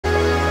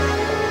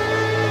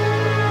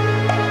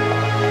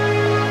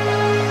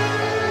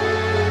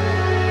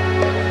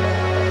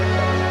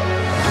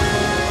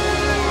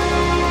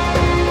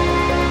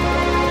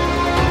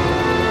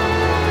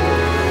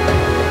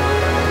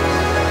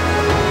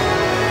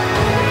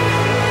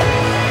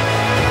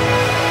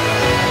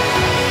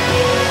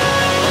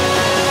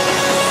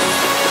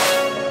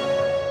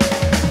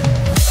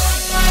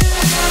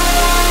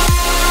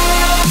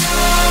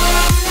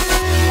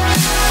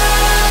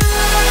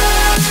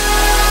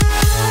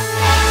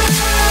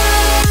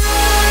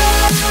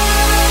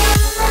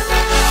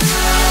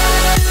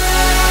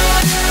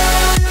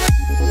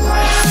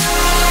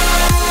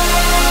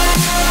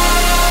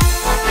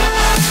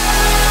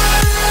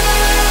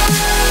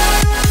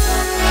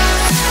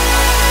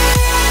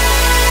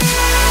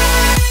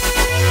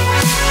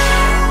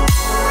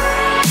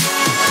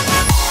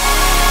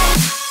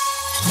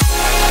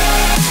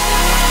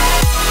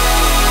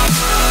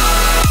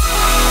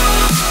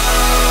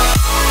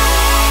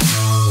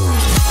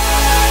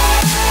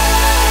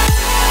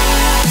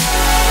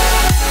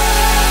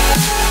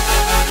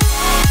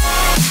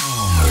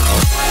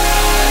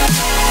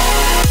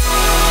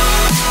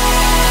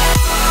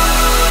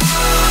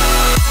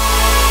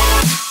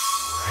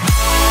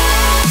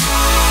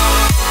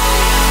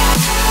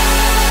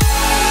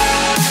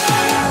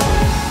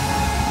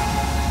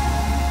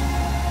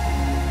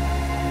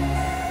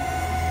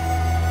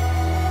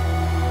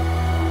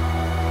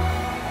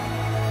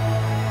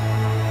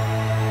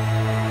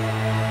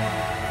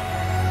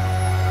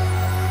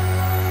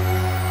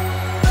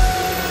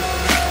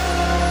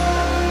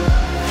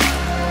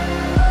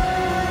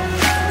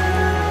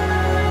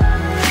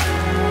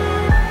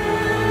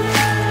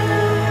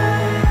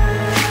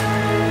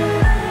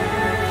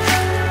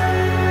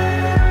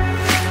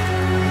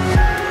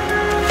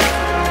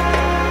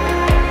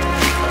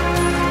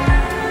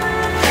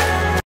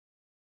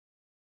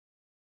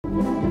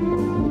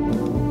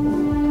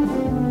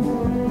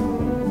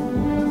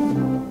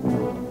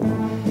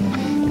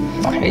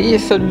Et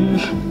salut.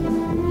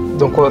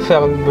 Donc on va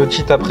faire une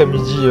petite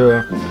après-midi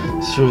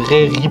sur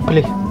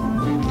Replay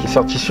qui est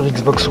sorti sur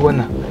Xbox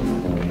One.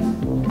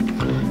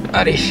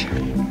 Allez,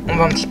 on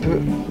va un petit peu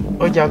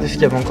regarder ce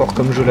qu'il y avait encore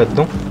comme jeu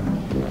là-dedans.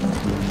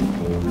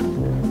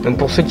 Donc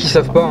pour ceux qui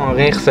savent pas,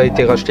 Rare ça a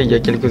été racheté il y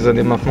a quelques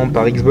années maintenant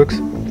par Xbox.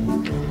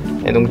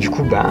 Et donc du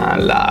coup ben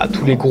là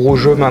tous les gros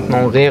jeux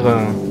maintenant Rare,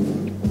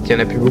 il y en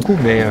a plus beaucoup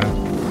mais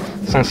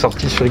sont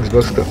sortis sur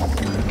Xbox quoi.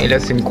 Et là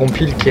c'est une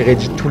compile qui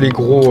réédite tous les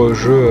gros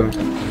jeux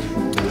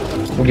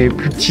ou les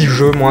plus petits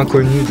jeux moins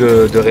connus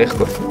de Rare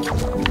quoi.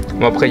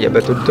 Bon après il y a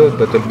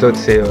Battletoads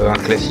c'est un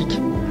classique.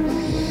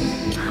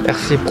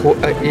 RC Pro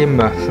AM,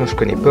 ça je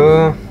connais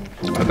pas.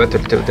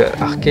 Battletoads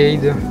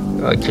Arcade,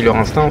 Killer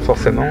Instinct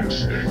forcément.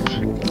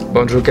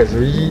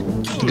 Banjo-Kazooie,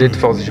 Jet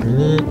Force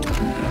Gemini,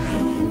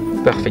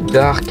 Perfect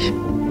Dark,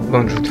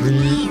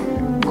 Banjo-Tooie,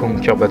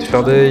 Conquer Bad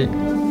Fur Day.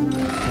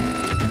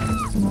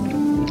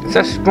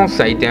 Ça je pense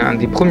ça a été un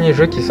des premiers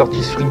jeux qui est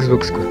sorti sur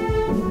Xbox quoi.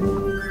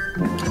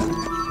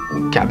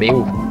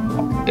 KBO,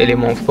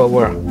 Element of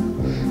Power,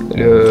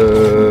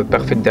 le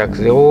Perfect Dark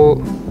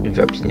Zero,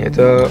 Viva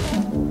Pignata,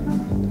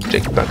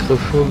 Jackpack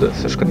Refold,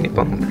 ça je connais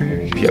pas non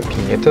plus, Viva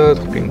Pignata,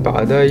 Trooping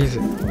Paradise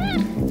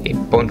et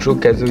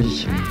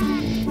Banjo-Kazooie.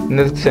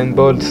 Nuts and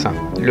Bolts.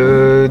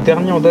 Le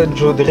dernier en date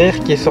jeu de Rare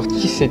qui est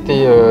sorti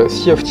c'était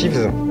Sea of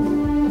Thieves,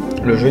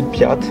 le jeu de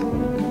pirates,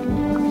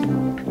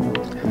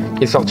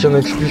 qui est sorti en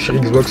exclu sur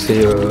Xbox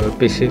et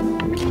PC.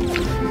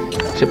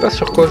 Je sais pas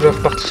sur quoi je vais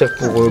repartir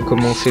pour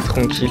commencer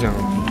tranquille.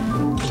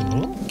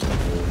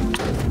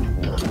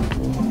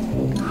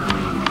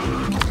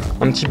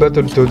 Un petit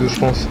Battletoads je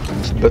pense,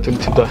 un petit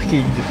Battletoads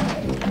Arcade.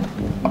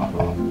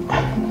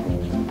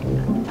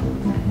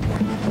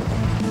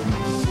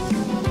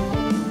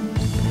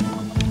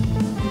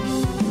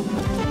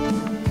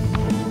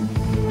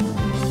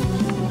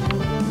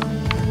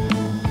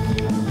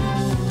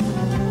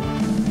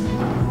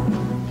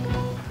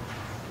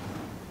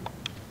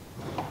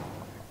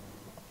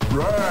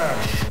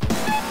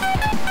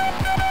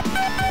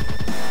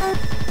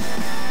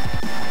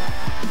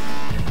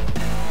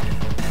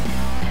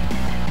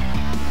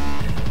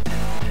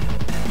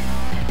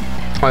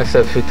 Ouais,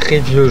 ça fait très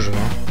vieux jeu.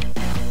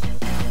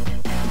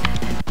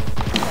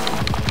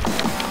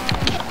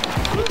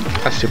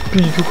 Ah, je sais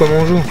plus du tout comment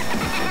on joue.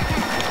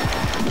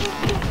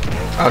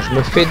 Ah, je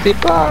me fais des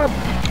pas.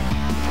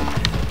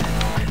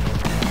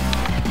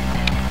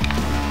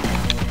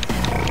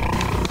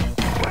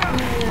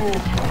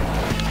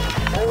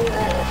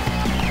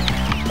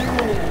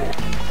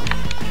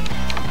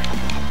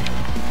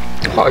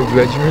 Oh, il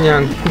lui a dû mettre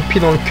un coup de pied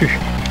dans le cul.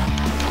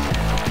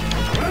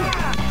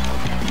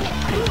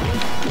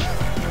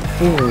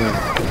 Ouh.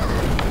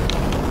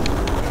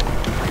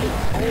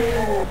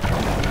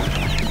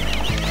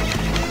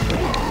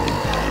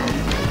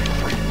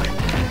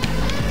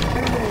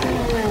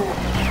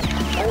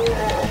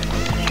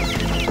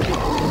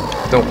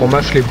 Donc on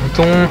mâche les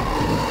boutons.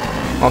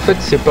 En fait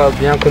c'est pas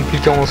bien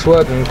compliqué en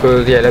soi, donc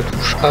il y a la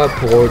touche A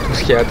pour tout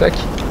ce qui est attaque,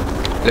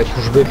 la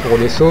touche B pour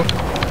les sauts.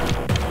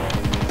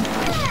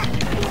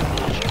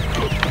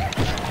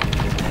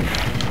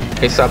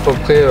 Et c'est à peu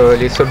près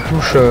les seules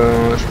touches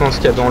je pense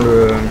qu'il y a dans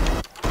le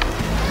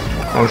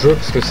jeu,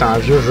 parce que c'est un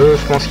vieux jeu,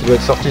 je pense qu'il doit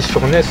être sorti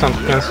sur NES, un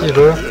truc ainsi,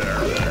 jeu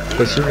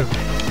possible.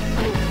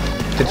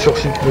 Peut-être sur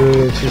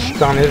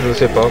Super NES, je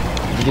sais pas.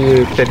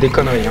 Peut-être des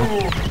conneries hein.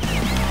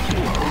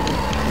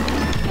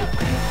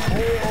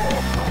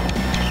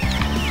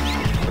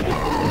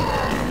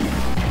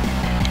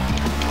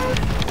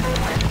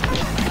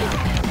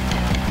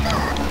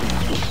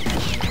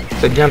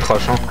 C'est bien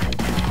trash hein.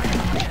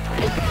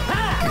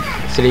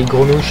 C'est les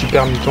grenouilles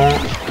super mutants.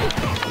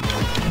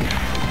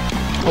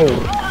 Oh.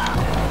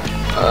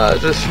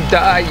 Je suis die.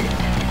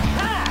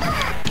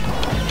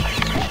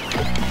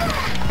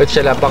 En fait il y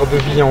a la barre de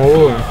vie en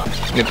haut.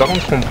 Mais par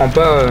contre je comprends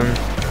pas.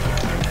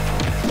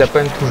 T'as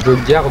pas une touche de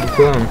garde ou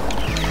quoi?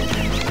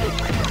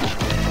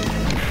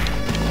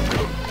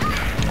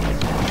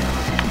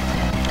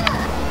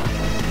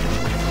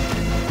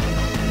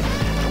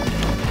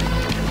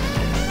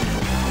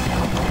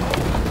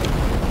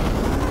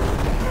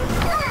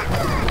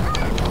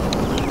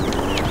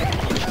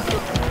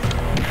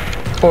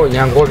 Oh, il y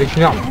a un gros avec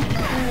une arme.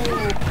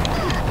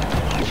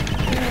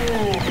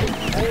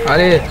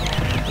 Allez,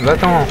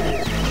 va-t'en.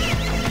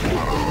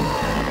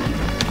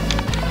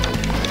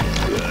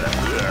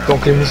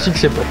 Donc les moustiques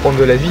c'est pour prendre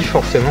de la vie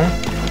forcément.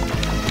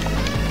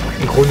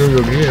 Les grenouilles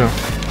obligent.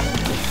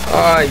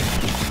 Ah,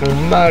 ils font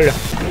mal.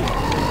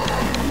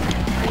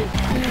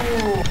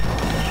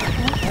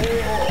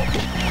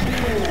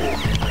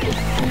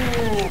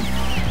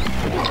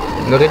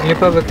 Ne réglez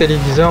pas votre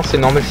téléviseur, c'est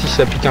normal si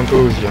ça pique un peu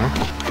aux yeux. Hein.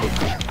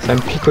 Ça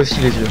me pique aussi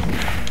les yeux.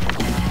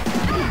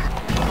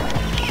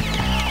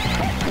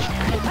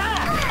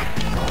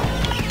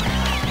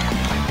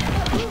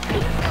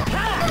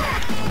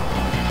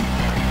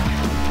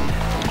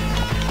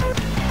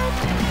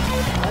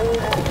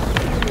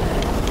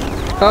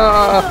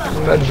 Ah,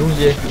 il m'a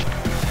douillé.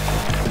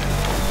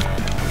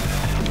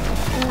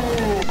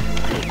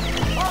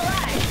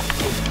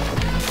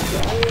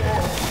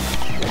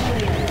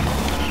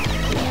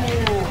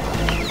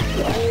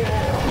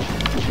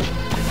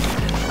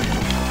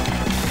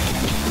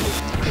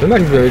 fait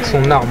mal lui avec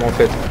son arme en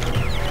fait.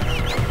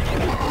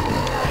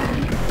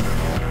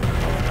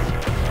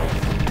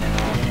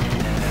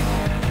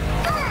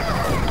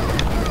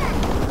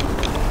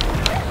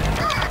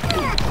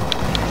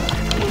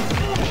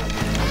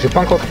 J'ai pas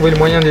encore trouvé le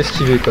moyen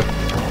d'esquiver quoi.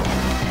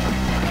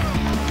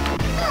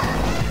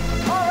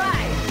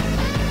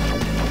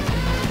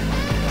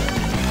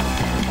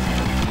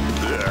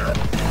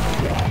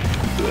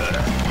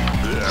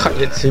 Ah,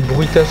 il y a de ces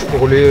bruitages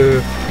pour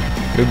le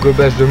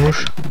gobage de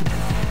mouche.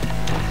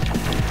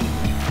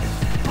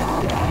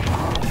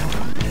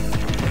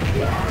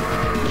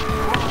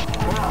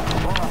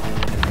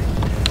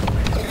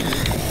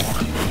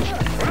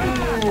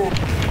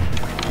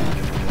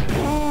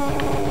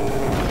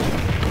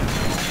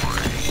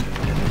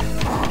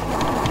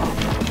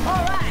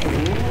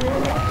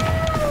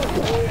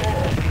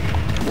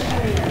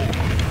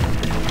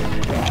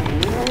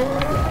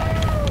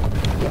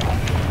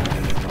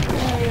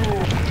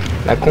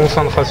 La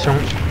concentration.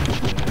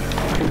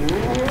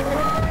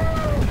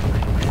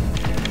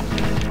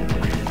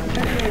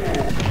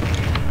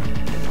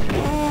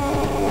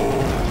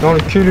 Non, le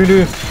cul,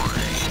 Lulu.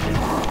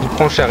 Il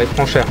prend cher, il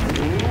prend cher.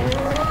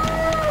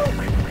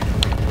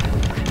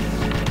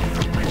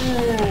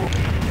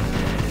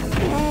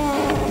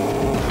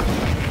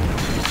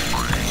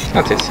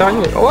 Ah, t'es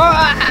sérieux?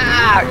 Ouah,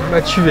 il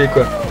m'a tué,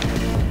 quoi.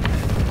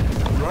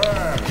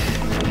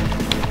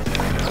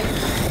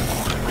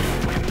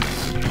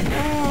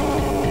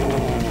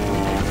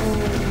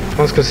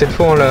 Je pense que cette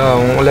fois,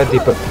 on l'a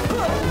dépop.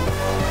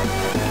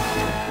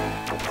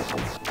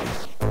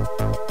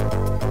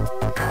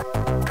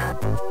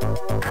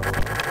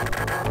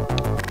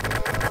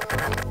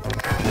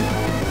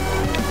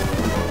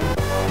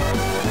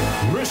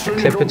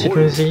 Avec la petite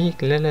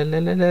musique, la la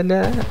la la la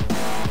la.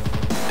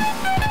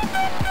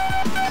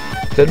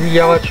 Salut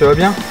Yara, tu vas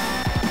bien?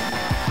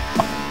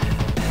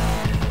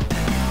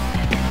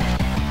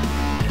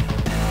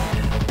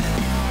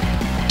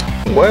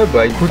 Ouais,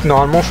 bah écoute,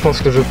 normalement je pense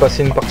que je vais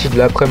passer une partie de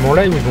l'après-midi en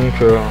live, donc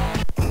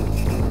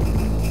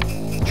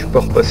tu peux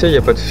repasser, y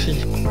a pas de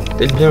souci.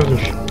 T'es le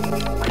bienvenu.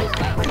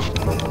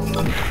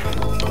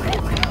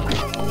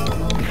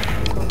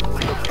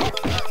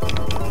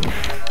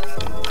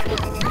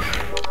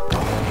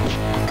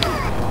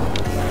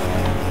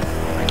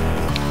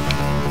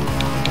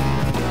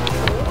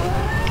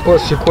 Oh,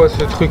 c'est quoi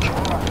ce truc?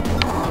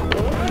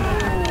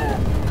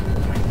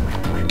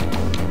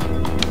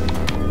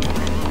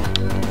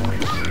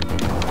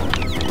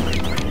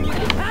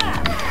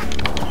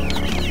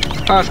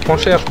 Ah, je prends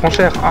cher, je prends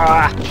cher.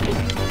 Ah!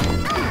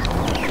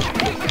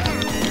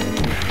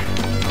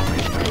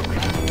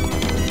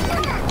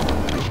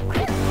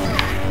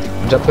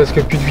 Déjà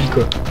presque plus de vie,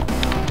 quoi.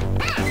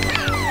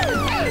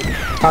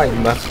 Ah, il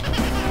m'a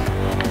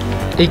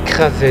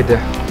écrasé.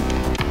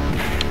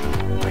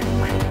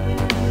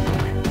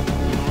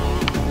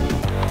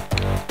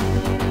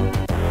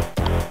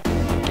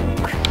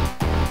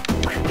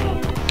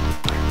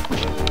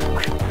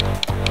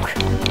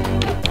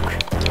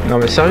 Non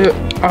mais sérieux.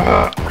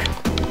 Ah,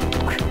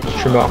 je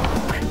suis mort.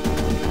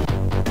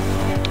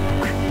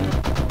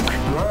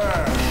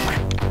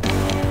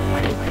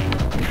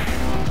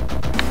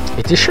 Il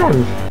était chiant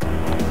lui.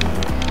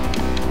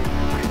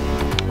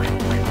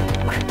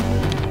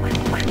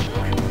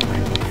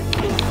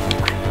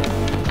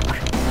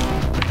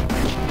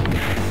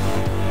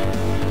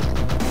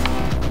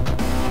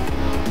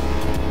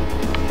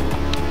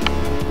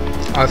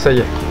 Ah ça y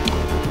est.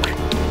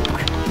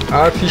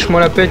 Ah, fiche-moi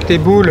la paix avec tes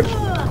boules.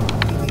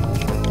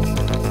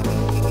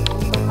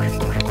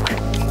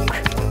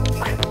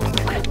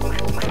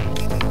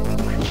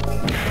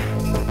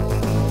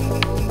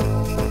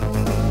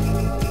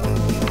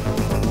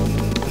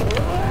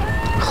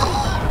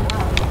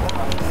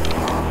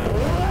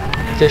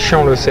 C'est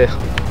chiant le cerf.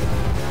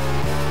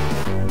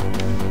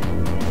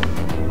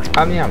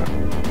 Ah merde.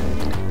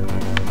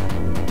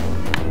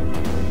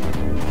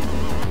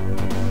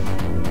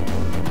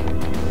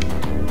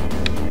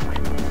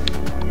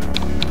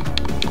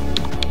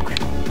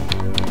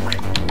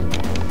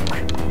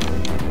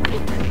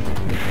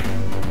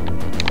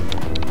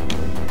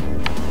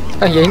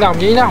 Ah, il y a une arme,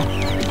 il y a une arme.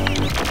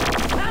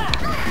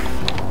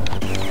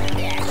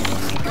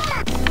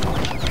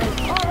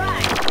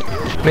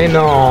 Mais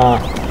non.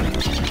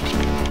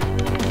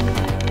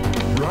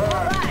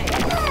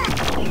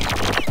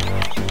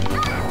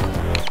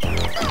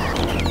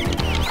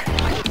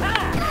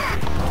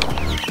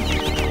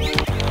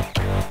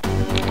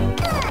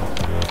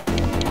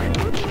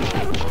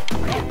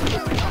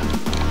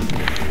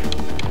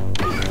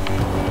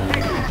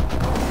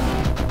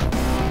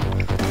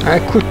 Un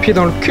coup de pied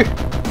dans le cul.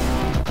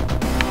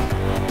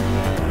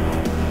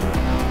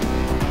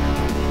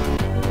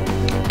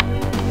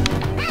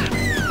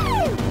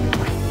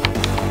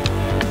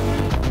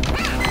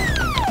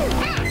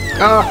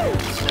 Ah.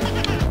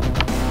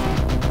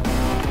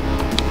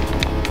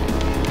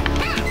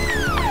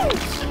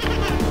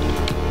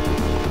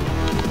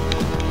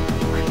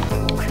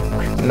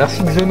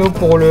 Merci Xeno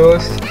pour le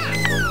host.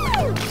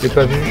 Je l'ai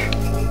pas vu.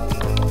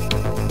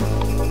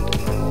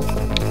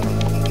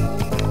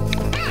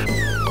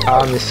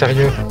 Ah mais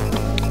sérieux.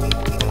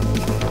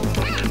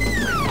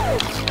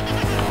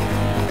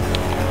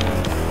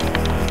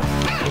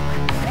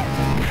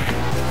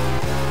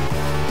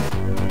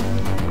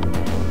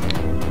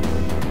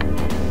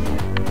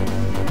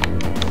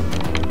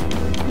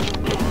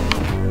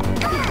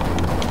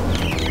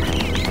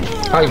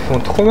 Ah, ils font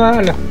trop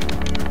mal.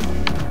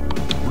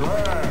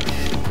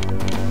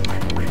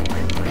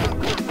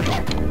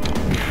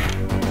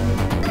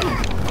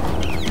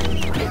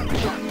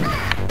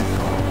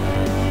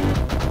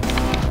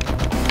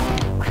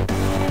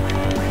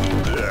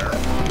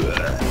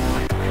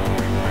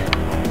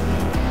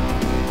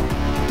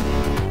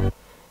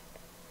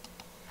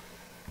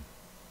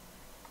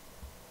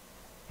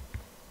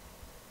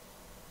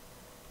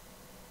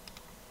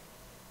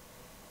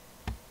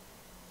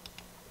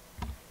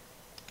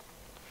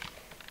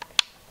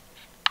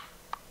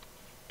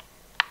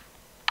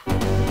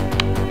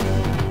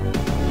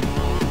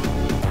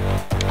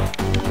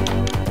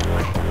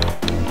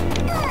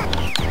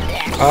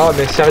 Ah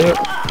mais sérieux.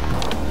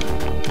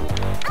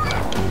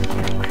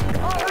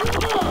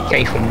 Ah,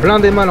 ils font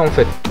blinder mal en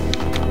fait.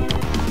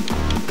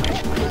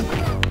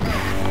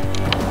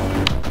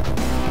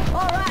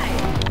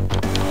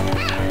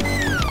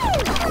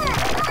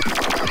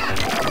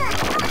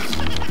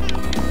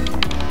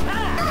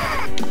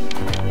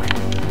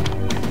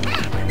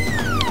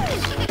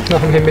 Non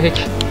mais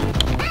mec.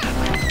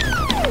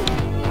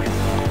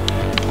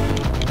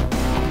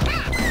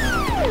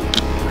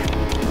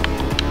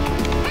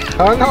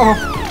 Oh non.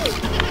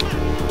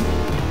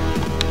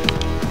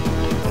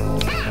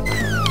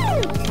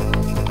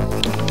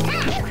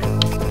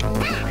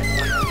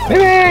 Mais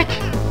mec.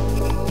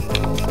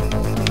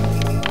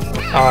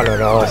 Oh là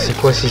là, c'est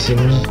quoi ces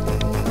ennemis?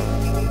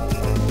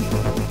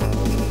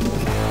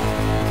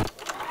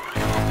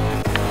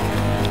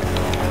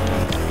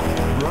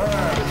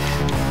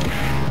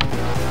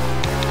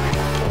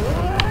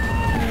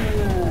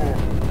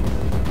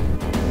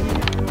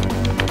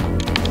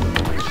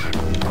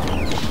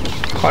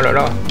 Oh là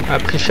là, a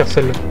pris cher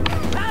celle-là.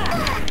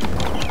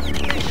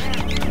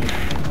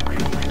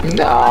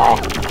 Non.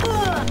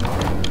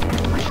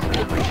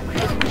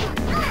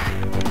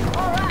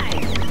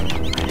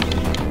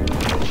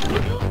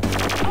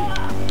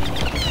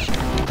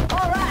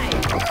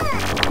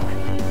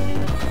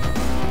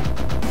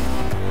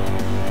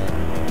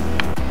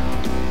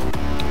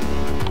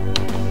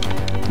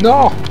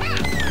 Non.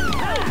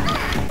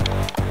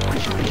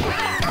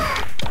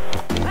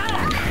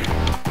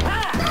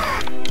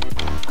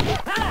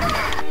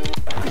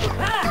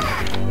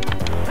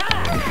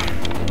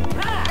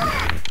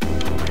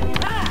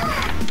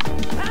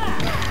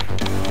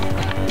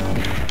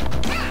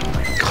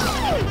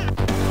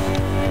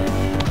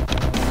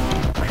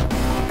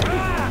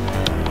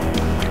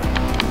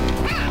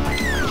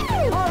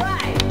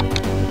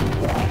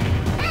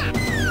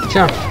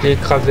 Tiens, j'ai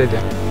écrasé bien.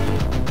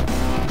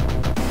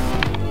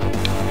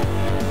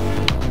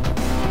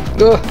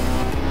 Oh.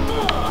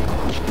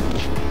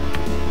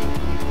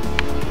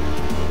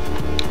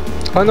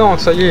 Oh non,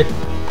 ça y est.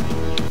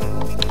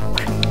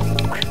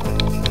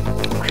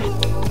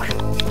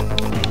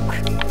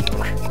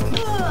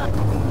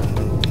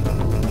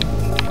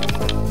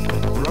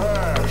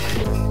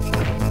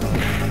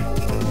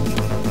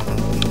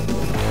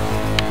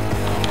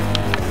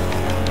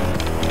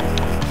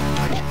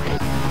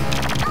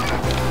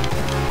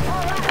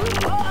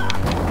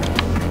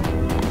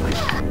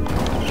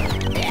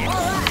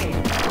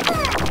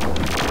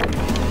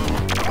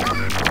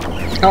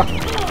 Ah.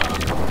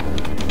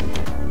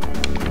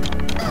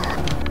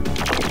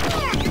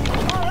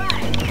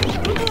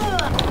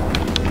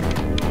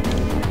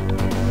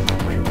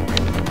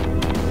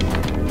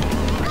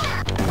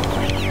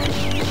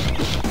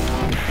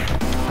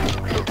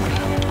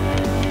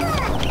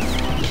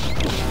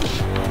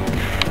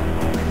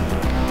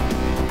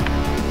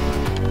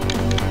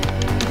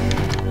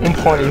 On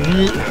prend les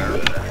vies.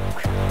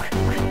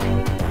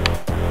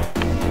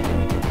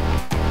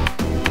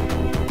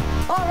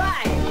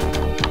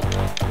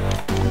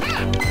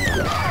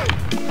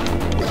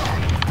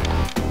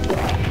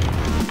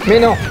 Mais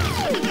non.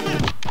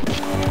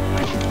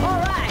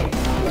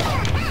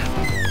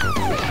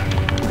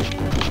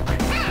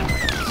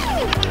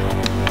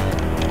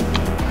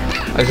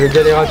 Ah, je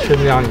galère à tuer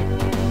le dernier.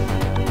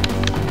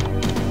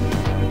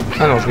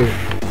 Ah non, je l'ai vu.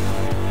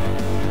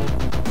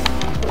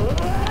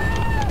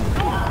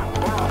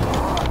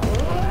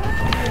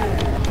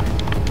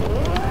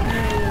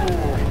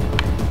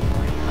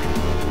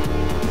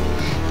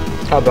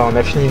 Ah bah on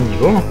a fini le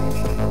niveau.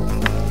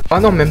 Ah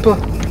non, même pas.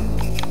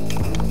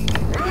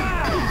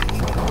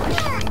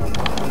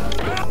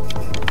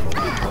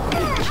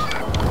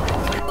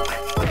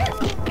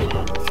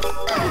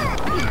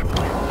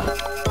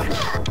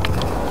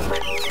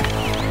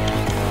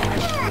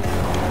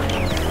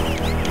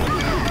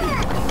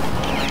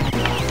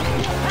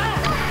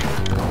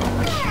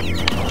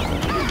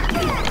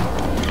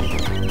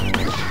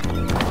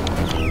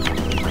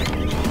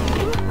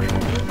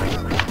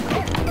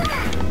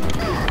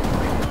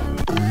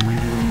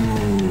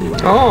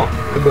 Oh,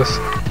 le boss.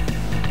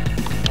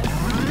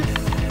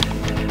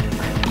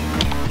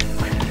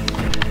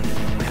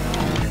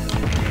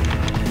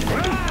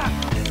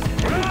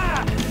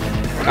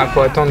 Ah,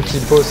 faut attendre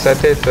qu'il pose sa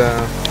tête.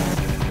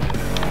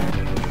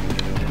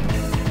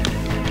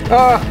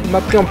 Ah, il m'a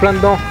pris en plein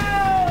dedans.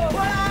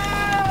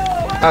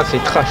 Ah,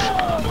 c'est trash.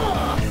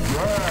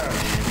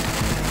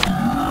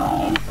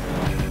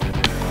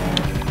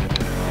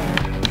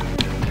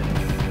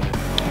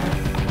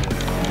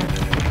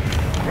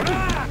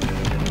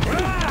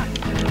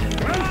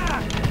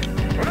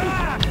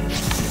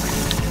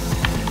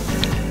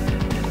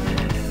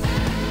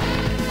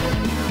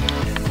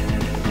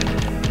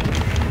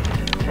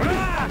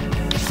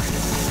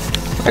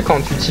 Ouais,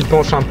 quand tu t'y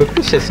penches un peu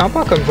plus, c'est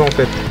sympa comme jeu en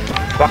fait.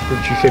 Par que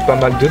tu fais pas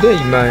mal de dés,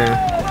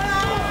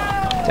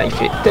 putain, il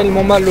fait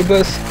tellement mal le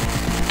boss.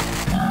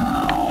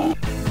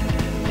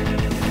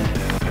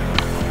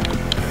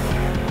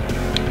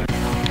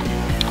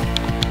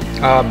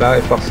 Ah bah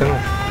ouais, forcément.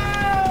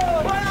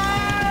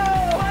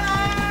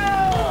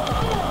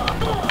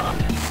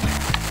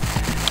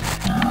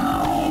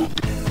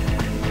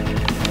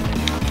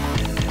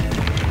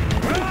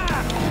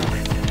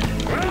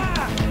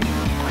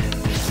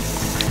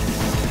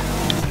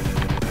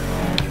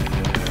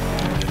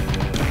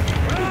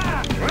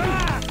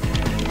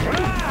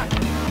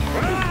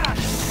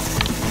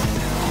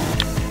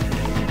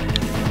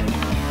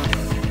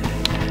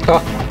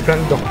 Ah, plein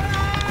dedans.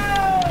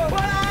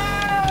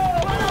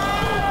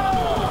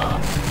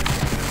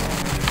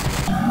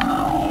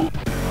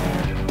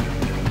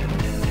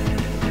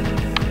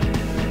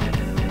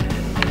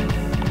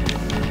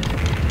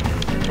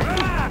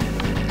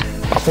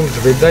 Par contre, je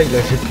vais die, là,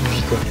 j'ai plus de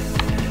vie, quoi.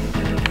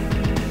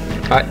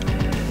 Ouais.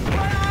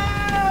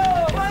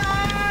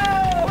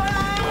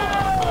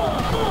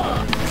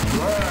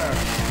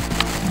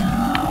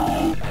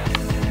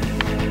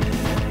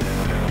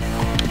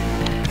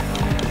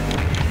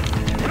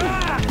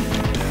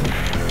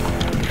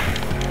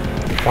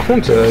 Par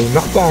contre, il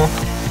meurt pas, hein.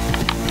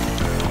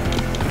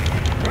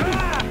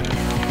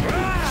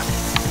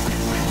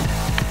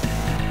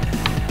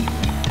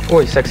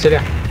 Oh, il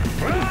s'accélère.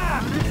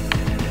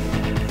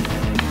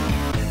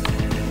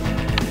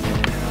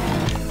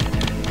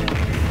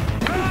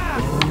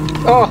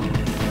 Oh,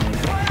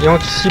 il a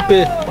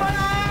anticipé.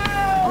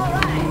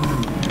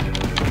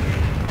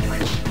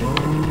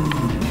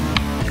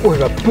 Oh, il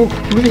va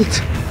beaucoup plus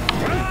vite.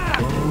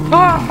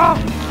 Ah, ah.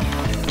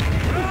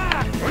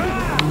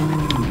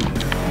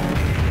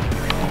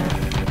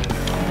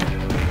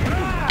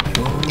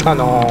 Ah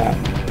non.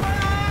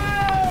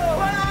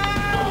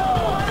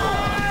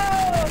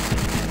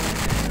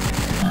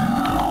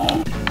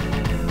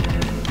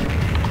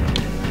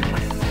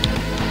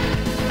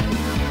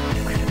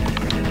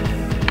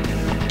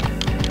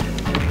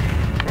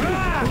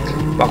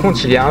 Par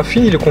contre, il est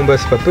infini le combat,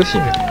 c'est pas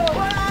possible.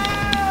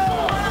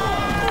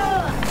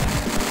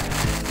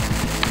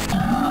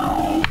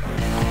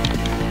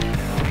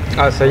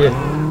 Ah, ça y est.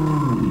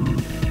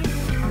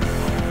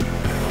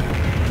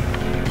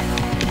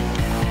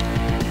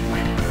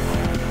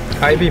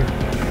 Ah, et bim.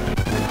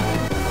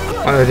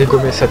 On a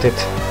dégommé sa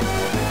tête.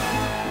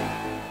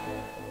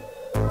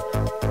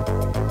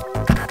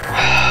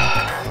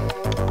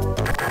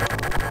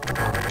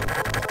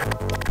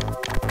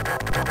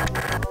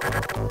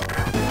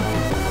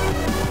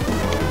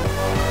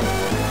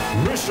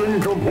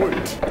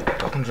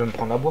 Par contre, je vais me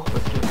prendre à boire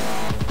parce que...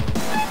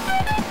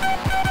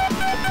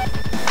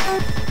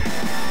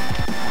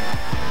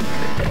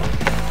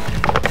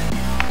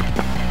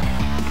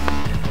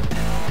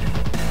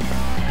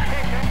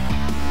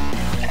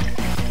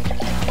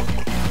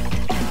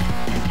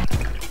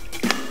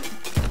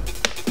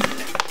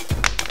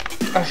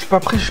 Ah, je suis pas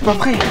prêt, je suis pas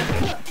prêt.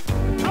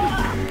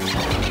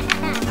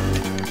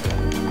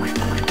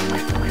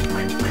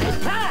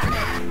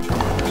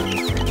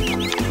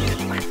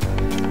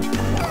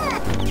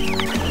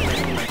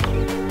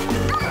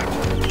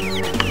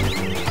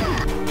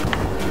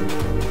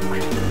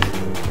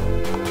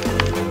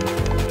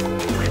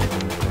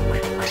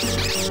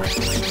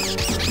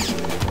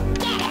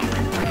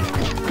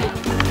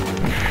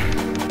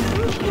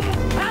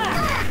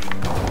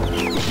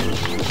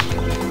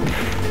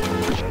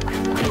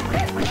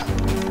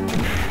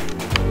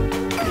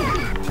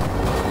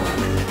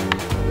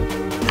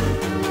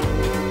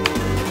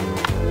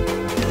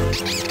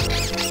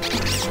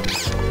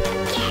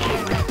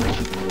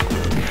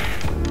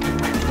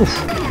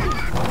 Ouf.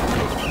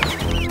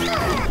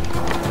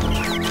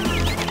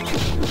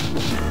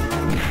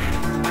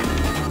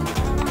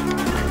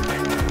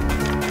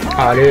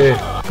 Allez.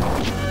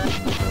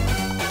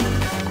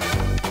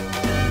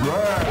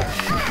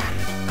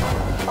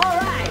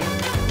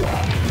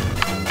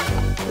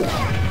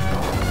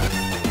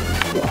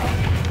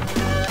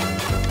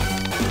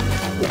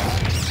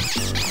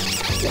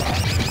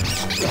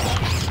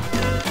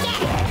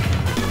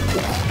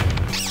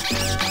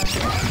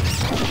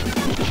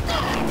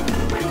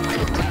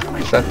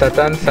 Ça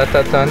tatane, ça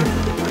tatane.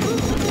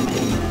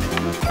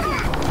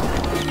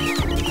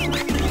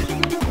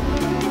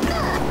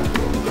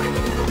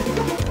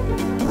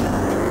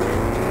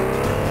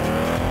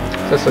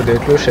 Ça doit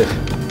être le chef.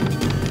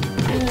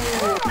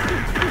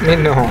 Mais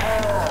non.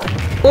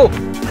 Oh!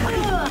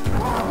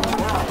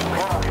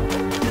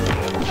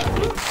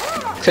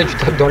 Ça, tu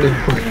tapes dans les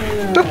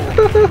boules.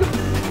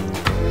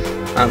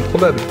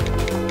 Improbable.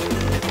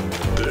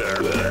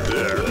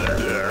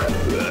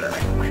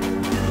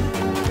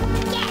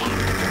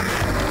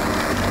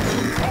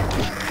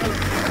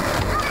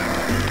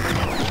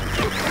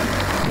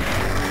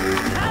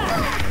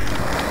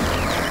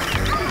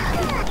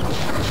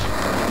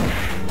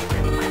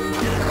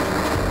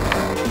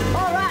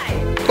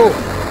 Oh!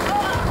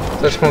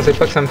 Ça, je pensais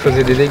pas que ça me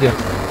faisait des dégâts.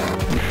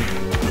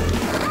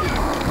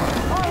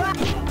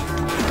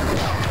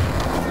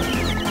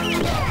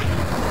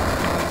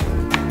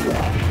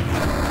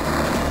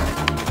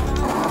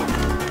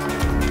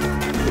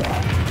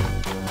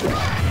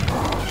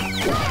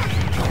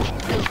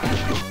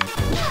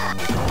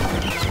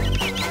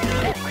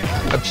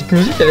 La petite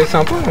musique, elle est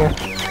sympa, hein.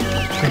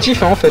 Tu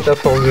kiffes, hein, en fait, à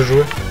force de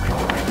jouer.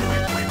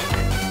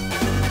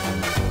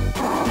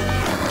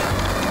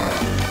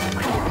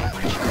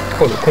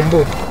 Oh, le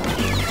combo.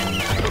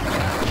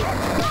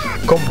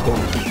 Combo.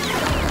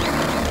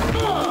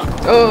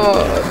 Oh,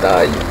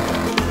 die.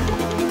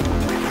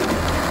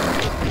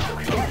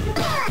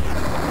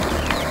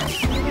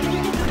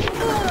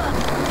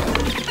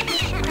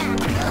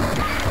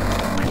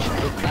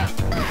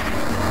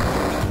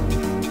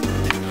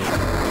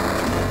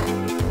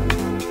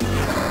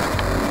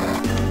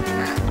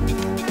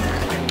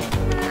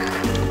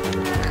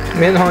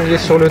 Mais non, il est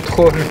sur le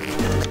trône.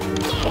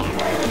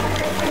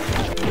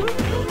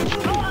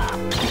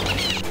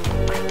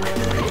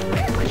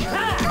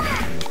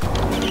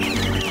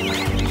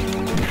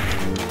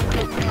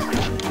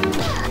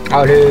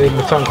 Allez,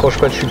 me fais un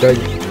croche-pas de chute.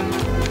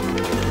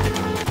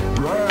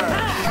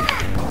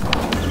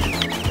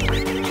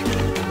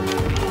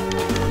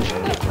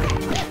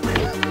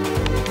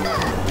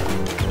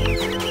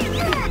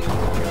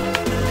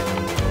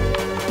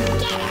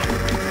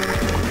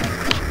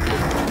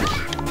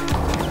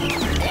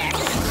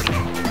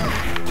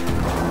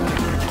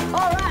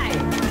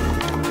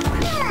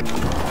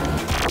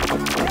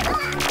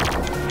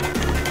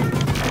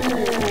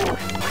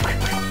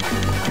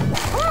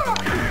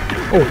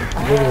 Oh,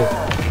 gros.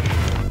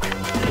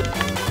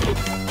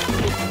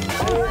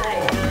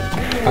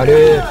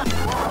 Allez.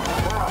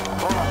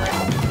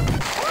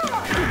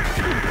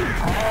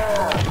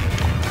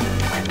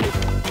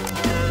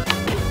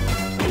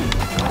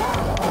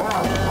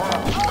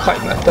 Ah,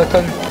 il m'a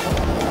tatane.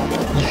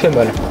 Il fait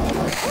mal.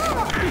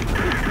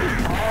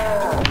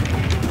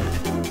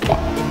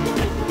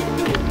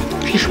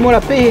 Fiche-moi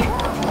la paix.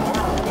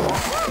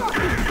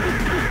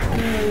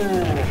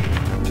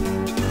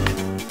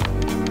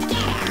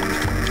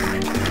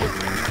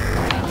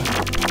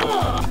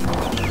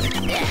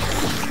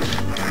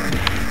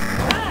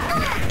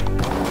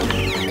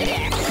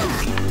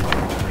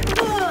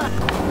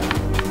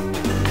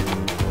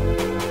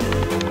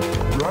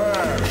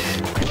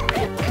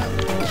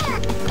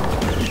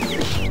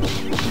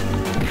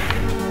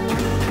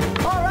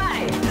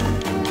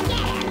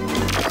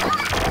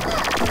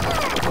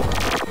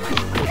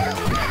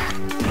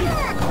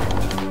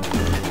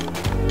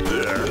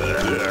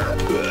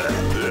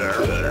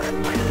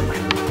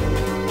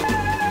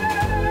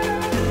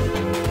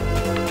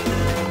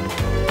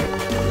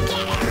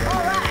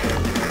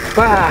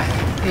 Paf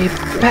et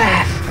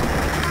paf.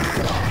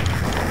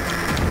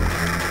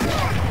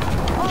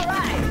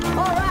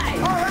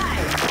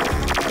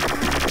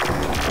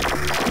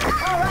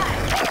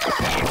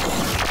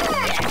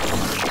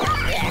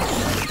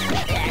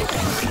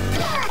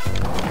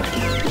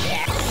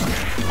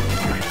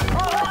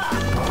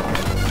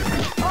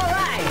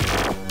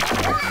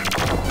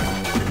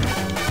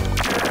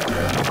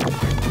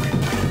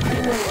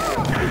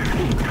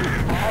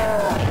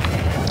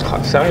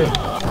 Ah, sérieux?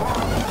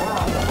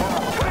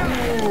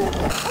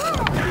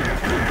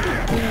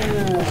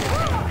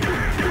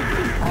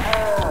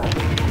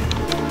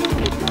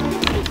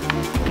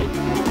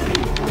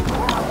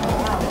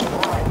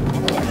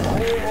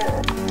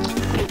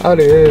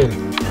 Allez.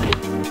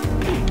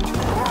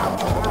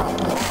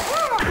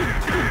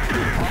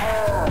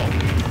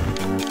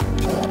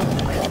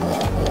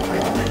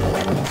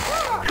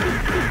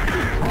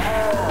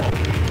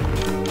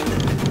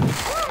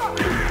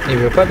 Il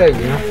veut pas d'aide,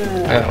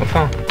 hein.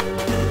 Enfin.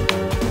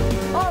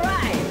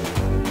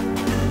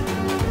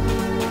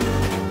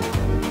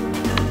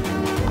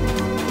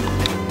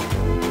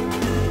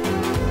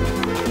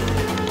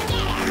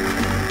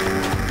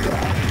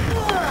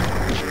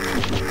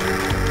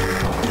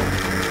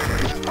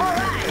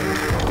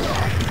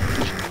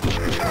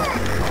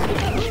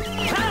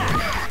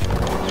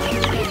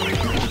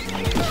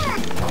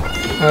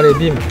 Allez,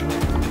 bim.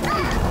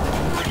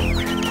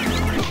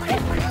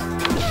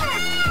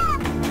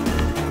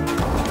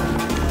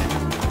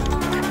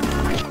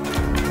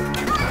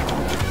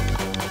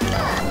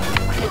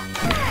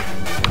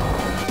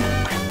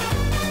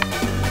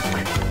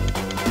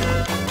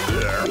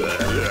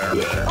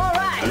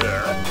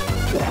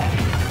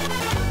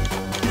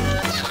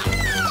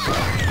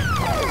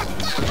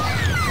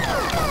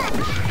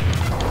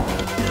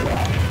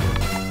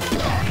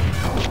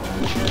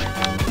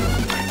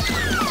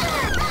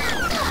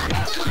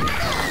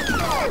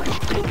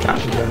 Ah,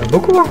 il y en a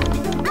beaucoup, hein.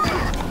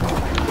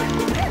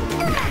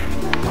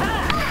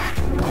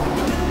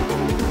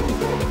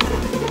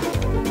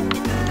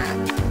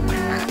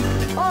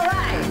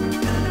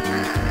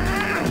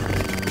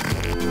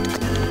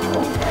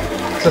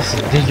 Ça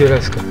c'est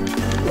dégueulasse quoi.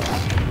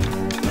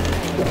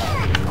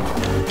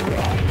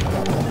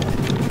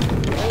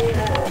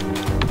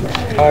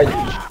 Aïe.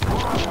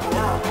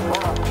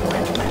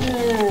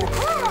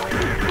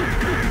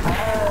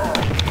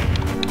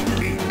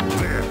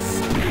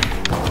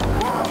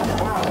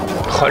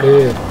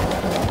 Allez.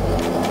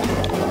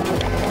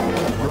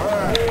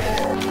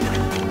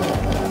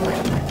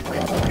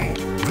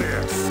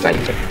 Ah, il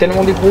fait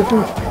tellement des gros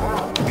coups.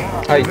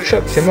 Ah, il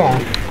chope, c'est mort. Hein.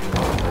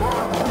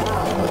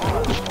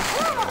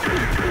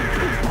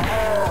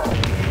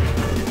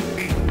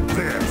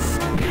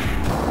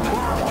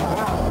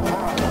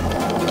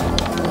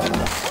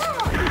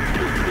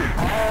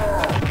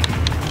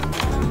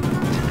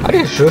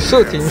 Allez, je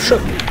saute et il me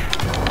chope.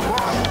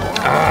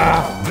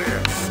 Ah.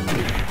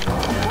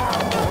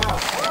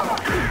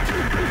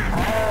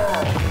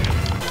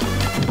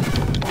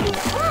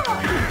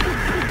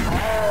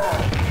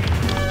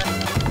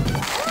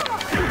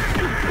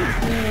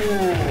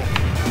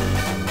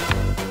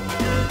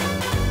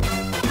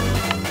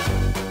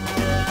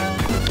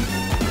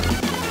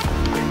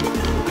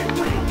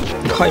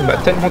 Oh, il m'a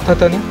tellement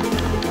tatané.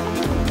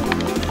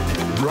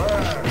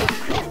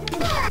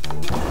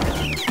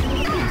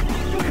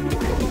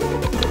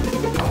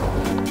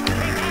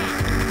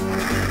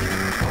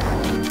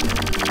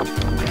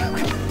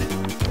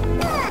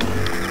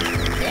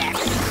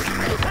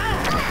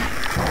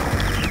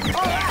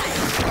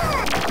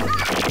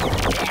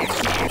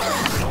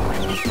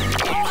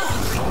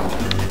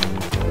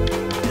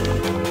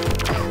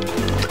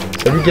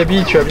 Salut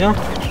Gabi, tu vas bien?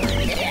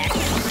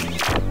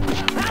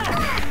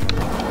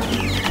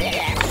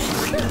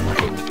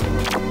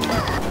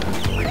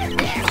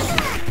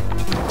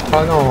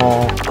 Ah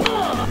non.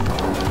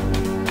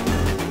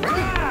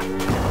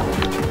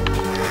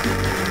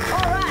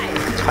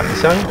 Ah mais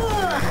sérieux?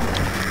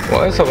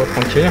 Ouais, ça va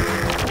tranquille.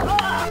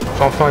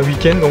 Enfin un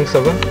week-end donc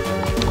ça va.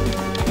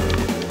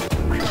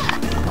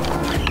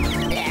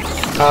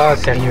 Ah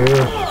sérieux,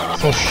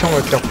 ils sont chiants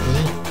avec leur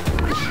fusil.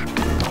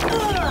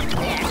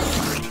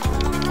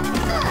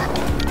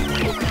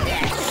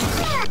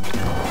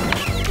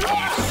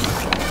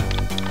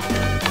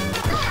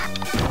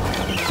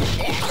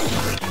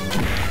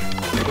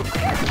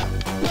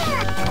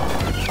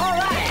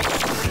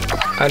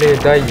 Allez,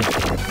 die.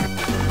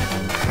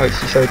 Ouais,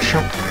 si ça va être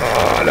chiant.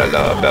 Oh là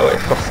là, bah ouais,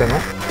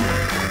 forcément.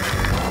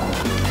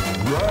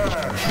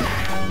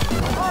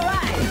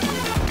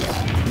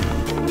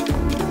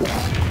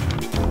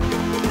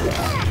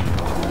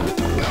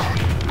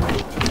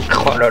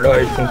 Oh là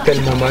là, ils font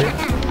tellement mal.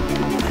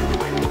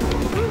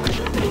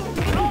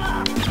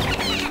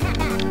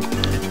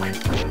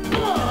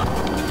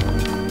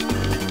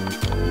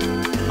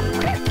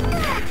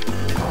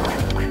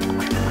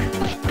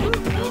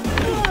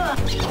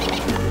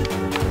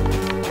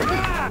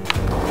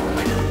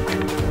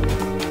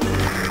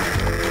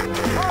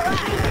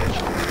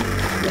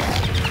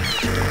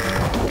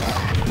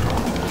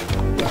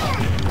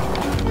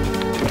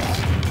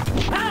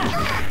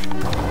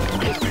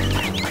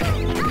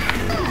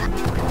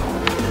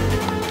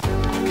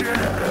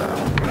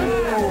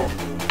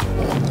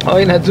 Oh,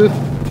 il y en a deux.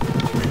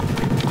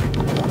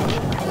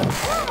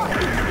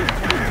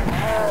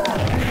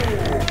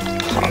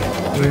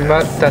 Oh,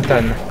 ma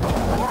tatane.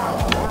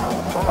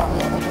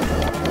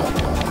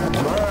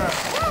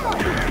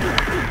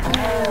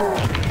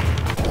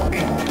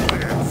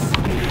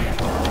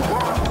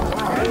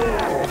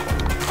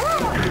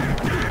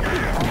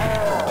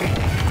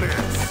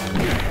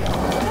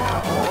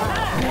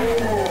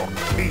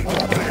 Il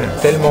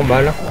fait tellement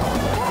mal.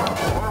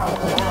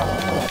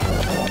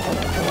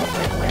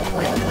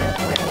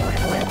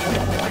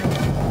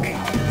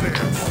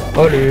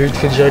 Oh lui, il te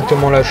fait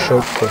directement la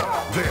choc quoi.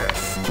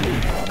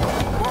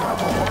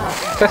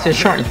 Ça c'est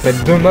chiant, ils te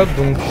mettent deux mobs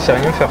donc tu sais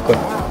rien faire quoi.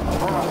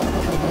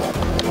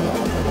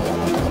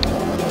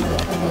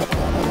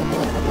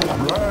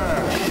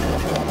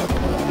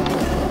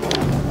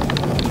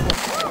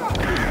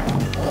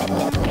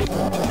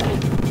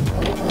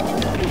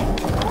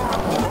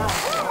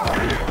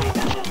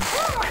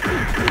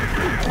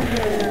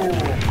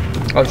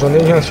 Ah j'en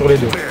ai eu un sur les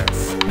deux.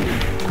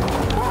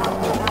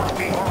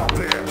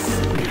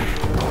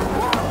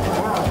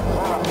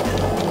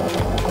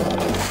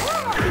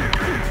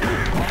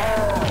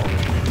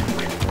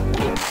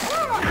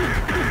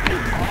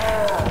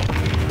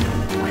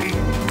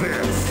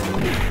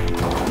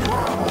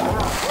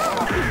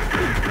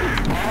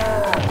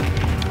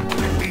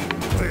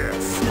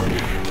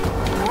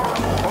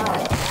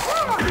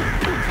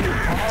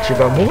 Tu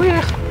vas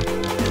mourir.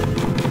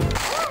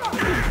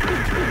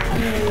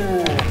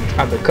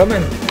 Ah bah quand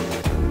même.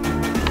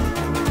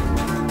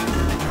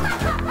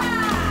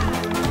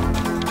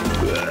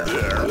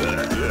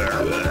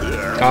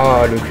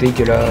 Ah le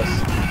dégueulasse.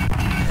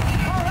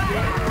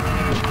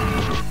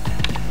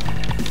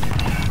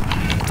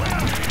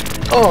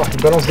 Oh,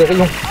 il balance des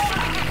rayons.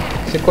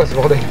 C'est quoi ce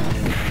bordel?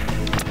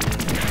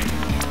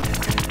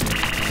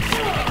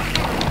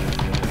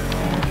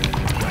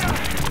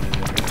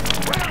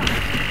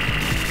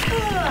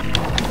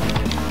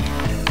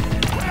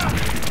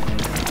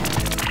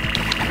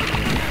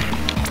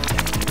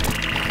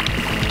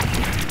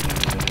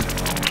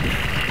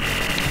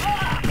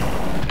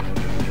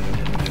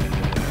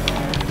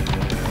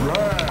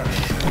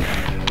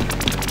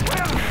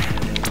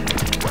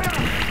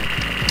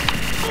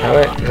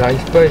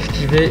 J'arrive pas à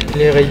esquiver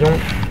les rayons.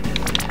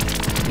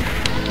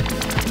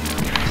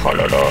 Oh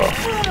là là.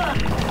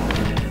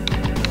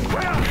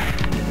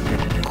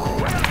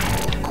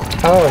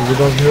 Ah, il est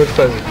dans une autre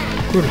phase.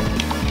 Cool.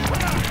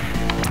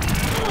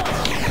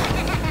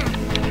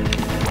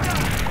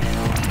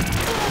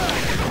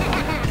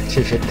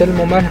 J'ai fait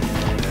tellement mal.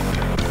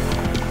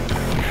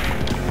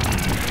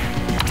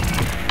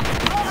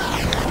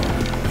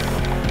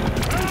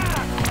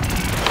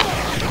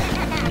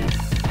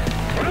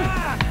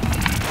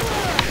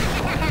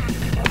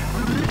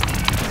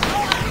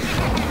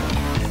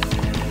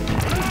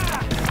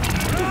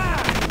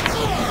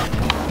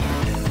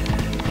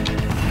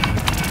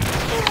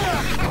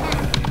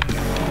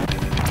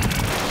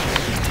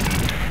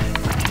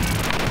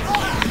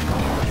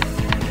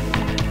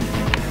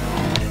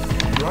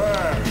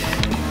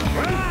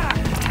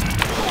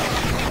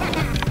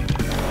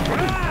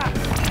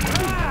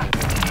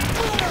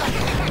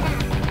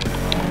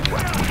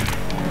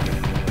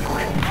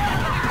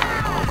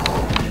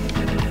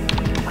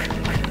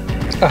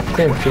 Ah,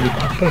 après, il me fait des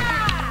coups de pompe.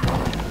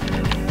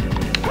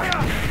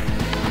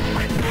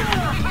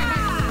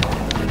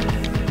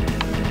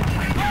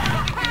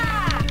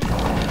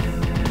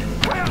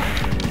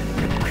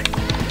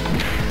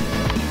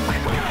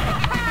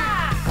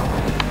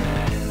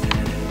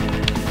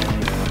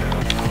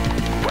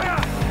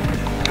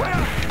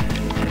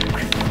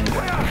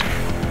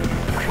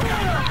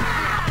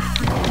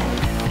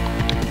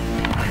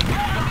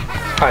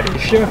 Ah, les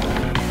chiens.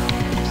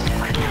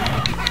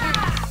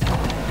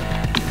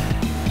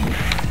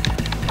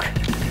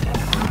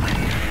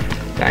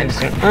 Ah, elles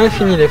sont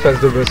infinies les phases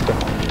de boss quoi.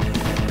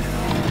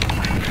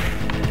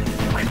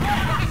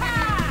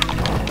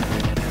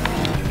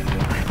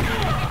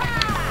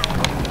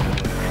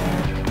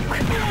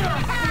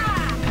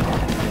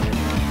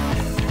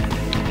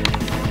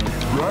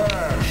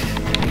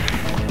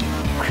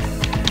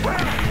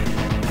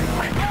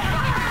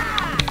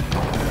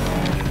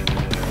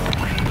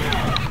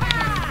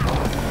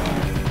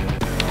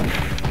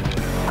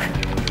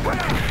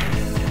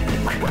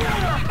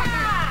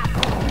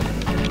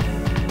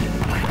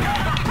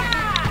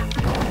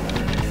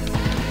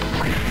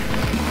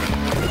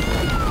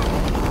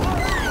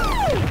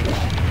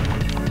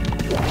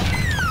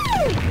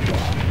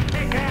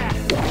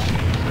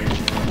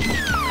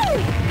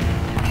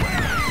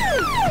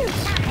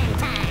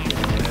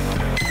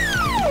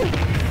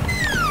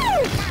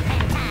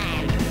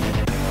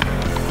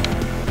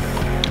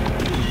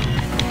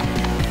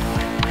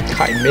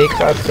 Ah, il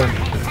m'écrase ça.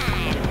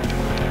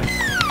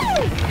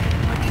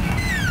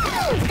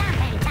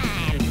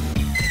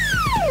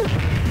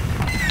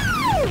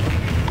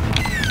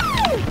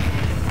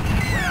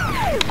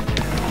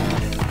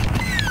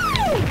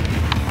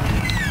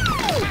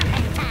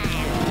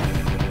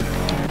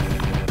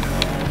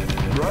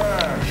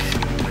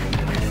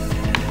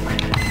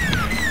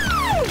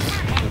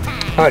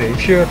 Ah, les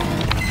vieux.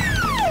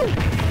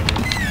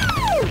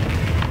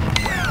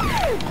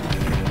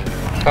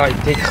 Ah, il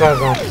t'écrase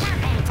hein.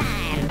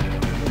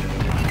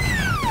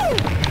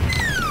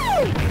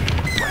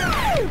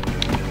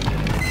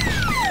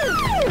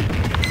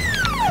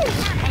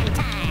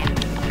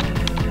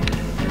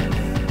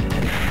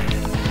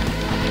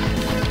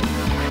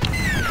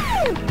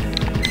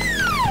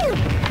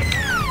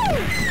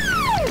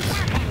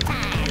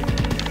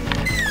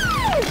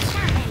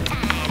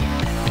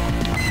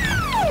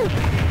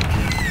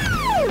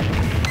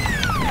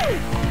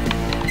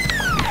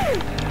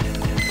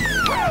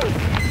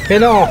 Mais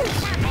non!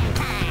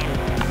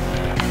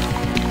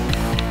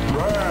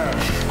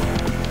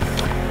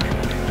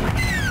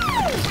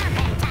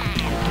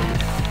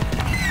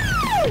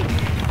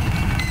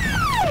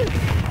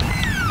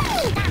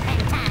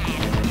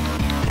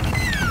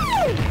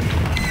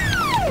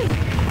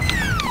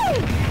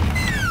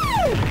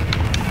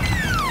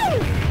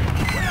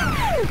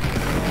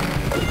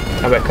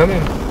 Ah bah quand même.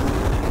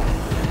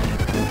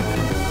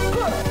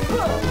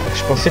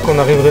 Je pensais qu'on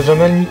n'arriverait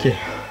jamais à le niquer.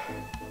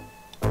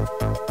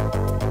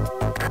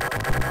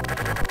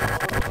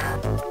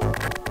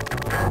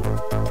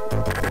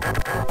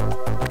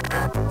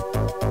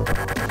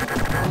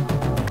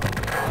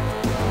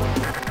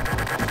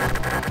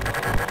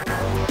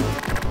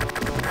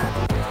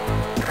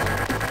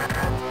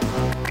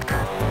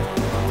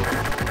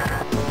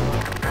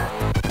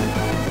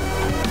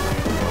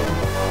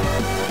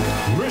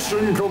 Mission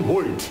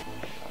complete.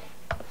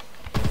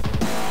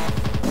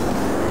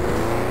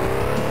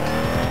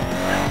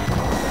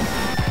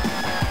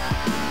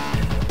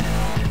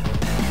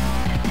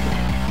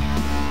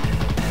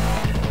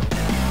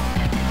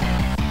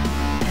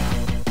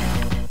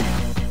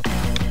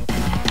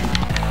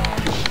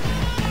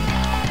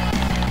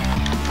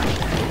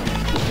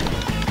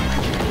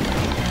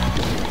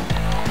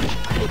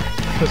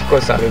 C'est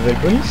quoi ça, level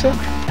bonus ça?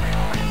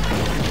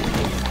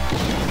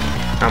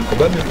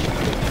 Improbable.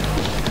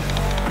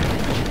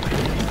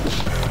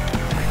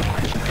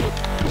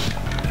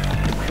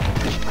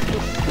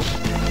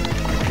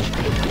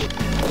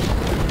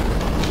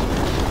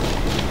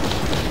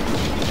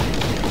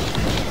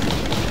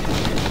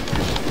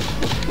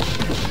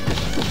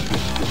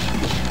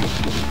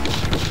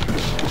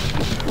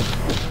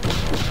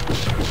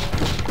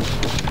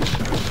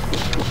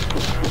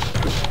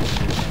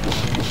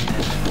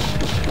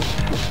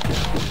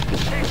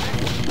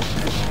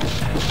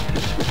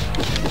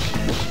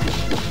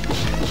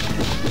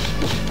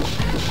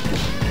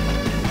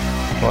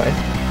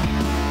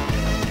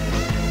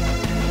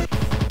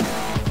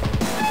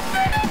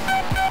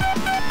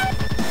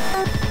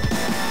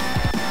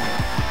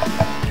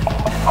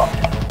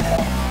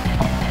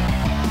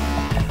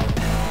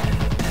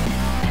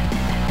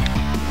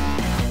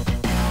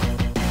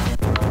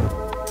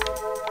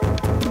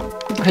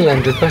 Ah, il y a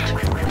un jetpack.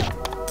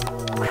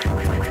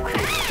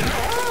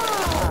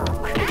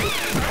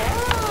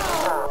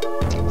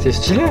 C'est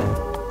stylé.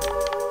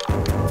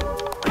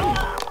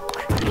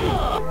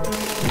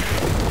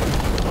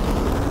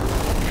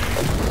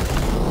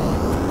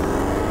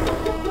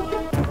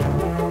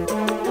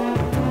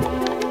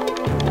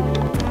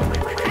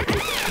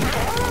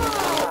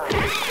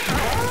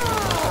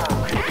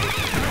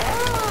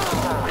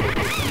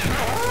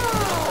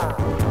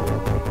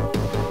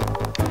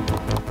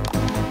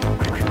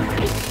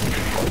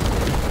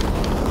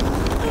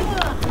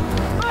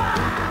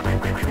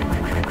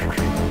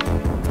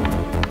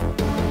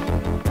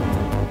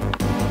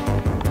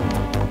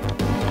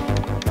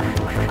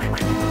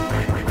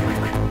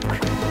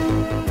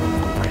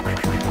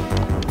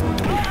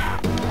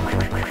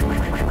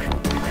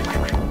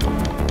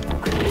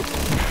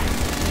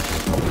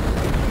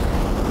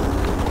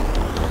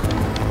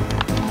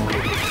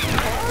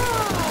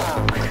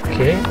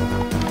 Ok.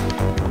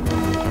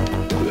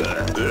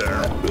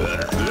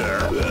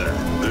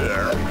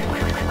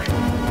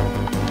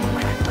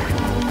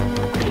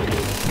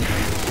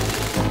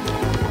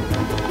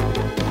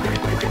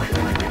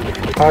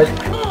 Aïe.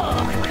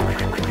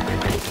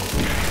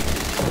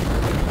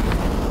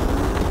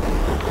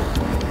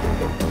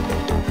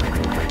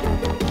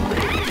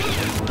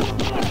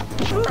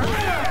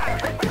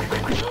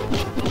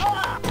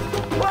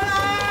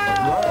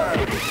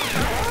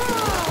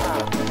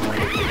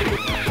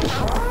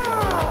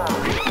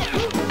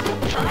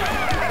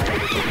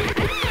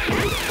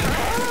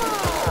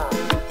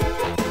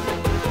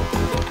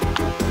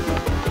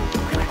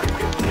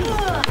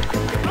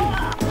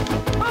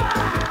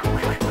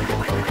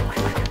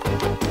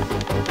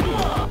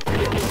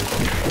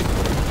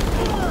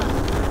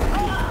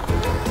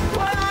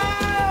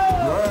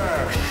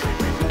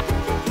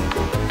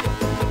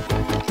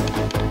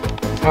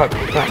 Ah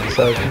putain,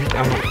 ça va plus vite.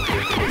 Ah, non.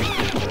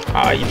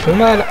 Ah, ils font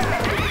mal.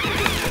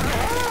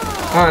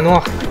 Ah, un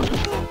noir.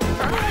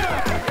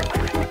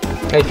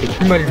 Ah, il fait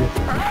plus mal lui.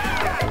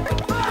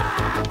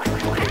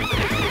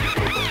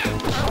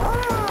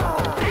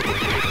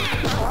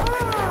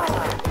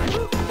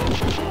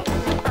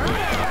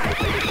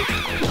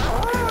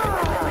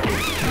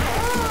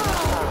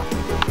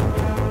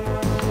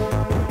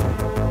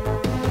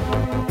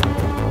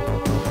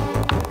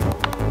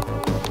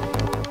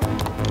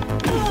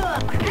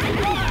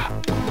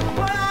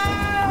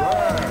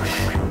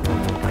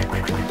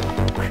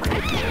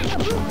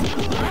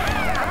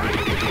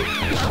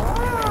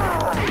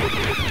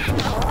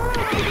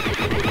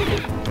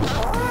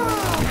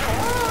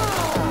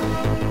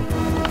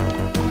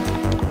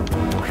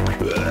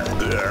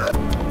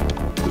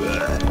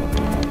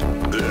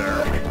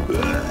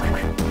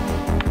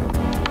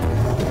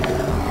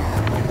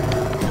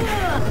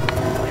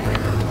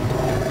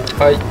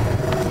 Aïe.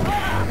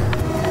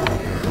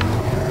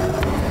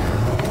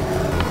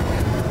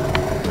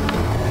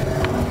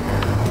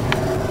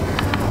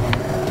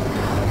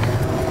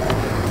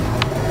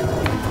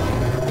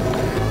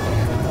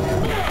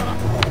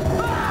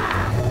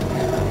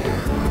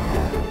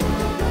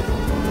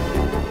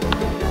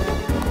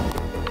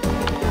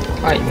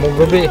 Aïe, mon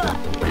bébé.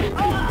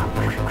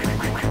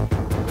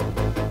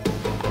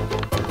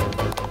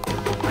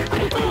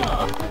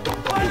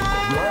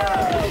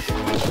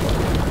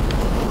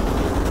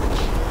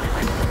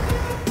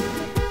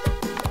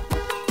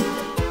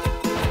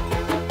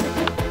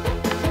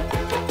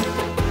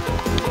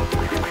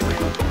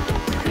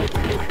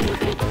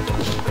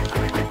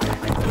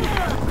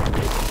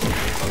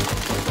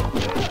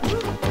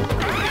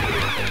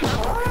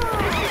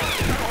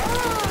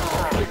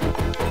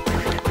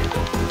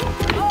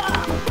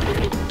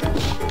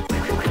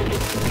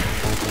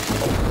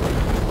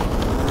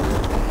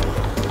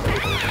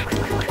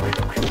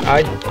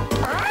 Aïe.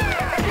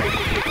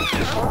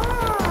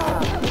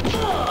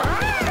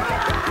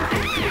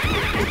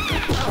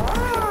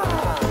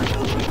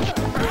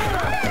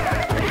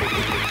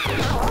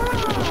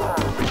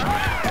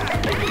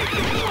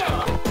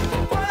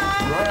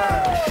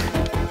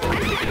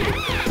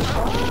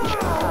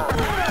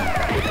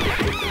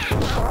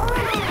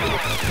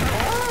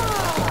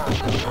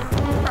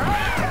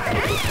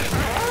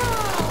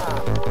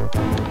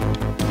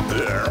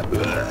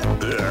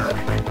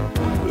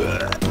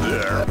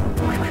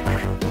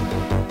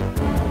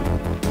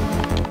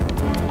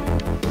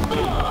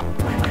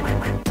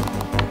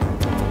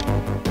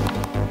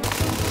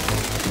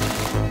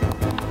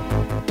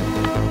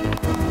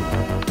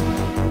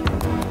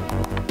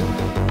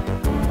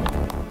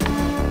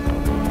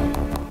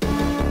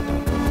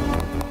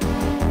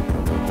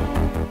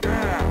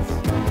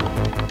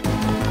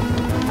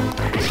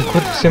 C'est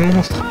quoi tous ces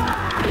monstres?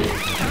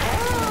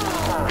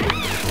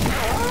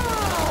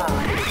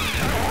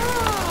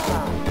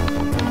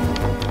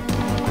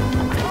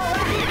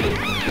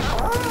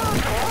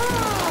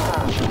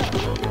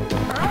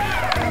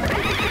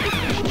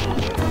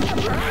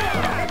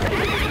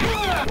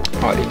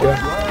 Oh les gars.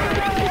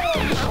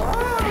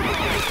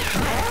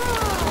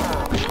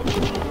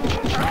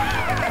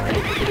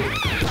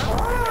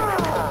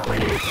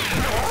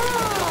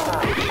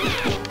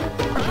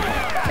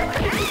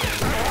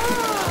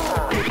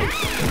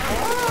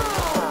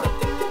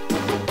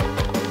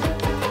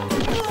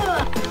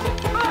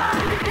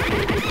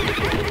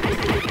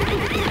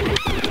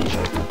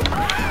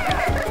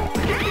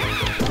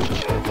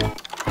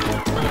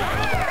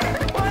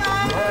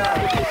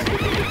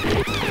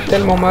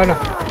 tellement mal.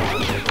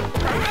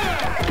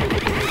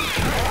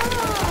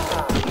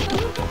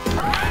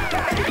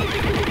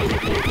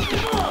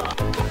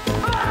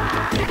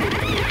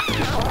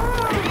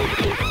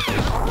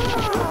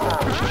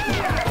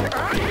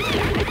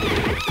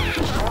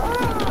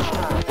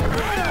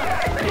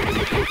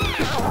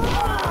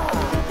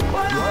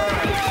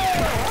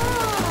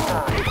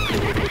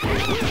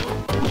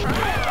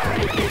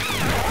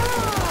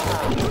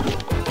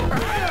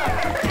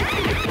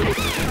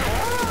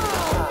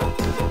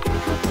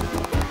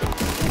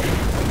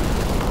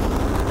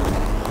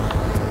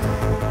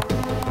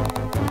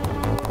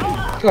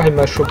 Ah, il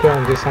m'a chopé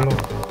en descendant.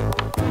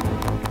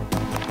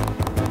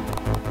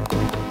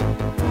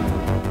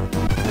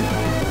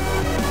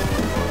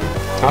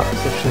 Ah,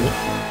 c'est fini.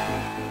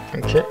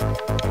 Ok.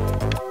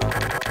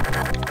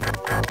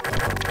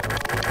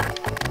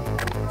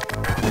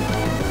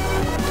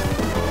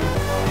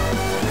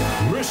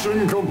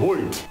 Mission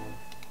complete.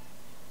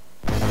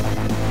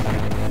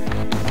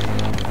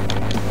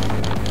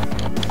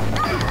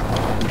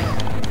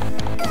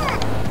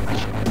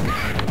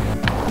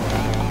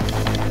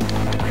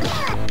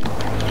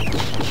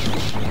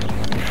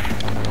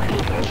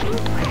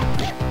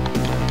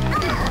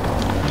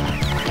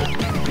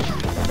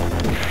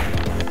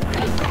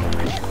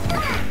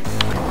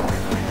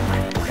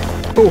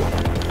 Oh!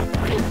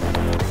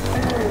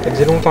 Ça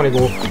faisait longtemps les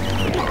gros.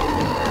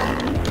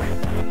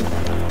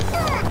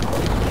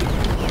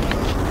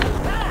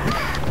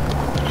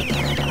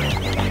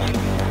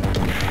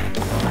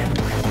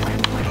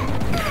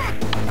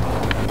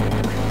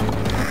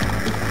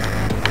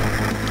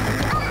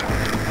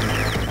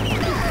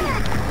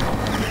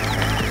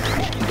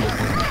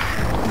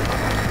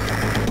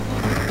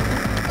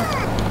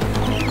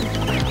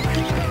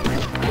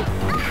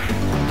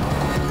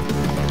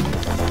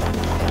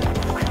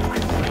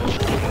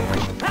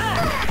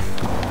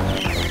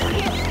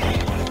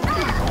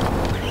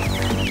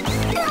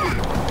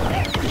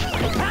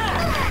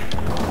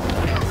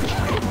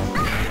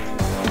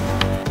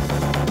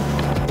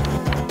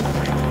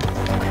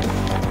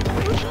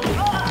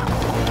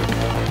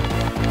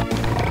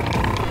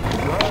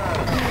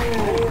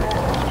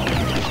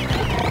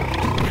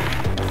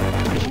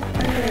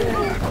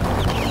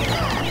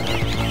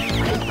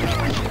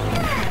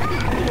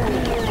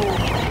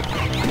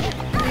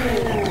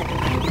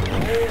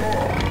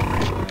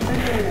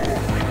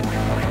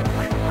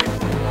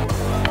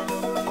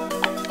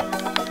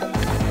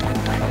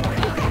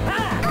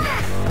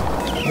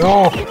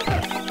 Non!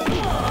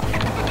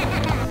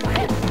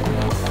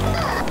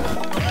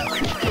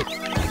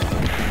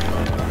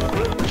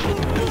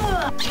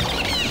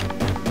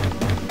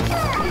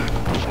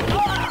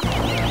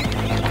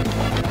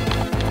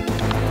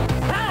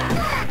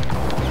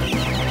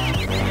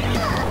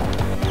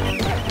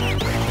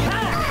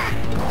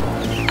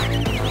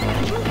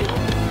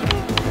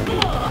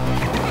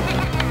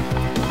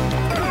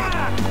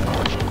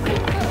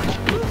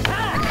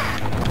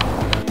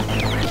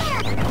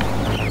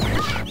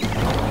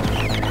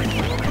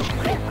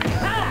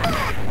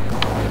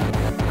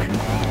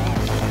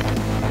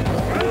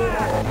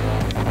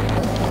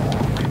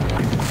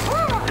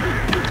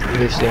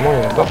 Décidément,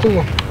 il y en a partout.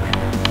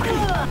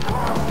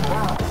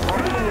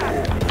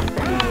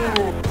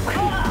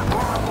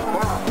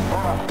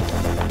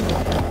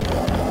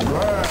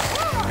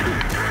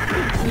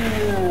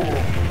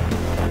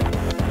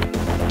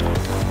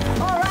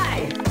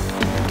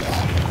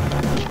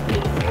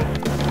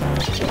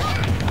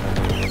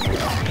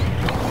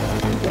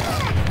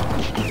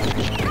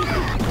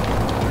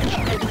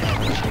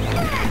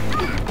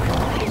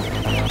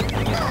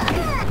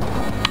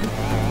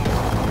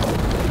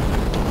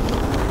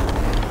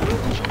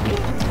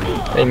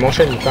 Et il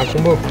m'enchaîne, il fait un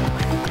combo.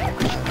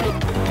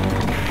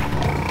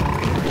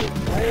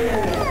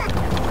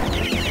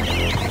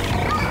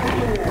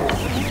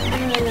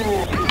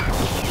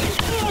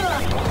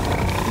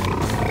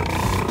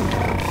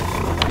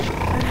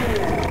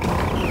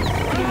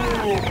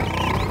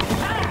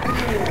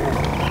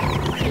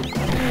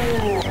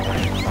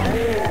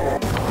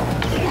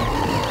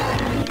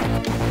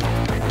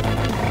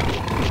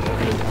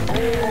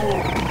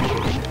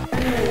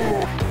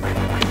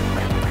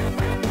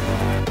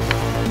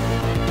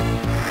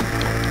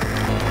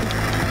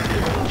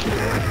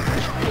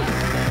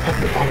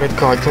 Je vais remettre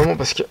correctement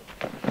parce que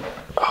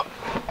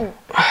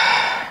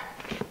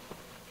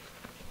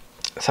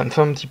ça me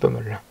fait un petit peu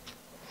mal.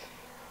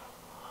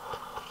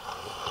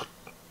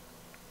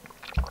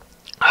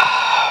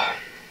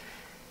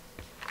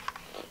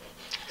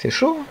 C'est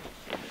chaud.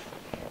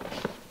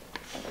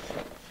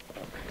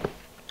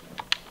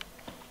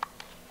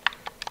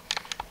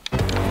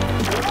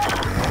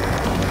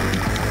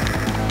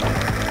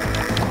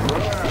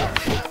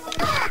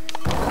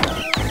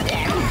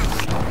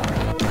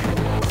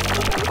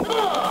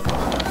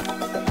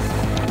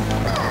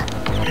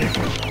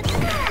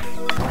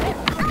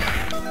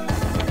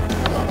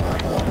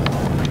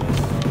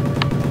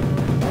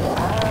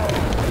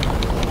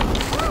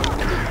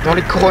 Dans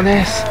les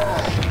coronesses.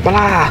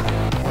 Voilà.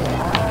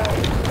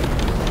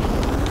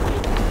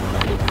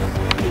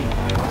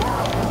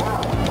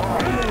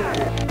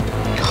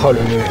 Oh le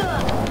nœud.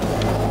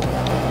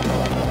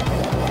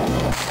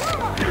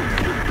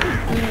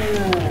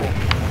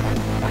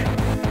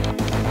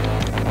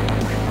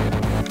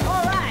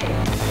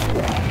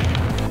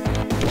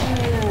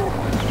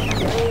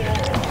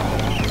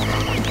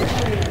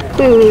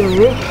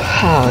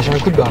 Ah, j'ai un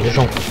coup de barre, les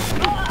gens.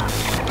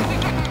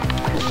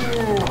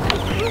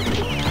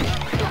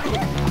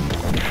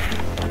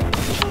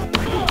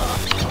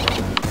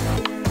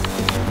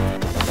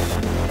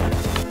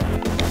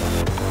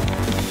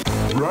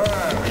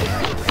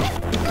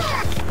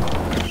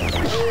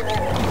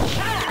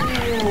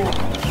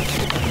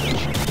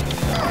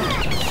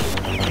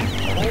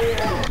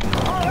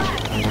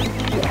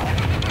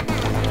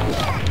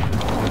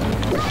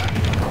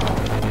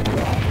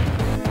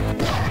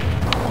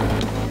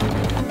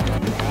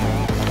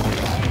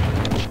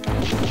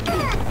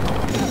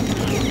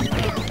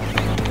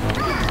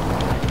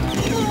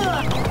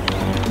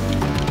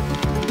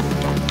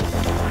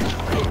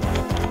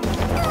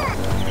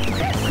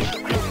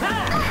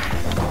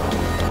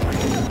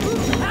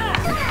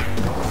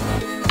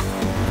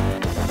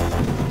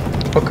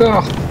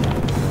 Encore.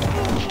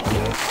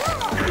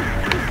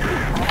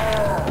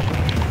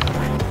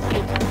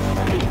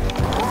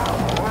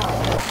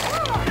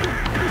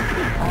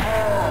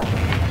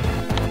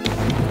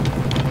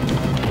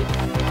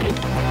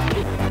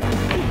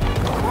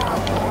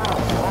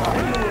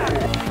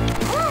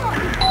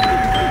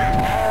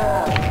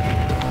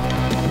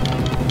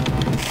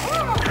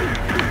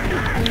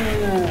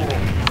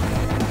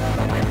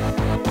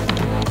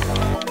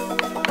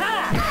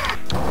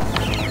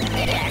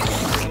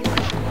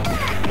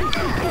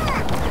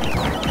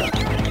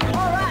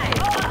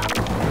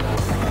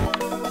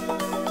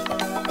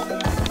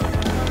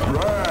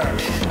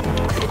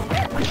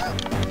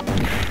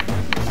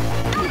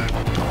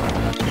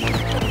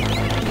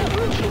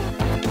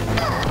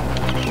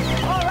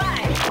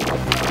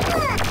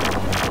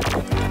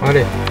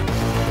 Allez.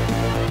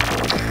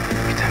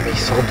 Putain, mais il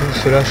sort d'où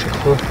ceux-là à chaque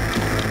fois?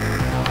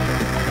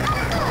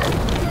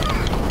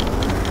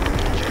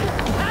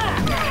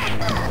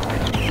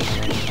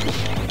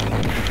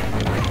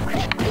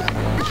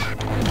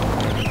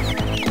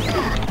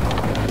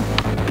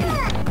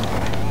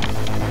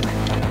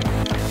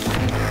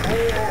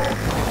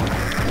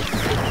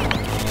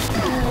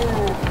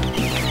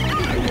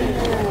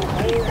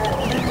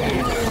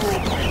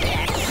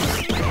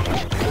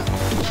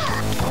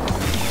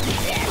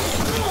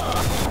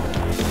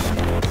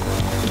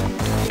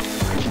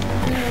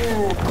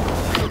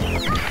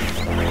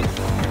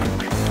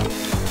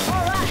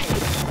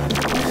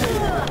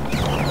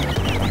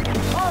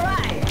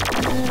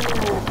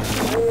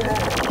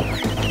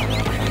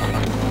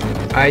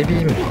 Aïe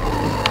bim.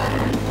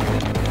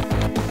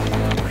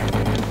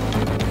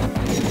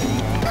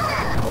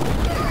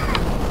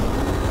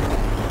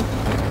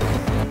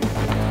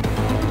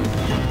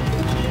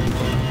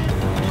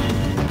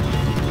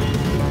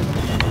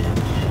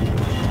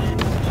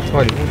 Oh,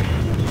 elle est où?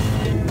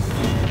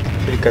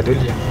 C'est le cas de le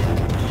dire.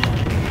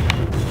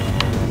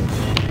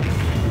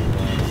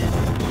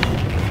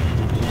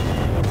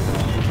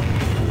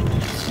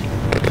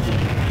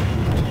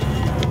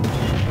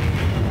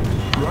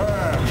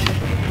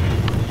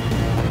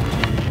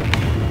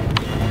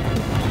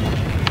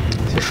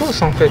 C'est chaud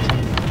ça en fait.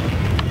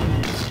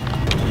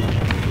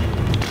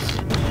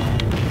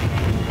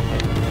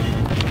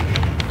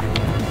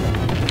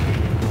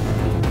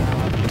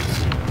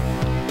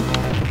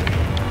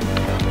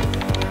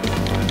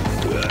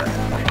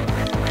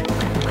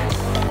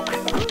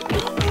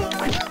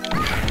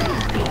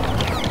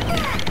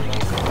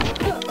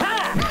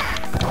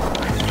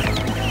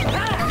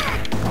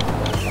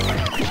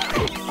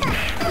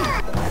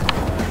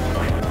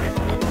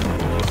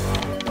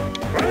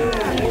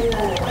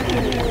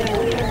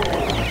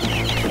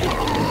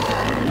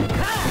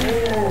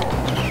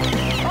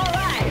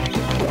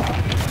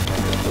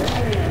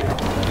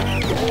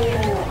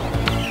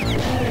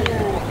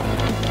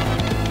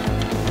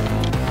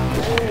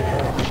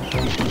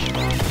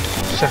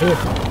 Sérieux?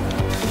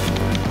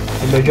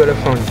 Il m'a vu à la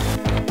fin lui.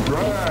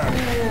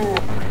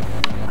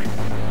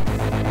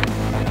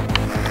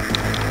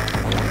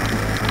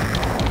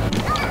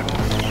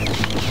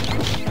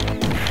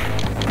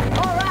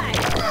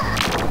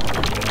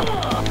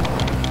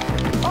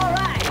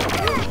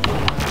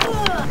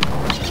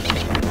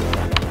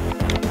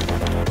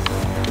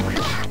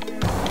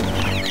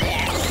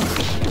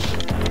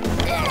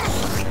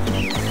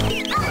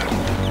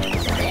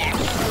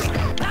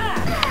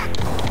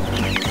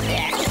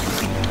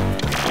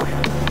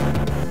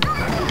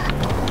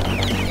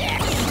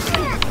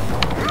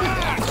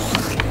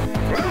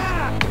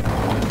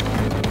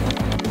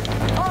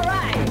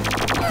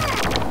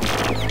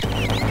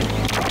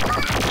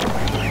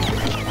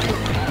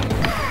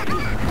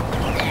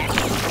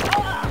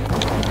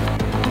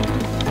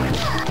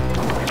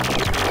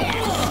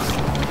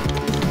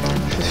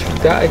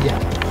 Tag.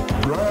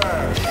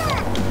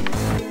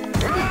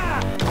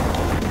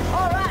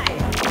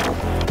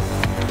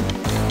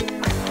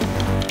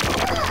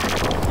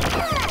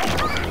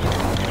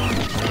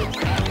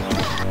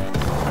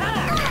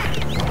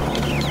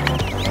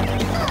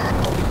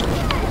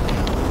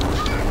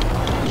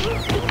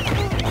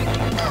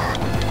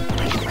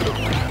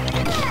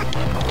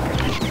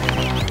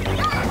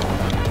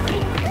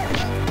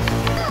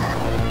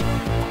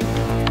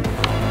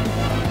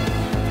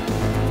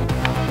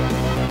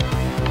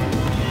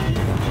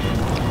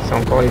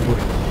 encore les boules.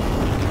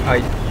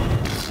 Aïe.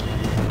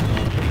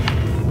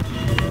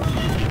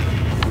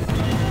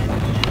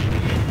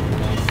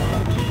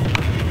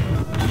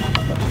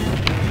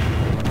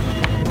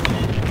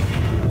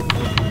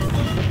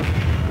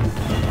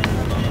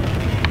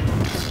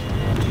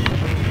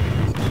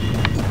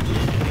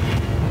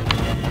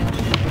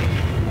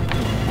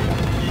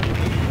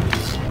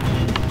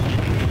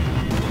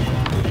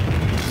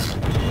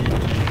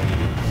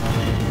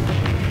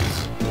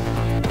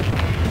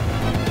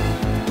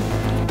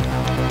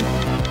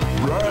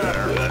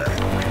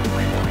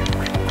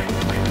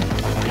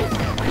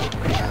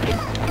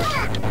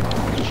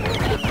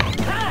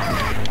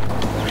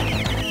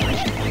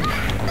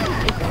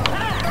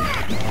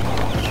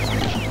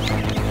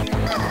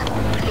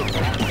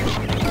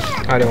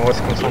 Allez, on va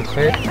se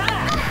concentrer.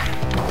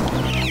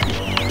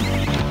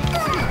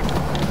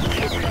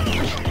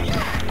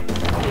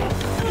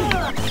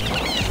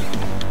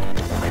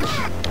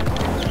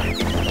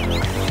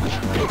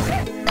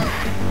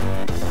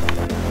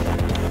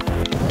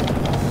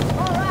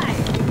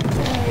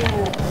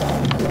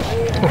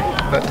 Oh,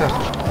 bâtard.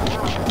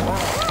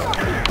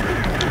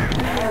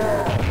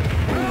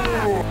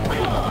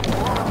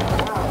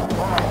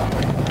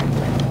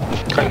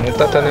 Ils m'ont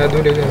tatané à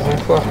deux les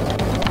enfoirés.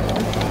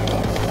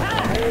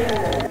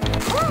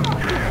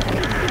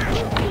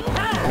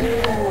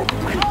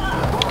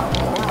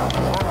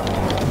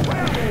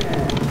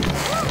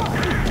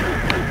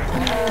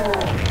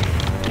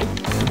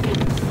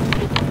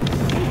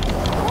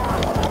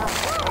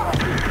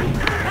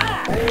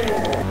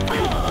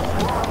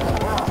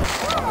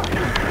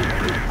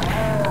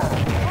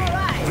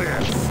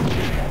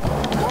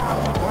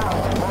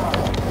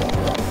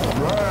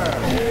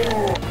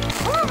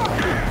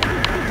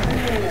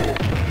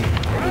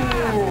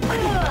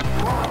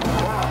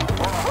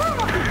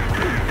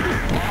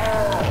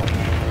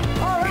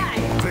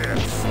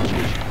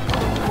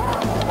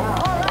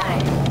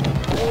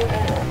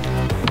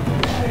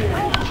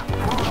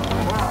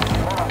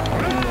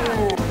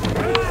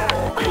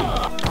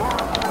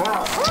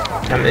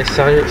 Ah mais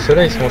sérieux,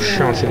 ceux-là ils sont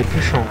chiants, c'est les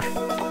plus chiants.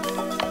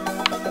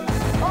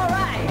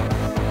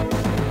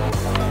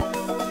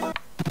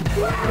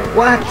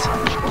 What?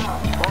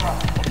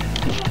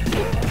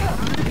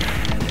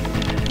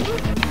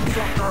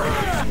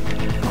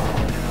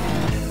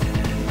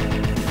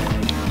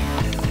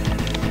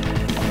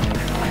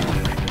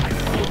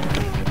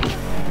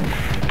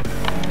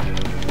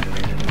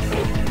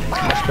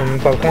 Ah, je peux même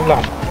pas le prendre là.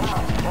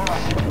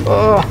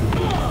 Oh!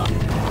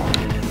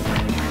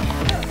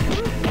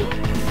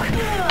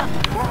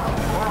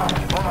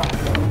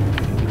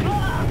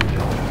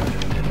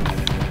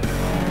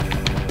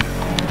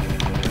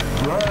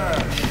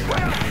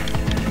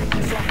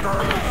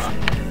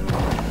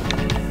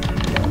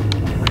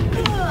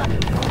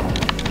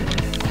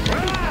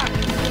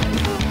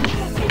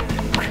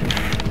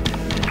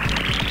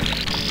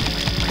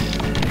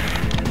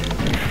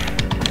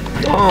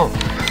 Oh.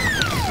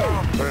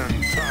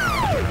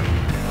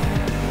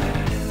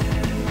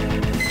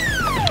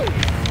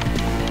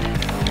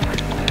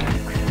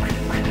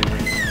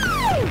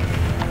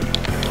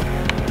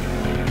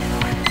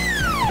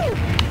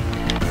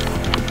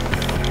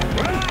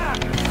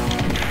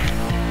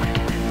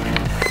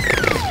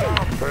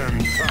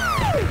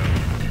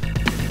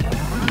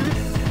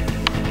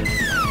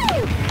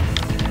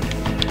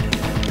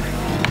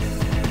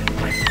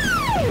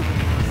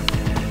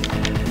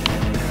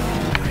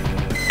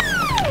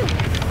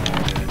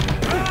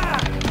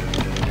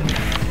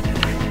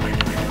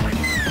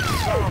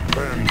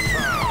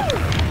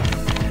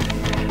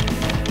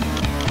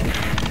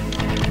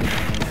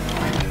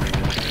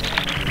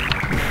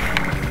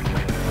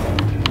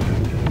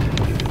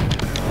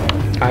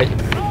 Aïe.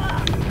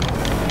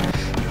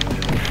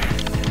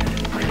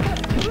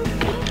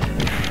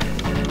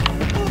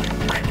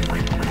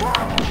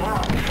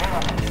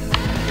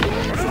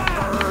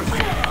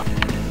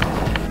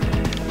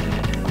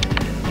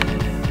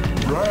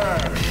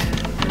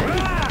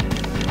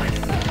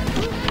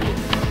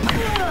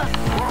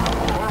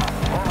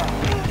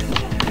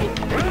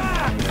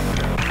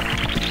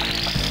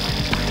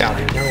 Putain,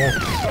 il est bien gros.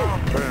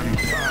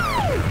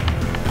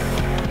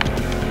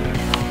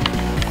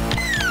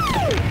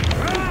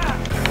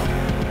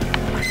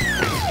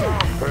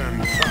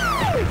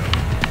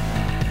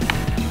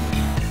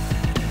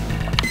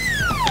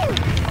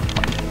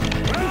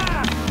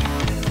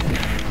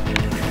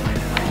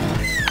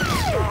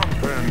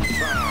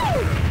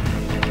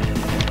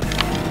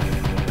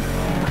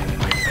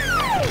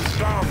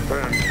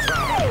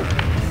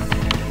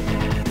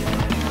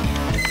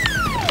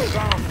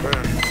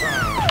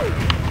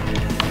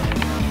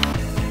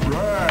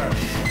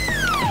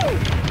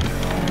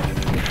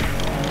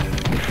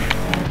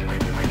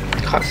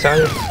 Ah,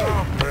 sérieux?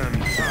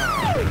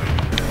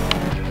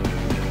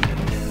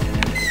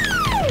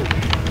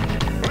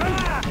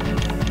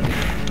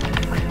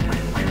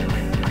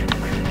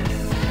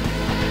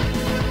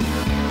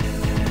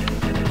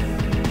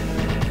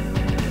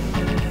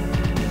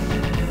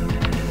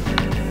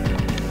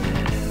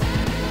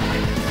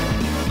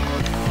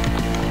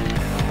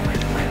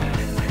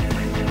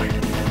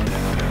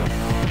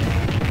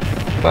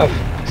 Paf,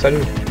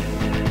 salut.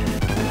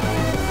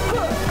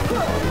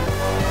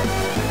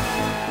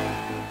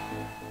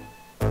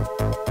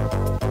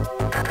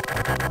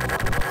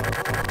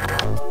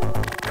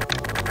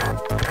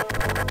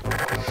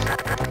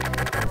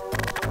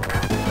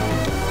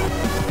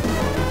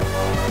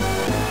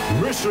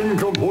 Mission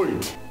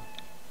complete.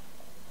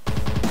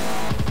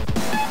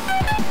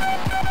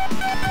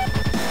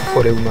 Faut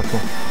aller où maintenant?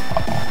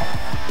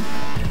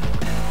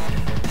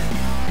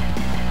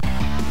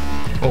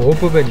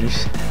 Repos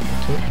Badius.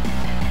 Ok.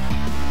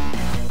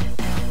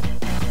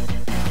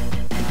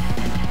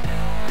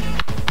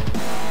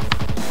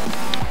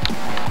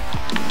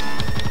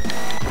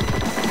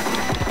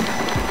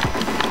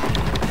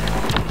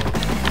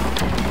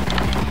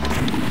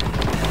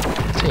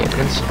 Il y a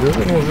plein de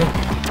cibleurs dans le jeu.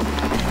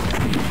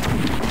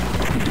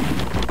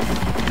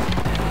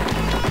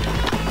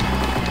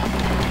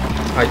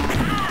 Aïe.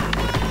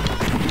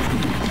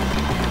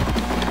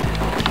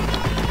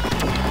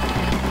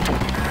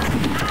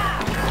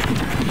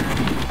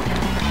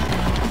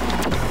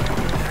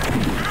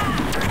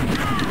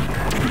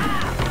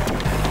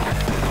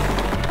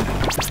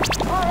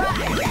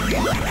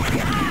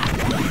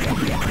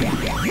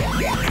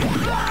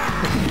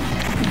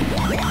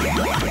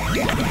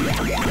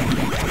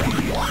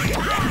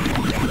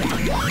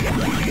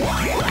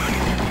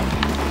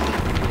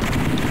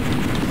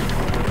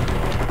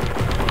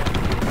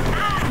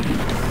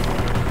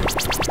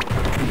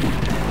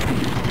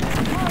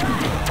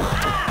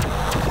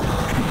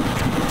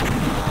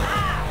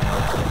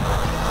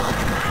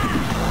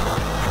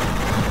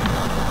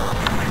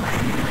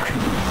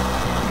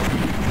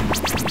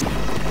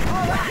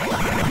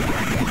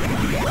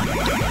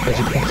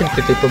 J'ai compris que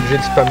t'étais pas obligé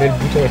de spammer le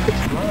bouton en fait.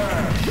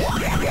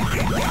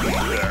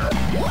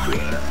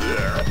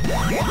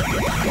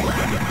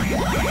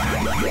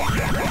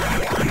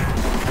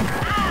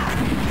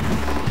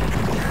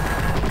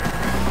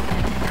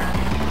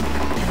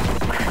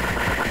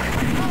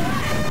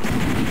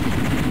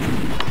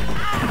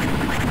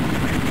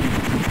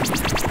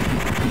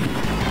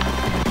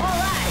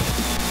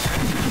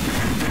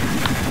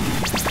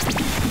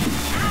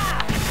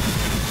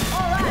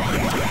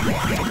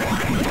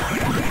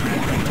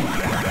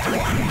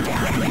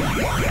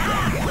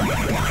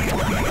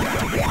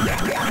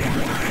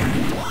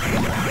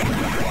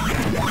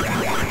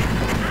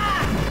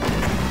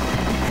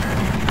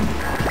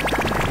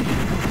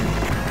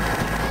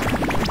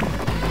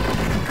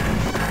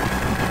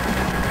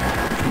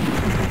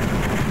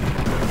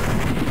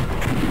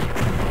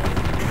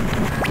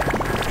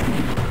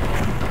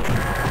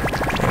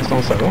 Pour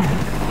l'instant ça va.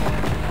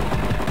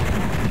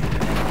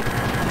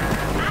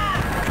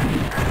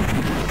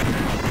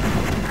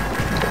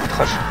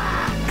 Trash.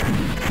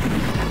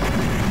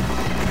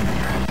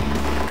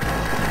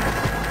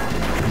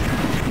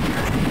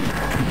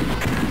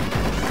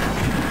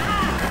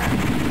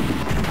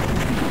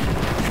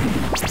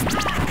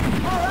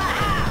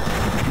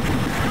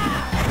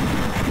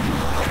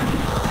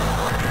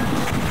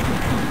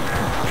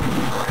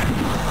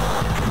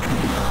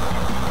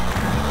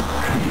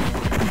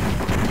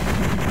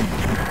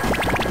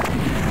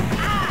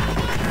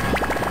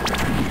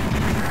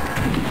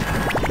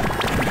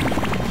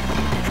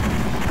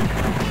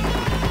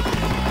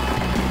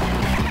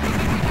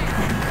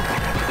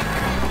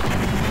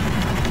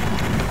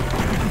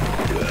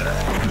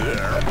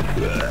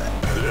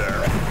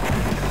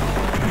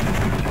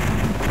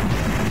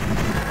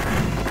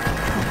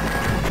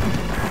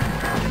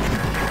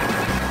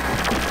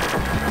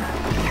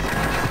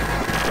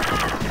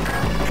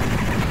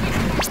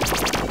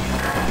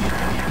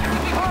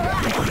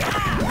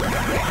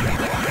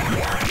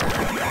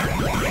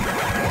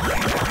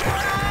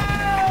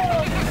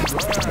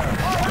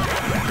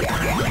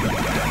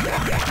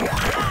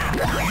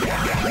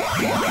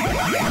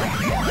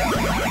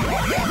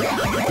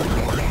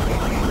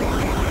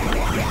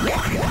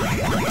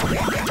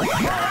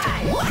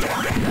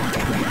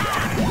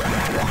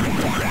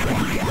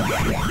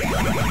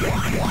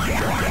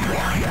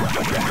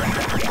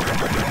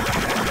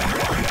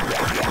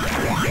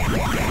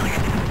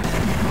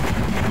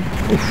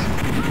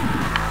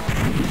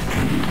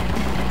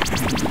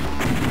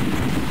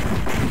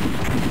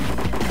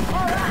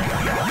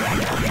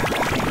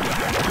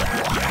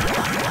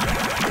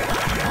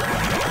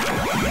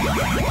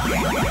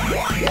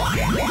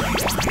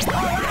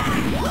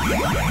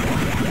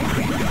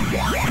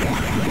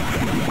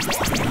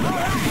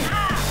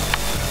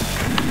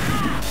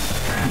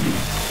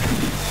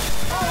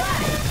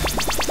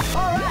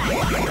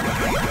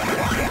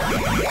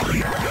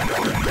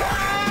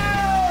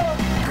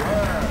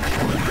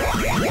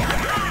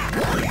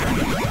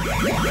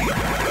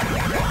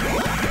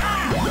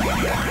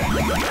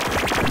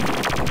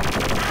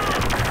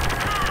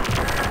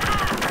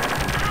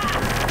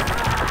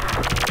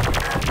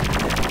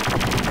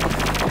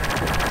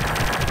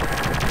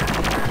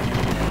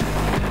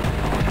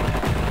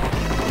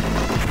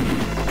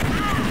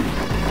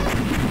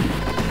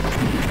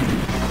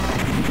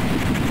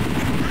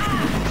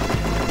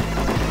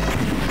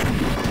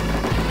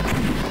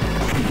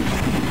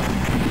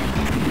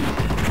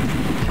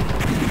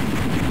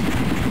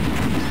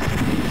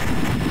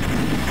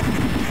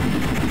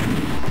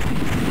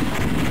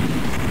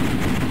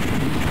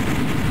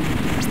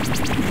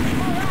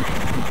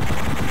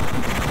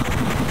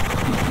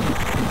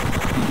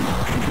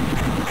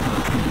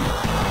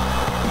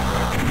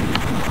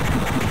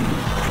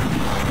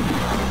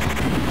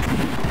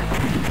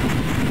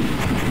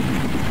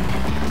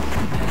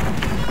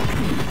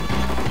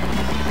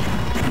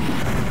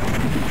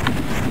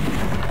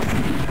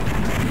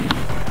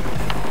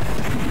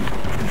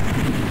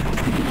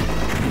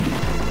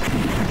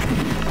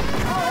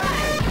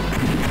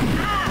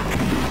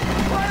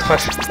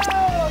 crash.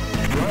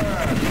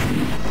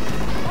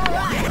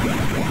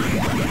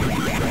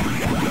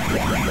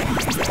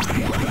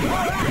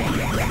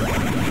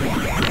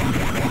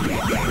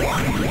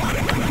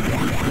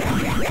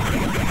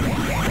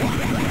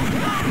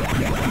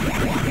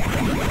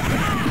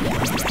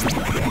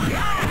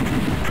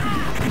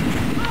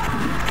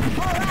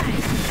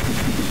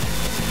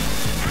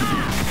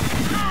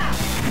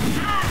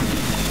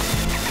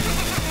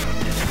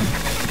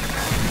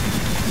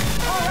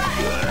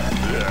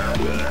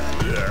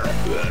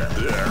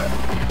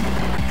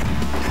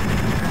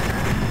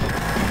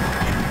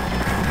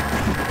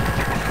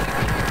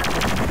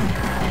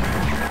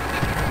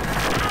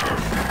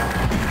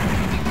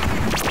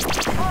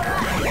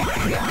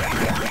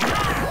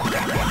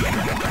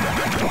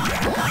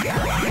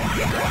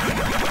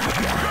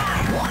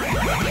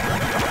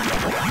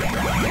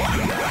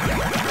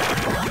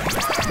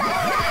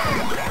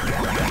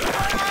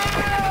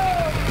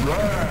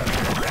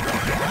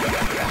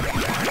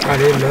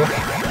 Allez,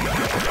 meurs.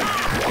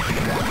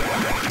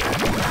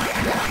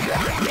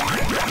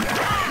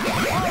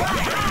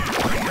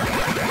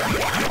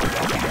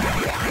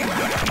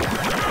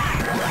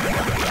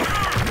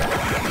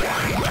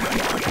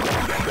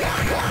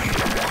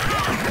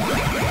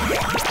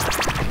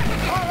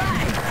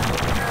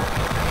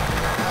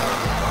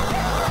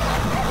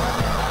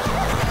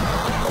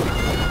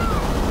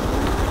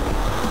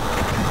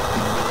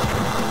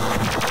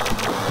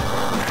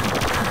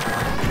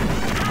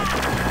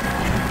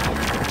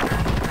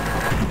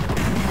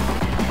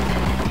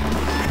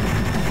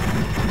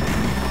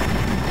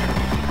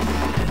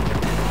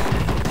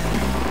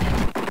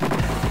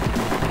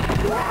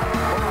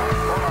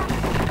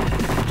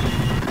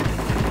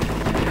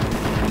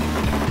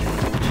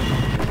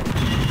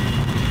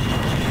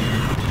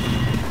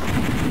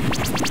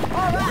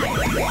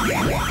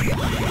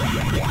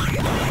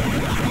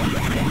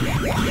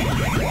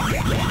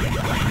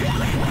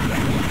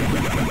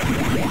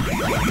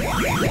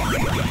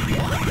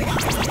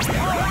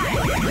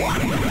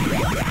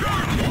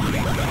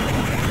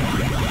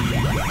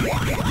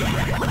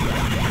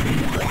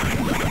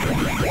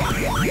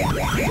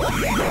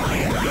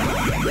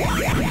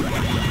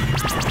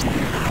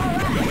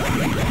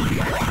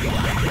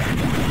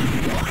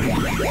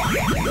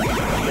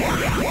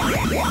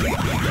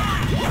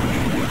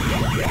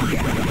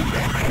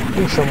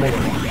 Où ça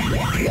monte?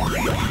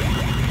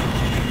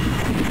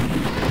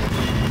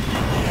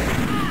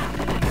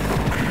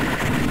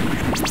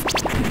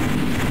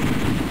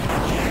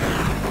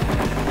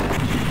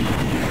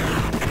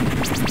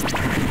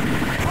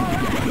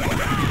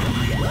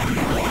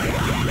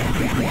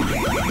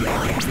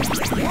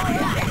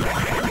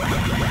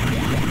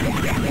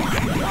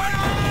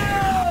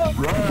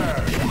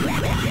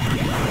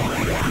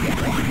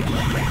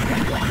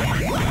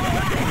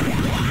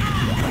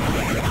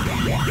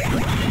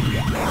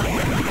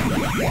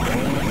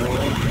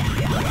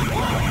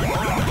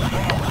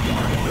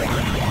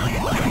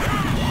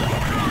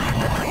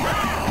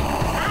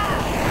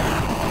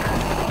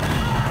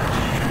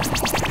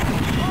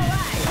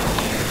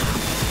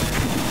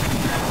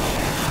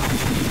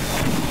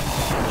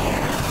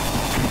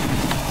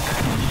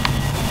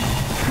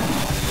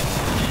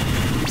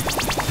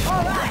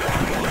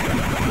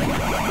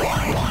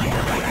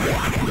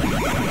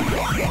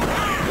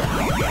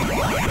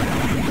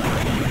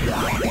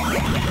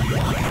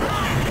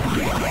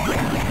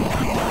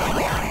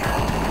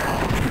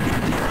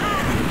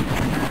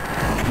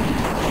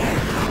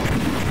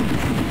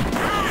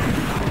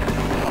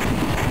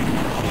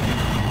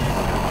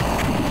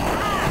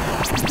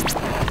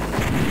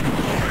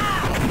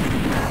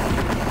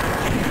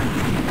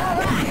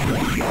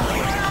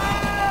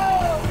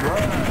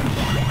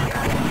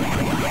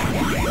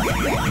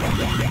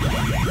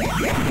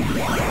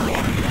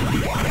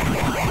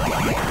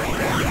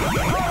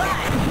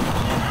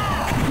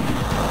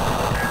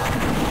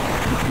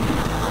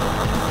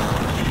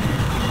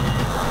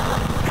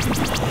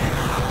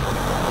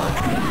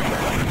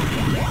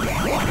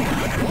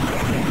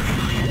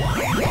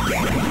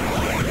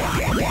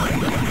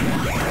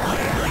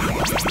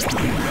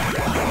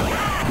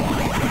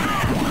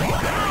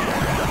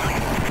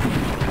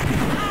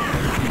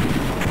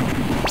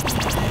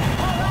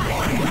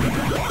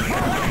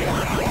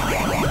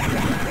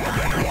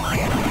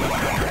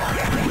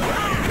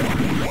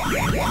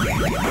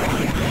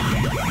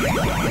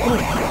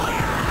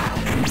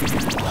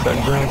 Ça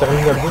devient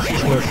interminable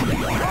d'office.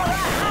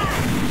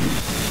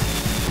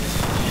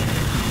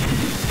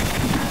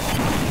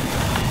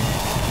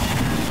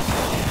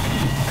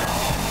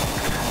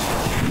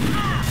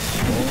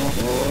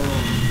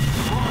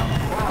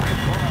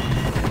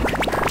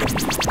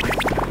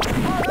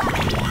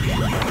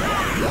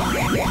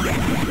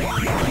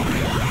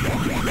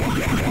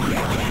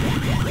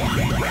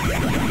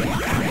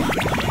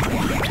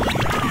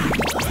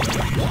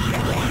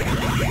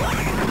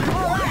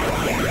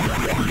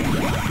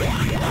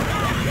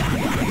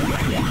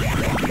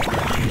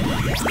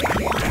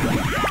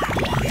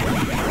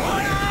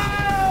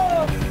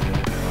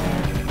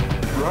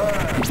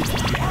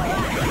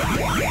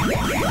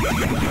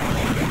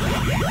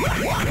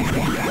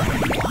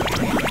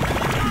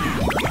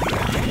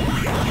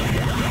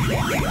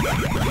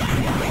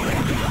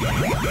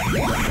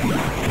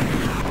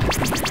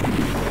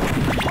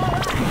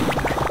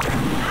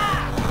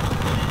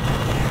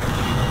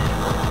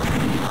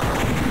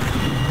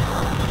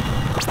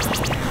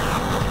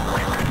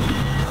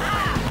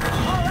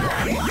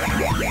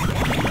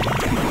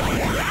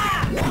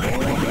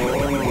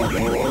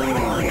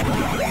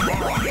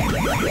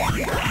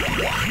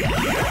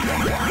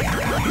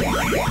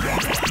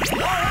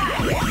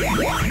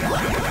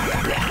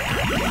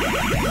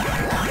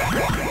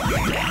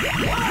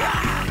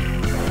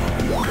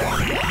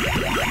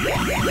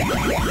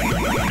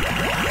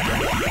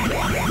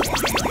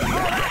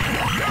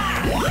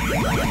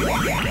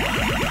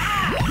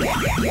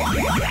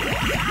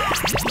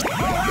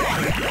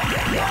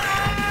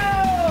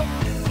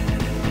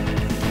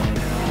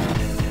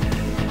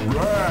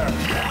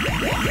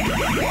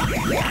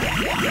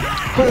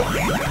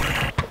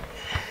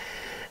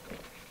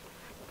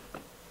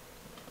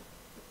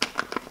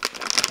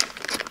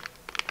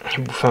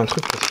 J'ai bouffé un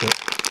truc parce que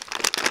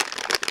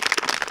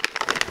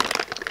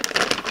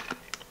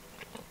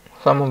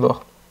ça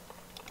m'endort.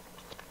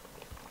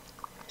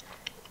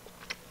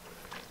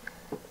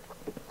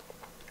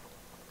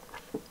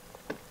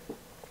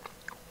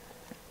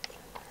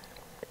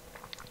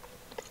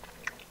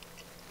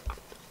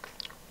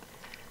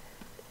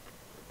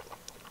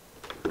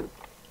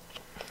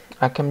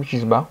 Akam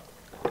Jizba.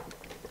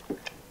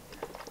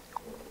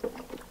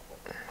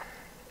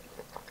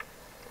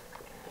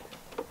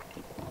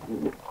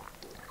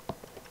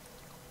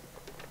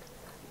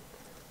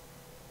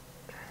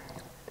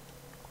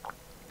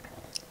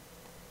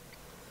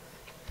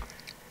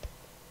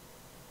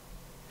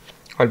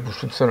 Ah, elle bouge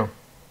toute seule.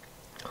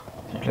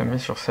 Si je la mets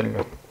sur celle-là.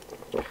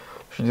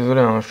 Je suis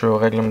désolé, hein, je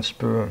règle un petit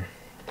peu.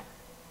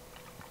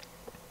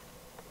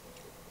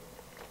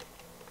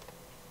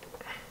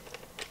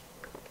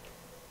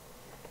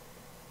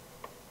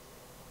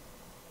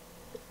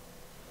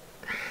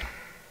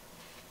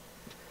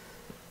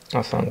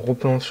 Ah, c'est un gros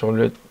plan sur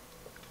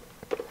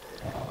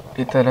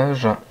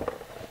l'étalage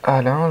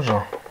à linge.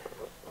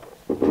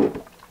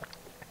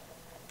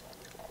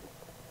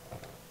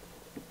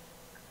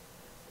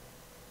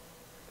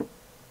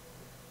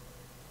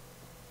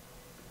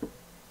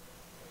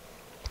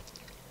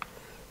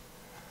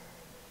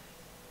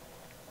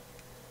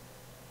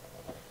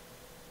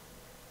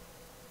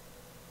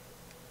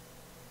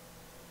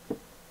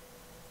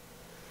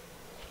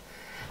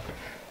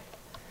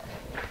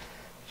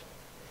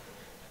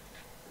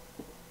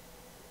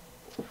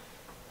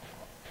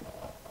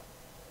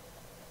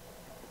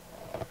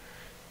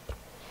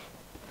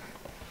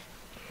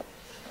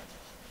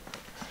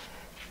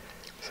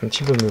 C'est un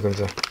petit peu mieux comme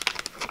ça.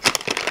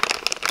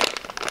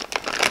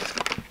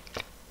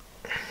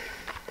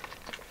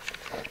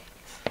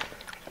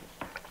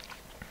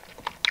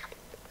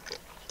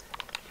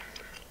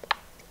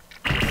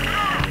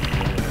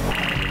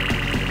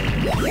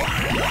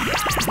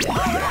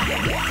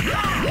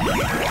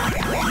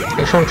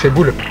 Échange chez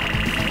Boule.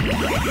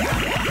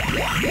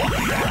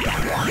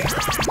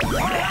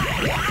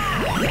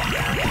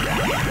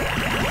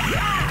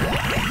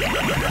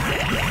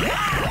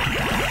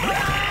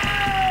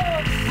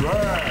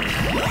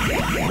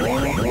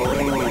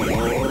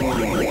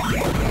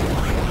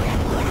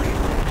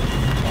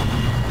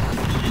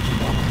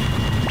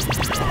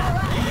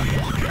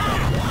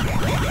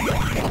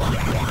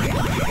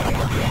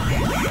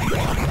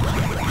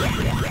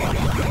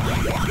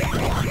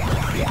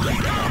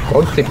 Je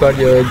crois que c'est pas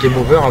le game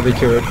over avec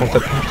quand t'as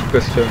plus tout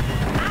parce que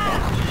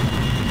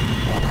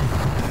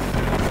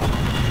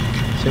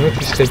sinon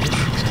tu serais vite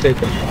frustré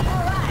quoi.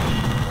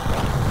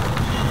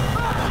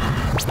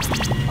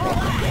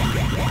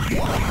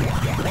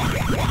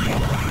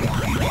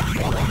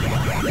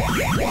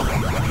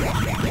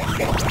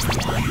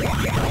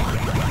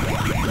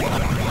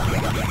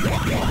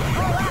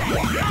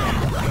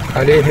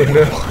 Allez, mais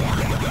meurs.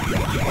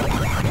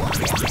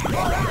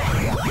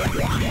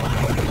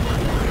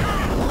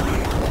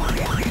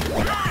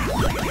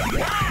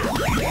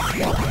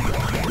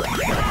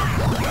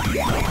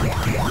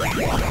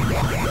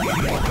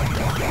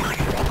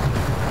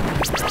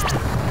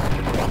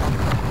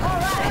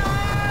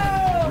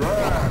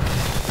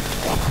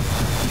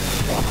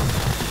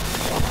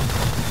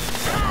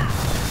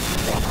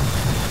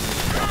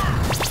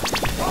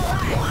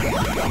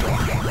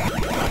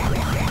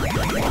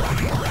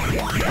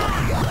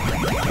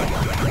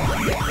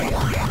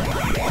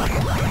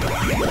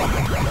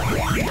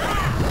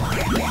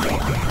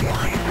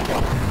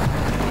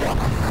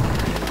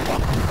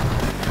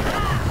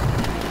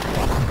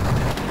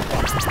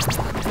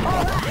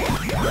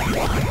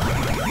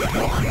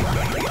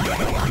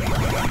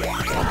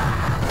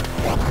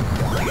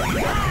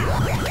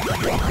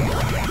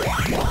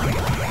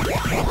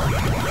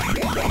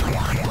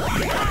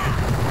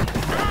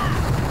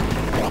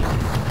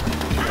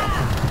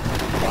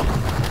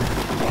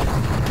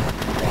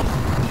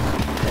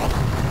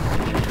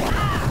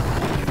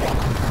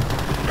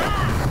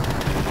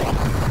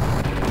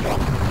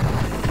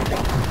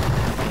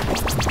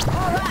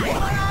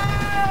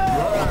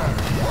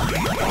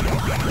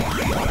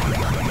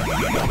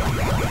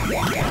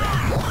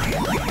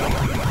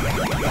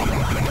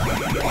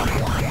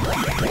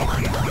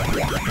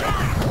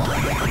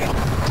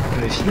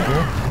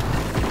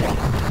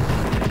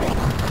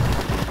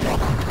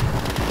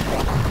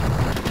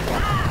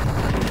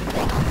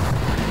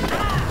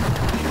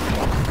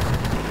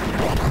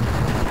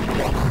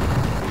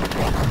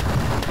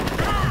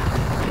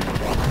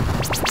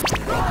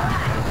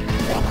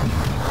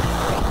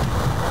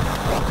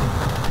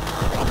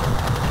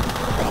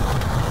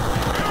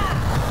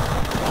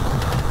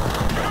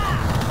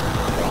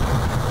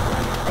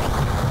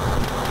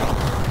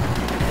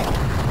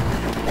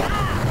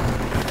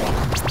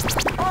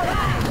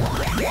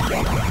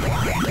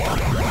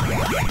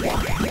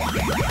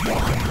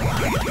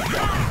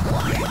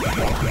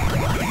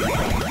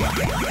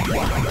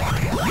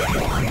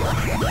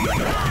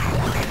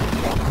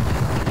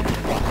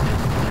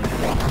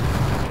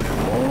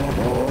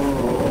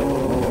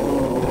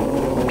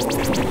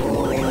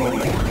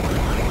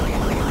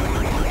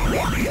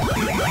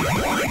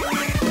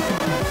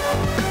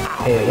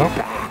 Et là.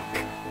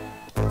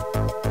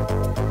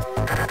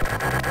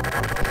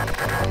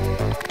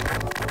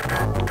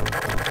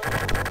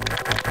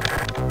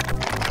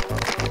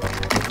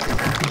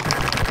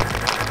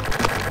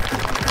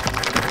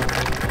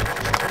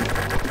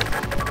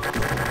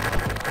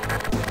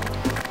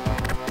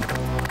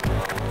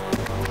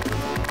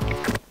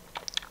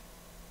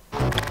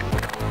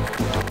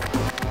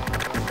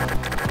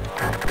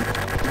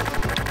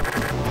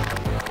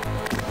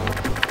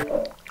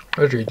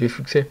 Ah, j'ai eu des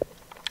succès.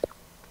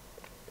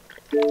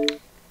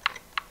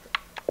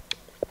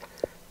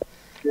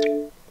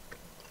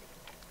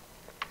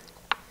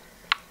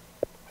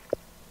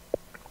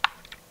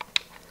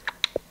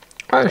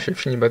 Ah, j'ai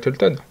fini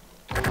Battletoad.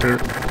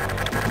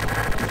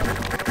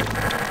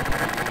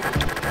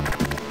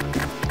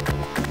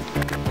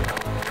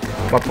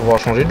 On va pouvoir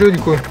changer de jeu du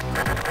coup.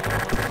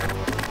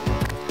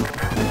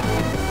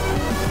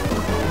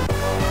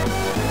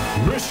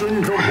 Mission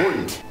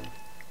complete.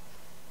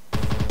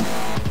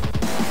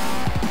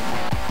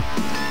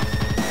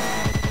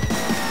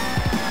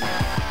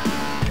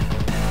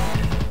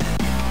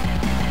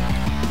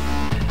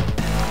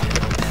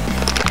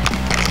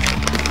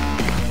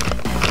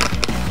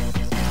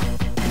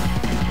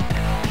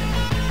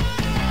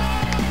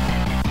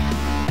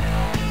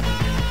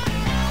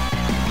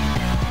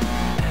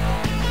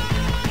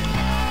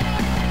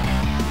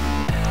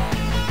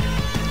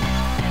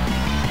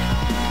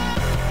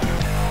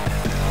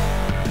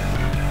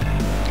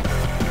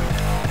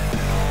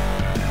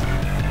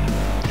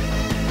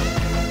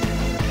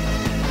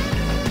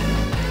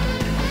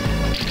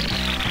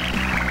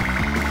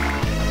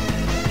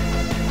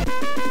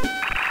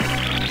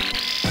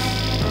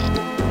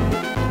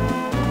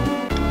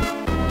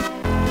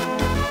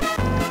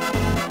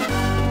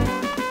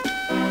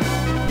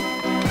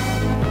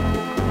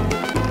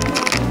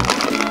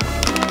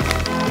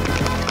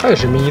 Ah,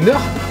 j'ai mis 1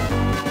 heure.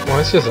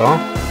 Ouais, c'est ça.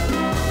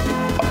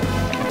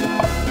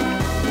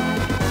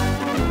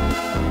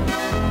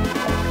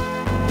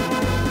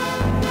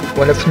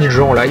 Voilà, fini le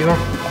jeu en live.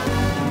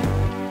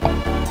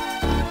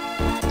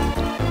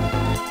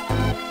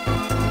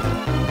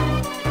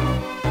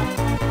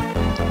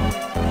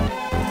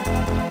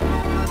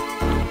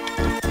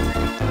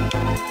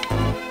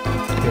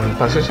 On va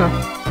passer ça?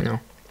 Non.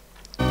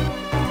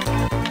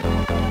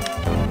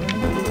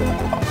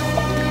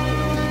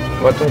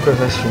 On va attendre que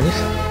ça se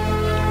finisse.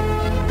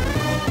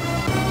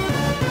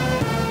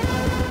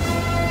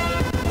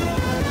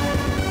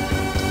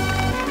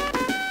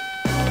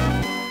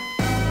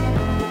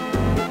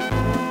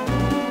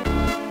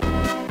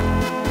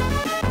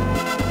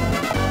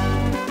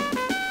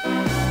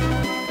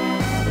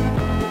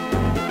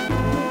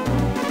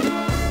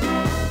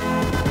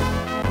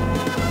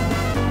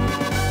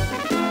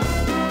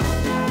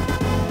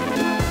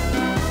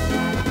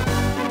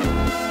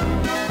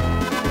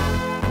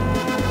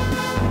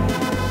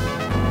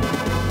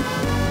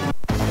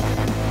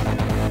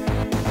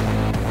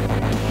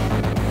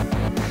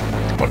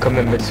 On va quand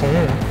même mettre son nom.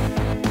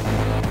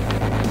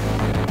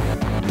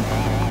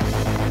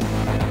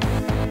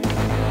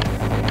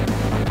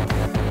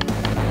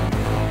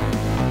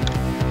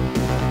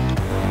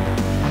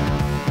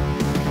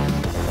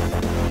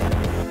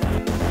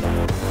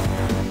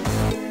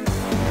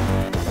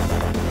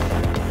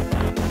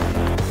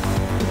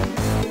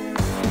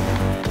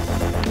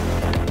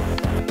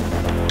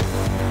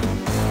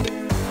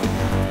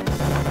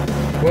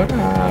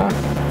 Voilà.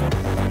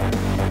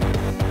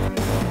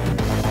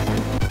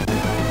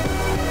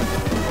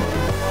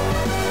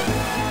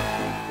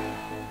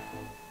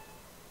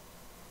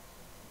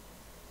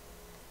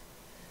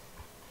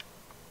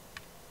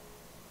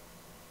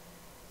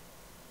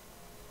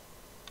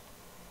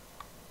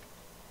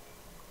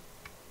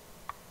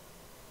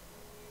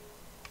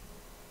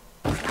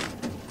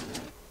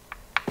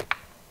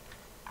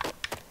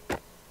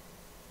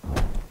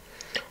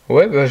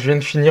 Ouais, bah je viens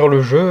de finir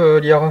le jeu,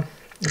 Liara.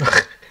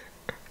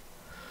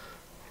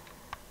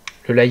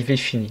 Le live est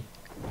fini.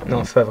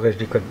 Non, c'est pas vrai, je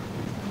déconne.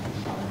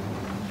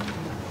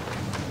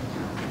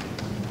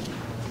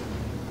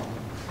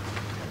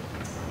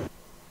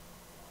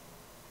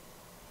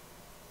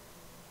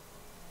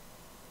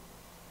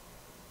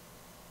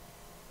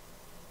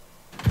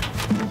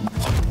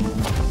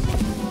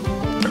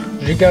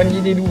 J'ai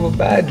gagné des nouveaux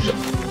badges.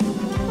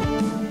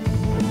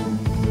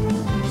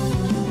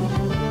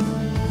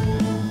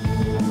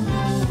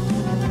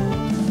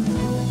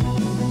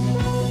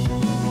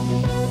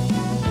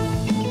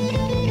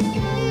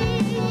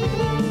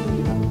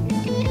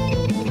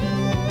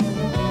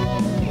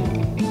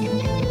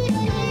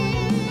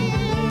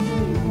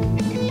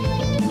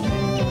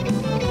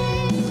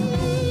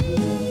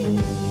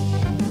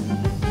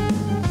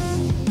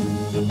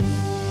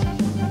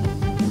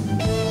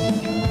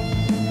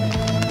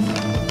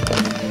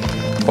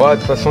 Ouais, de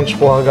toute façon, tu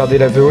pourras regarder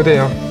la VOD,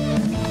 hein.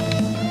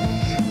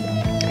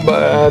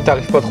 Bah,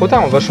 t'arrives pas trop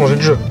tard, on va changer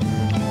de jeu.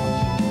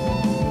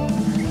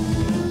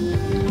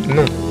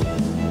 Non.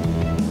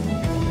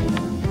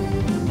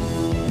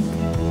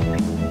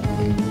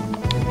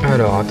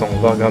 Alors, attends, on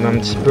va regarder un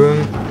petit peu.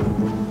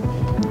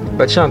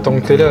 Bah tiens, tant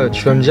que t'es là,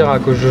 tu vas me dire à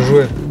quoi je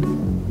jouais.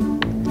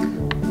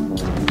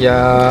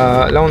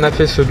 Là on a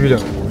fait celui-là.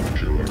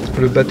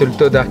 Le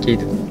Battletoad Arcade.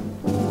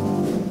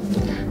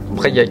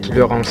 Après il y a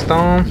Killer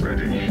Instinct.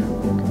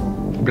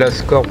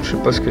 Blast Corp, je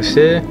sais pas ce que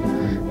c'est.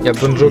 Il y a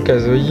Banjo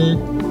Kazooie.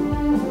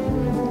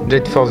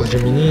 Jet Force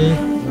Gemini.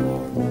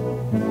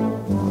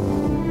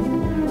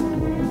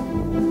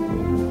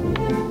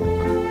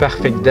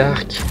 Perfect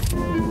Dark.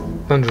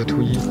 Banjo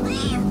Tooie.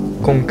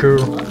 Conquer.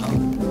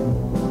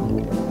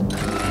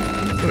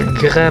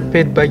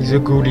 Grabbed by the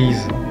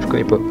Ghoulies. Je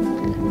connais pas.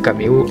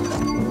 Cameo.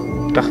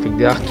 Perfect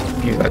Dark.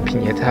 Viva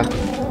Pignata.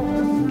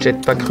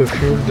 Jetpack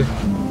Refueled.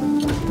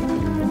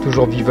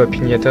 Toujours Viva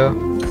Pignata.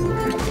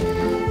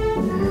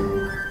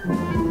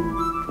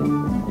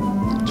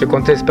 Tu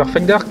contestes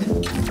Perfect Dark?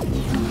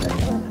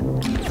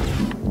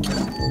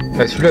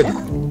 Bah celui-là du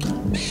coup.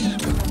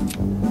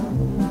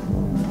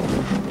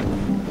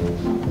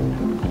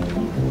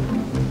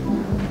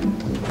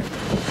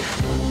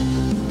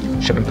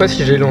 Je sais même pas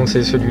si j'ai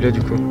lancé celui-là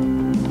du coup.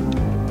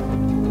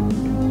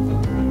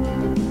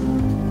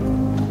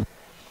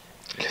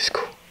 Let's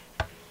go.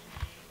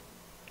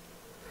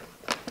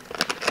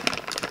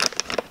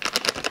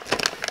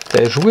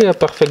 T'as joué à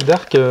Perfect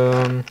Dark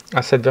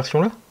à cette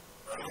version-là?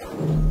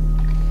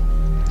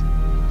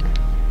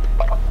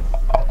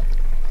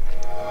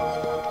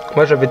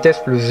 Moi j'avais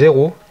testé le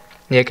 0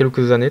 il y a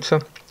quelques années de ça,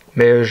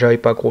 mais j'avais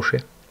pas accroché.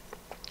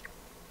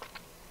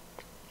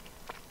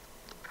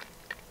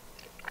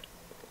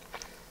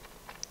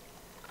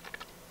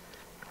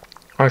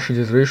 Ah je suis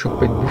désolé, je suis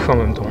coupé de bouffe en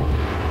même temps.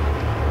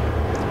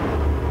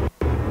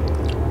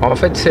 En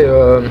fait c'est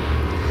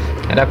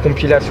la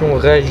compilation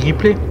Rare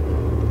Replay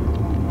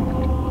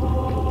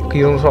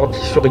qu'ils ont sorti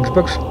sur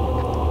Xbox.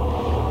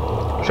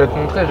 Je vais te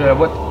montrer, j'ai la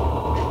boîte.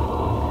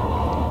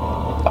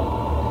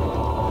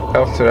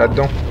 Alors c'est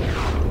là-dedans.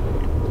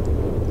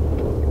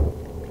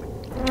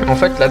 En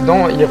fait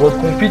là-dedans il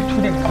recompile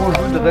tous les gros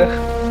jeux de Rare.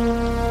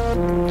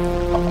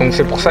 Donc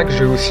c'est pour ça que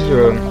j'ai aussi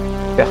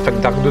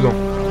Perfect Dark dedans.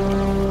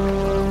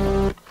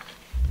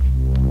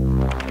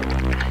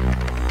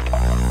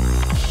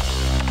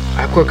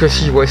 Ah quoi que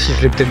si, ouais si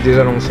je l'ai peut-être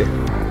déjà lancé.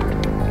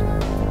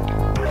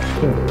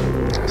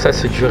 Ça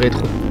c'est du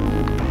rétro.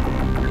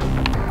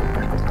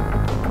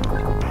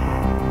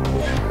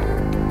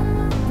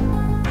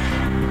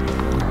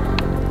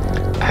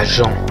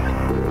 Agent.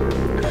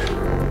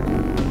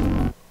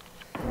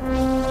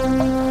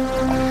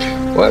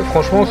 Ouais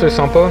franchement c'est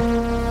sympa.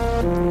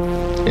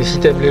 Et si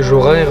t'aimes les jeux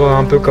rares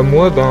un peu comme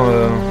moi, ben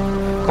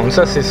quand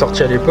ça c'est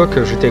sorti à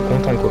l'époque, j'étais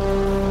content quoi.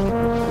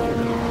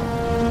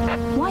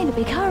 Why the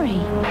big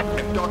hurry?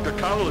 If Dr.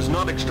 Carroll is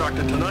not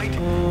extracted tonight,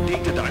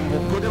 Datadyne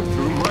will put him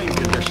through mind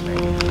conditioning,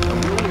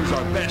 and we'll lose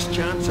our best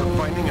chance of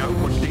finding out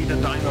what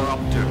Datadyne are up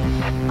to.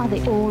 Are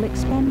they all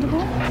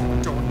expendable?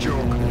 Don't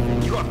joke.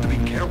 You have to be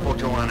careful,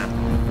 Joanna.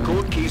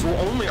 Code keys will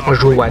only Joanna.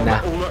 operate when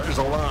the owner is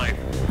alive.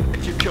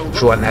 If you kill them,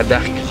 Joanna the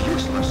Dark. key is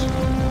useless.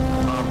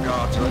 Armed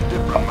guards are a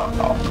different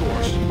matter, of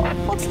course.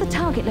 What's the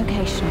target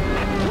location?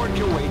 Work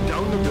your way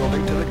down the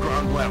building to the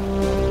ground level.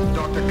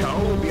 Dr.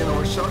 Carroll will be in a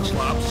research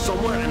lab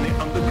somewhere in the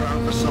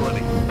underground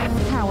facility.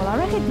 How will I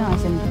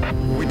recognize him?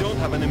 We don't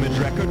have an image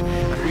record,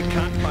 and we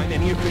can't find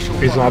any official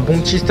Ils ont un bon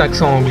petit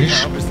accent anglais.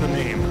 Is the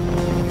name.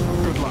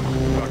 Good luck,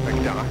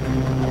 Perfect Dark.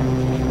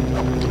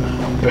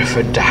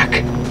 Perfect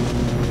Dark.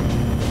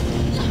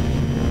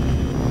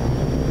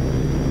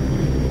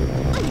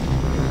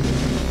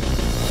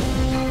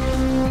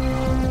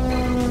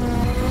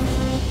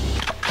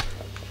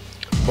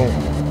 Bon.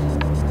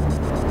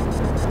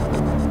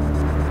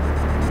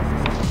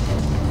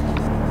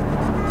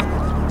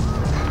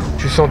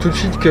 Tu sens tout de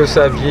suite que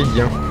ça a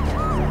vieilli. Hein.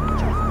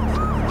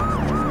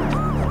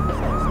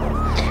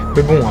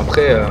 Mais bon,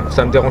 après,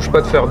 ça me dérange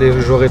pas de faire des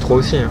jeux rétro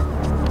aussi. Hein.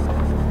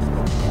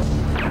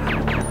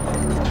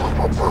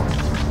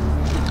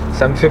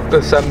 Ça me fait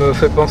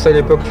penser à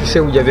l'époque, tu sais,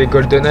 où il y avait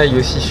GoldenEye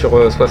aussi sur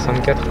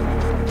 64.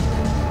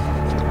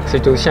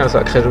 C'était aussi un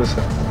sacré jeu,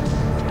 ça.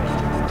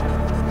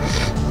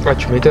 Ah,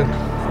 tu m'étonnes.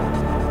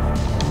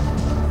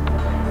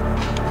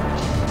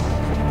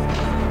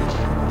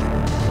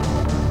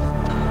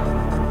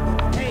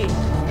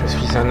 Je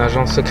suis un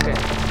agent secret.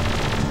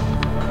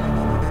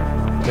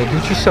 Mais d'où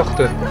tu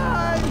sortes?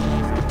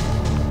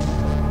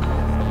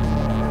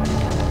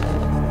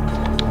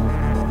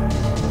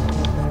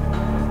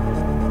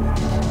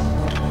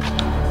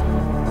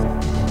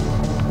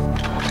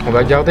 On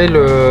va garder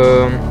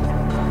le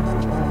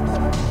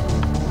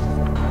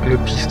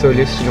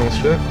pistolet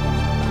silencieux.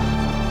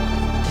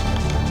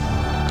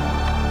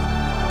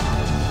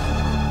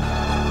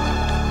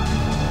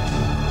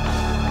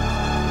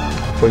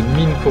 Faut une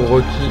mine pour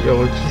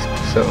requise,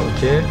 tout ça,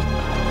 ok.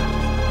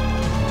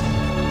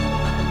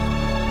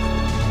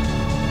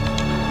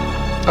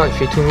 Ah, il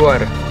fait tout noir.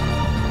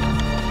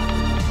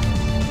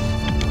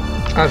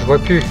 Ah, je vois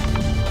plus.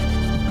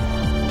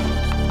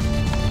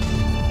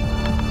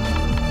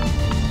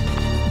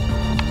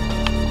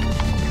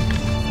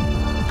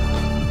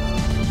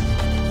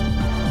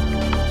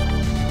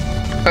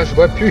 Ah, je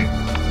vois plus.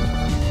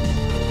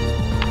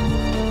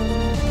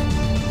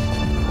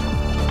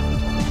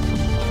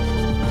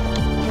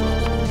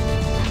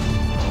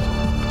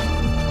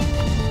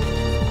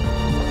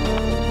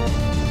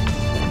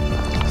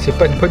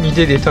 pas une bonne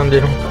idée d'éteindre les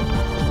lampes.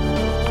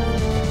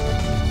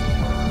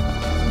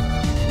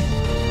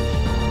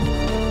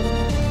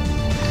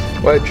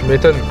 Ouais, tu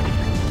m'étonnes.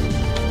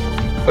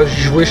 Oh,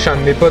 j'y jouais chez un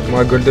de mes potes,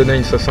 moi, à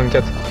GoldenEye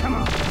 64.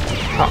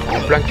 Ah,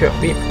 en plein cœur,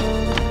 bim.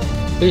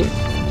 Bim,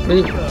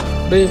 bim,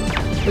 bim,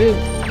 bim.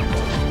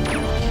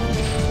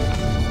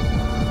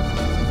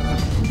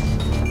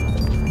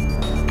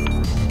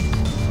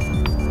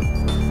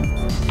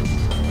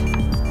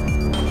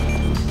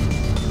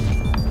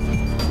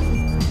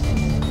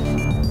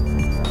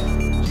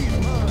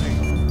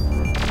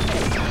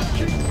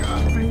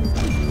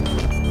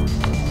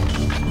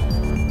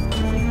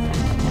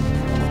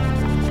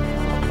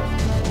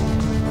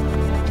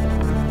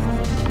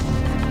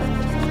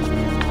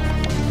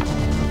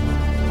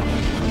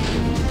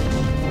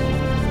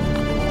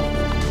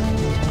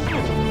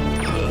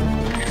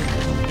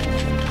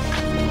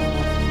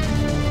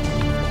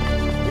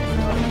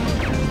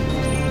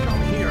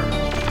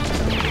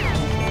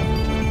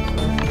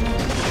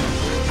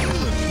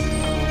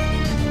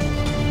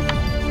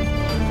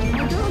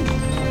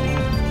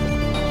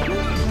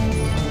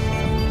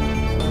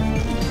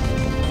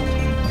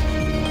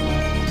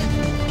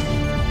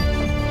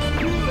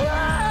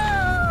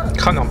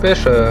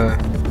 N'empêche,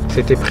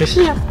 c'était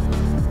précis. Hein.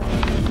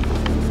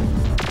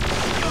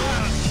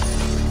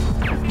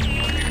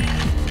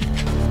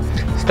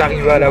 Si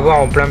t'arrives à l'avoir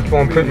en plein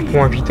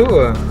point vitaux.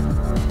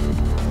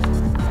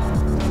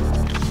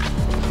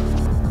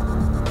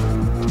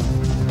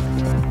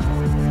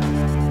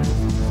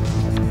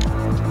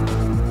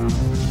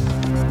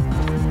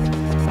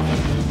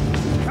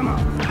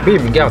 Oui,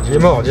 mais garde, il est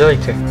mort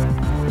direct.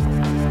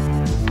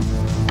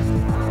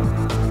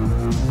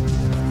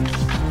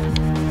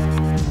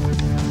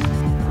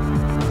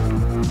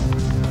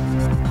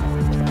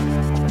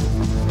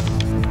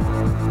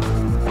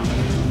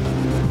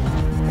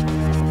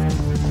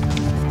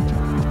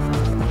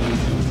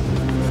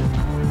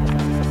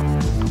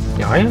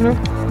 Rien là.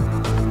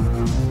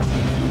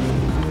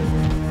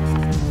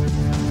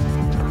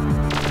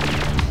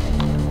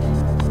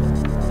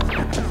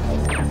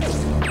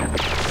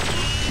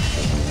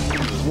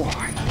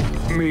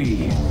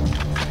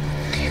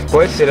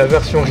 Ouais, c'est la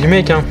version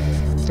remake. Hein.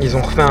 Ils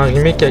ont refait un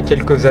remake il y a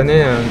quelques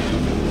années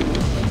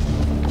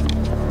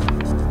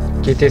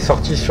qui était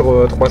sorti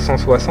sur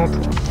 360.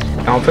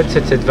 Et en fait,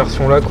 c'est cette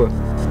version là quoi.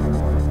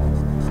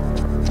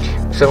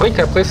 C'est vrai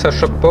qu'après ça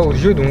choque pas aux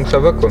yeux, donc ça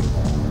va quoi.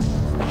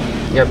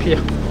 Il y a pire.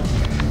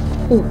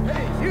 Ouh,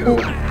 ouh,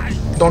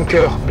 dans le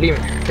cœur, blim,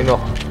 t'es mort.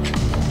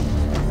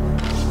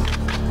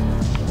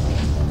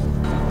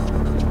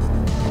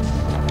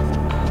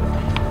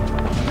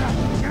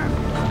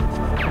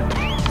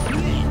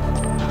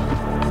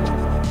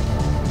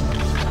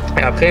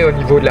 Et après, au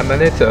niveau de la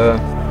manette,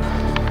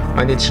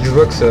 manette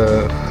Xbox,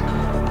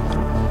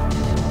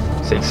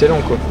 c'est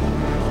excellent quoi.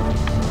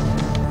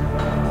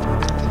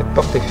 Cette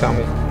porte est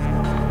fermée.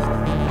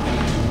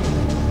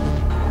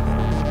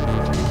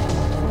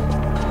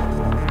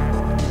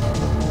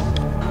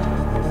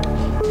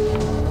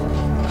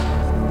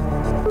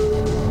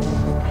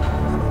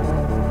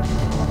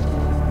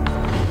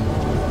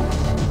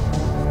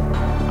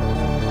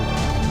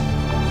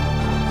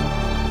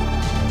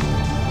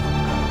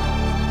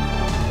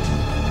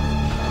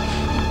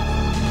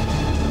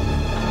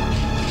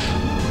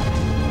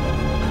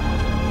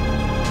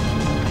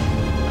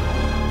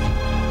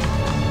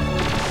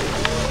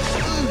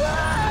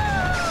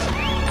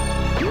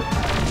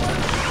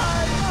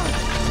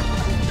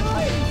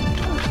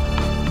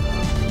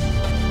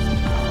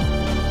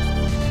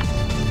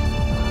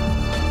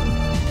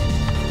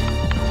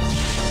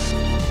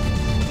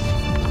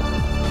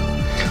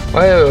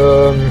 Ouais,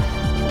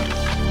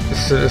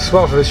 ce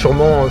soir je vais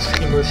sûrement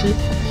stream aussi.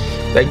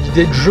 Avec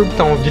l'idée de jeu que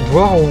t'as envie de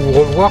voir ou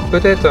revoir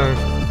peut-être.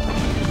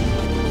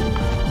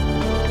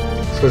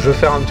 Parce que je vais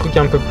faire un truc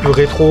un peu plus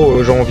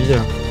rétro, j'ai envie.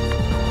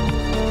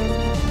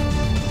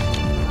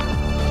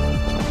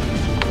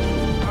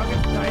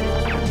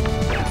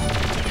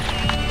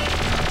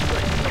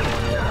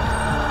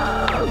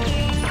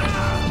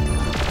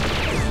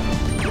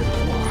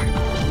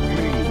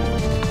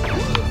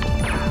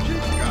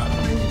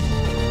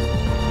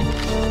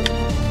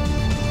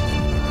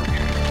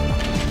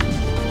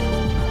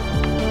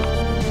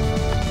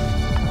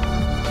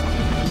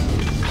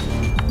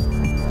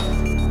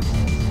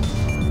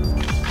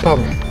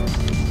 Pardon.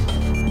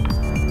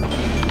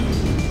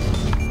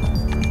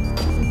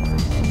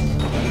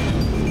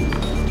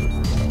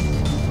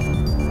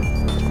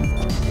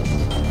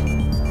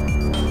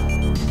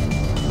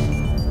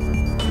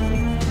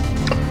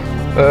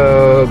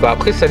 Bah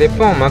après ça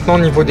dépend. Maintenant au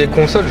niveau des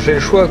consoles j'ai le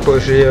choix quoi.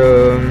 J'ai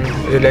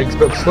la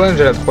Xbox One,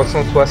 j'ai la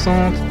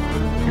 360,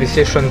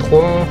 PlayStation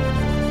 3,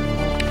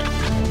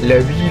 la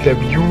Wii, la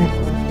Wii U.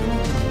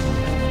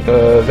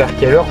 Vers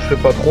quelle heure je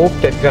sais pas trop,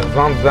 peut-être vers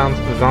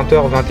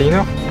 20h,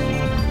 21h.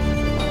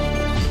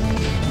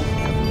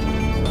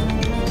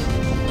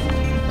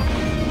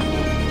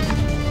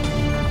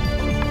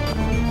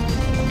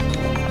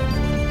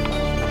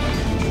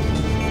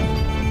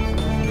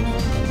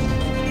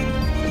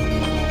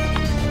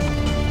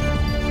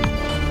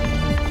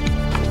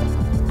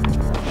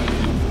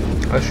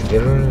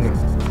 déjà joli.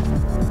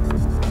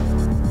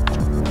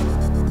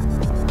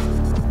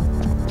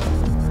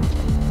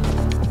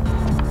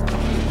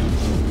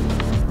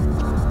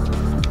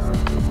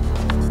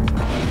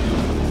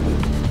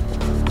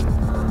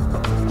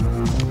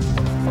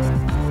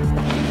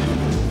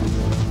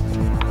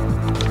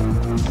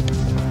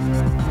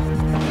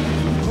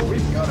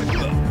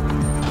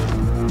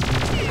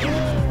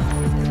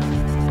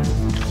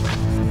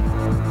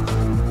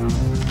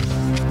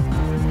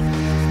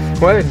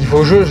 Ouais,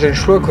 niveau jeu, j'ai le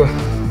choix quoi.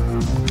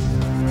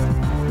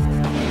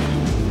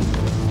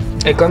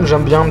 Et comme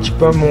j'aime bien un petit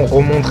peu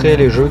remontrer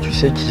les jeux, tu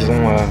sais, qu'ils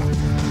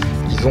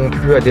ont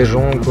plu à des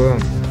gens quoi.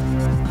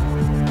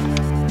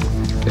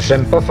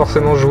 J'aime pas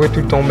forcément jouer tout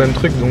le temps au même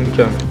truc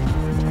donc.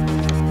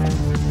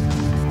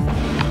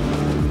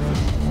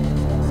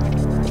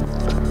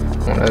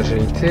 Bon là j'ai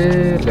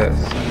été, là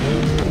c'est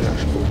bon, là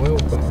je peux ouvrir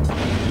ou pas?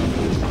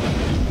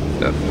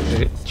 Là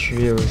j'ai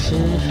tué aussi.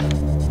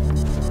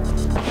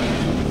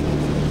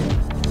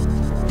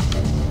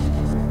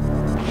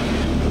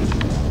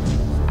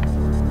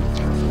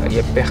 Il n'y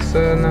a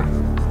personne.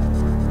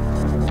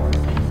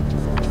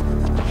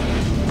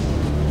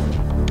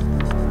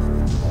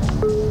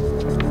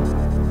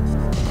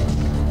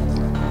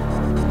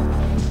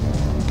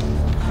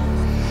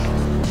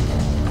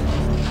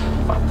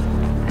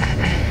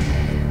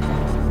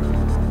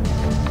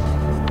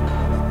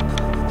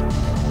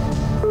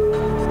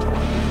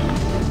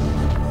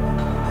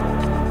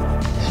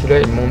 Celui-là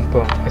il monte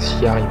pas. Ah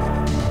s'il arrive.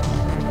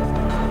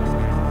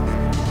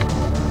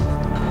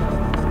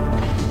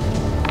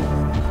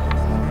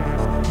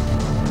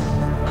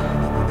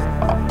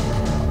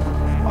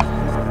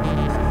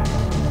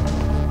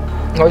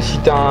 Ouais, si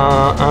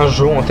t'as un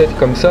jeu en tête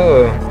comme ça,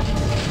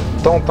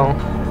 tente hein.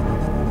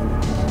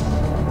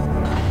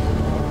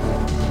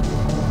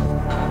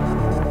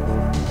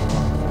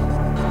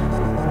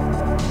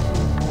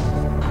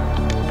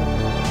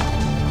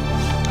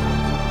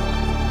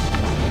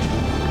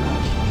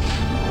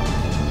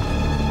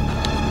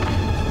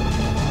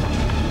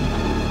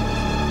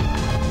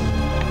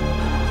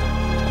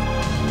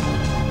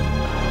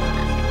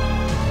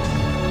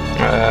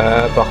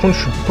 Par contre,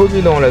 je suis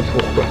paumé dans la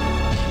tour quoi.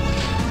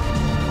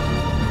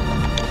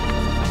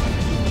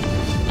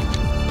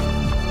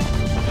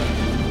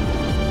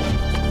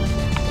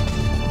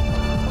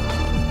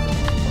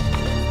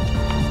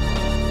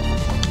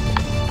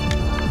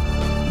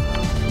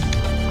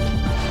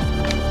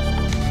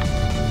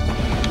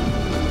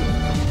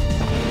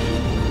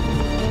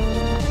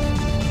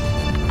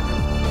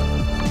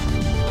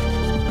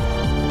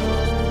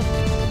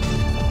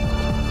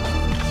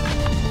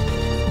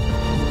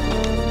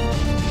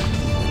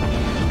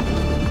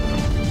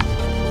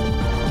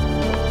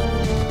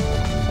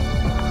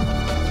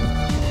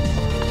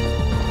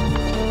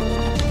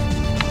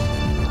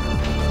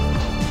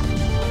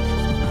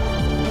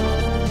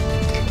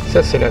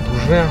 Ça c'est la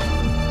douche verte.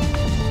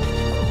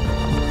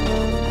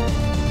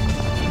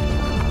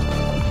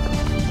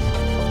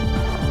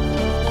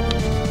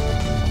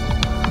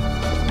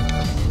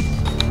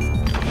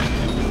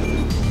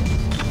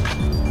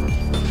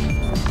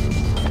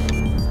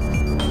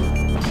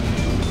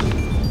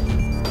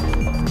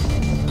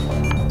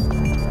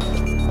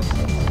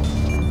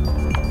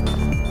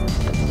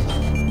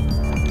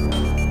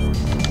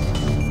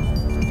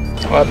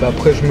 Ouais bah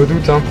après je me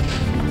doute hein.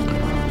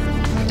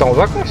 T'es en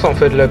vacances en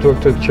fait là toi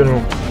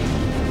actuellement.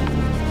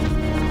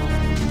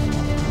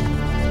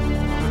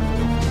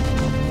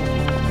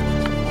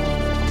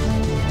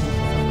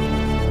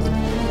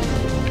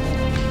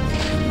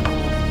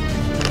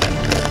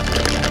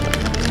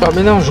 Ah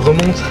mais non je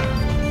remonte.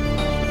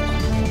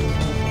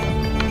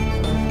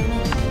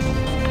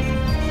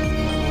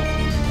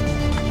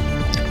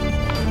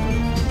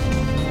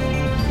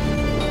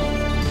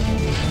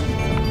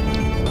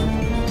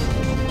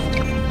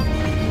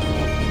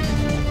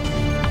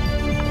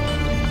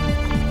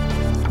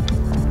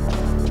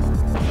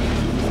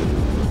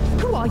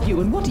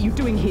 And what are you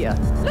doing here?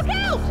 Look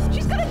out!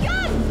 She's got a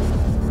gun!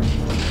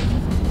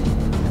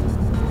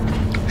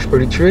 Je peux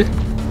les tuer?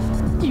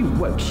 You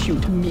won't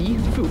shoot me,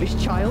 foolish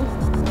child.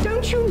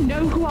 Don't you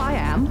know who I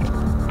am?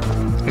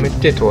 Mais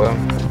tais-toi.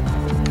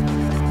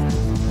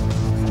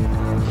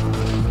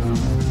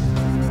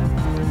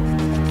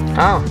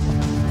 Ah!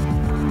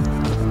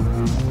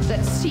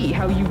 Let's see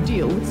how you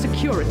deal with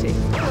security.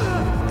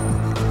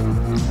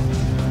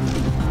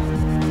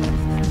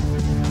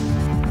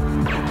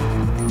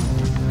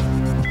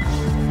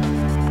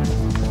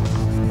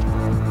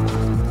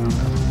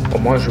 Au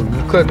moins j'ai eu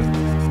le code.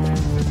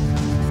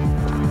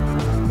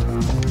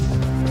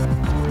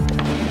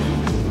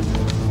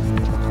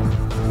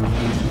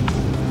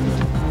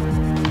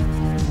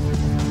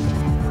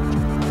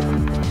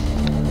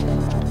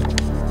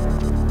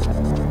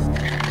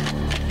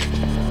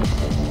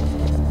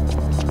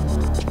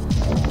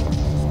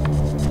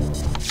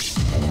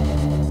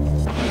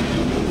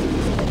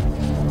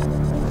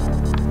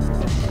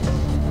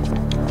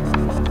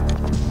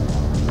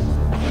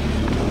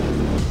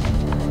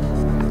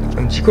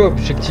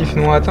 Objectif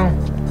non atteint.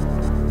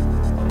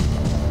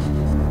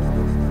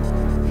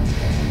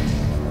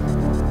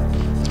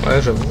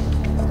 Ouais, j'avoue.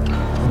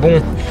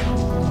 Bon.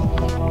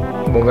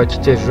 Bon, on va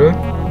quitter ce jeu.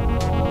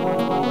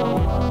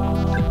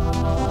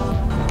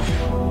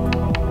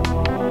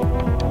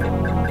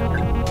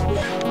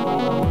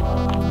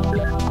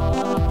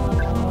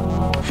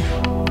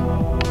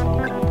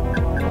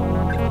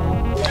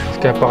 Parce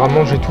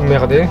qu'apparemment j'ai tout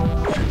merdé.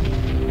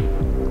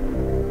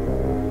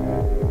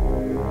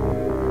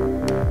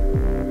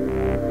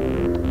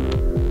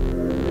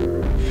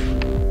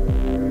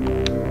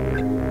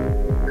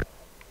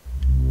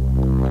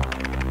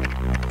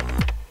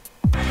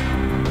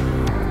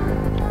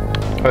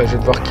 Ouais, je vais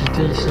devoir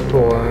quitter ici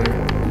pour...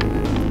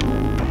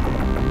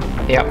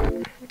 Et ah,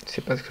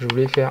 c'est pas ce que je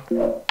voulais faire.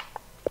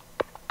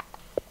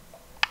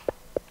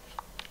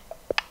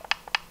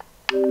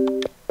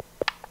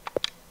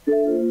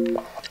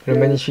 Le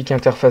magnifique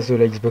interface de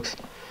la Xbox.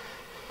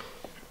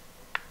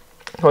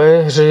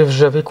 Ouais,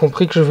 j'avais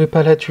compris que je vais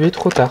pas la tuer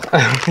trop tard.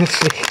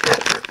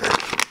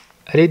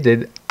 Elle est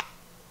dead.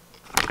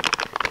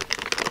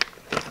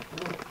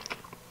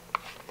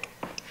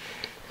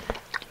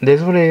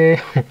 Désolé.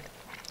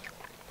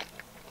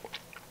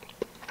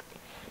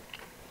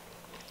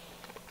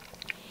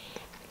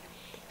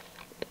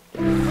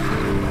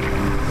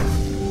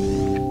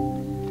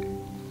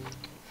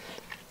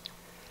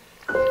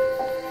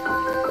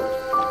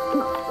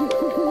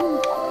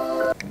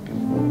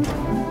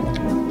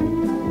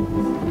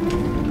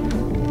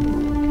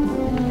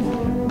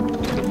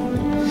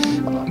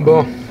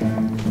 Bon.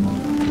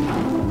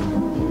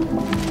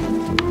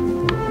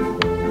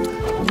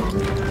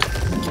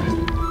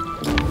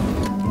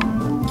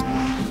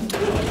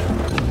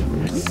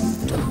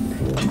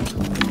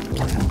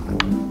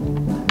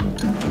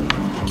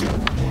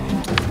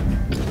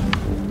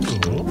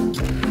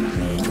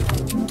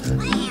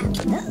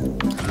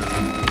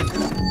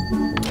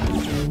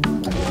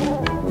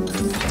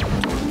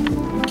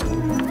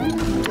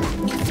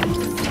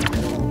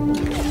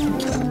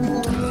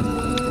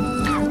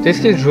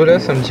 Tester ce jeu là,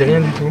 ça me dit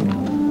rien du tout.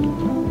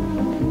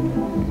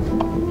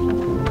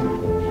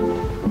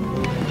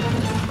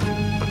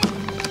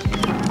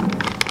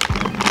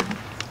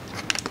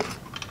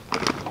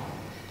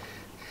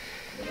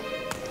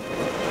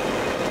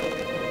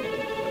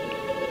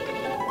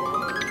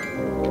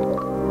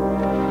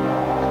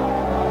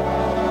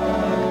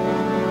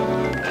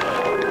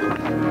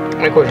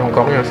 Mais quoi, j'ai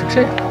encore eu un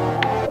succès?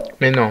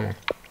 Mais non.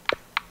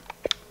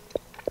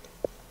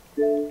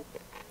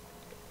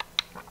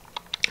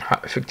 Ah,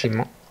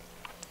 effectivement.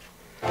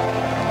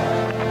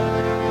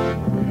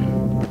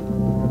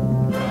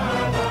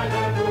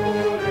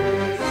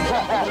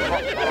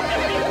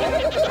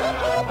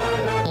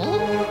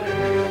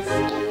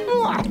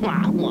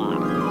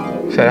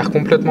 Ça a l'air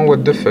complètement what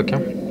the fuck,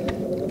 hein.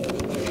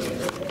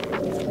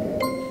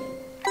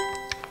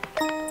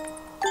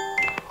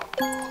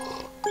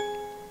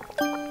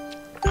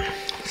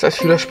 Ça,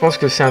 celui-là, je pense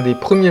que c'est un des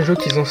premiers jeux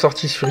qu'ils ont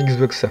sorti sur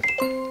Xbox.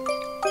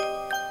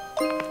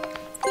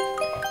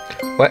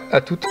 Ouais,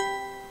 à toutes.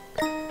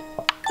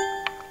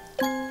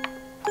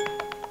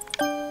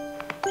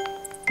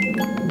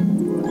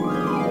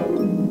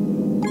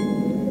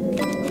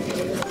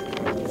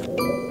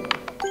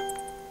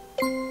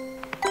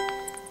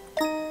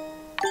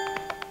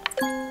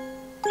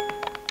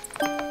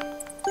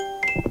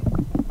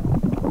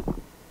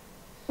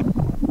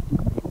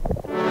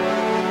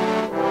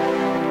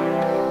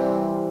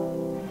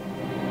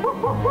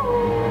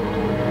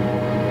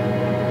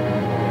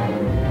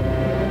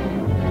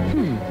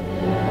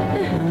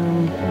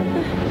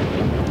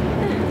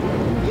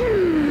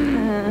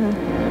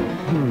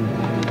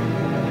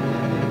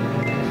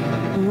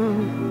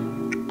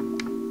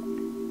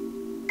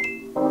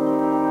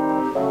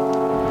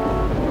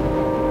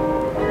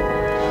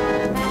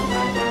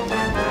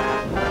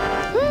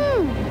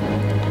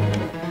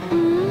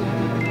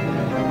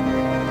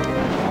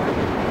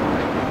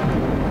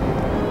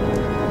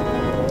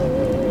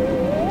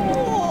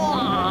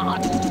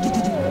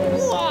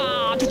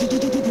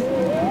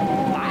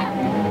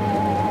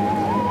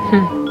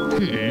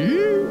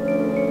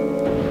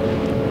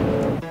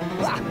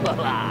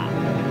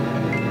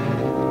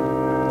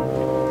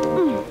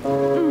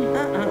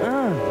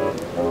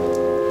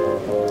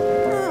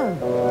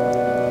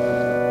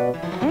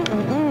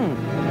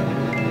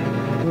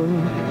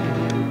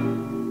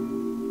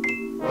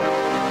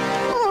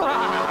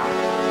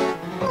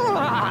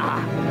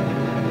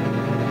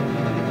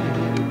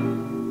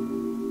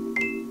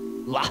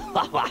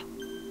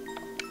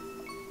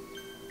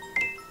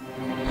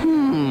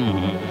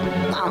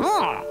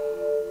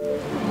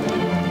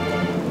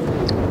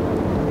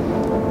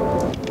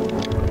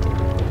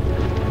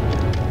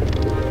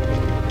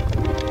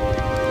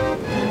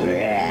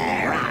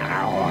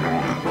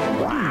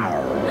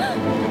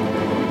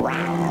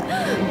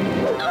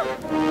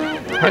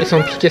 Ah, ils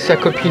ont piqué sa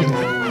copine.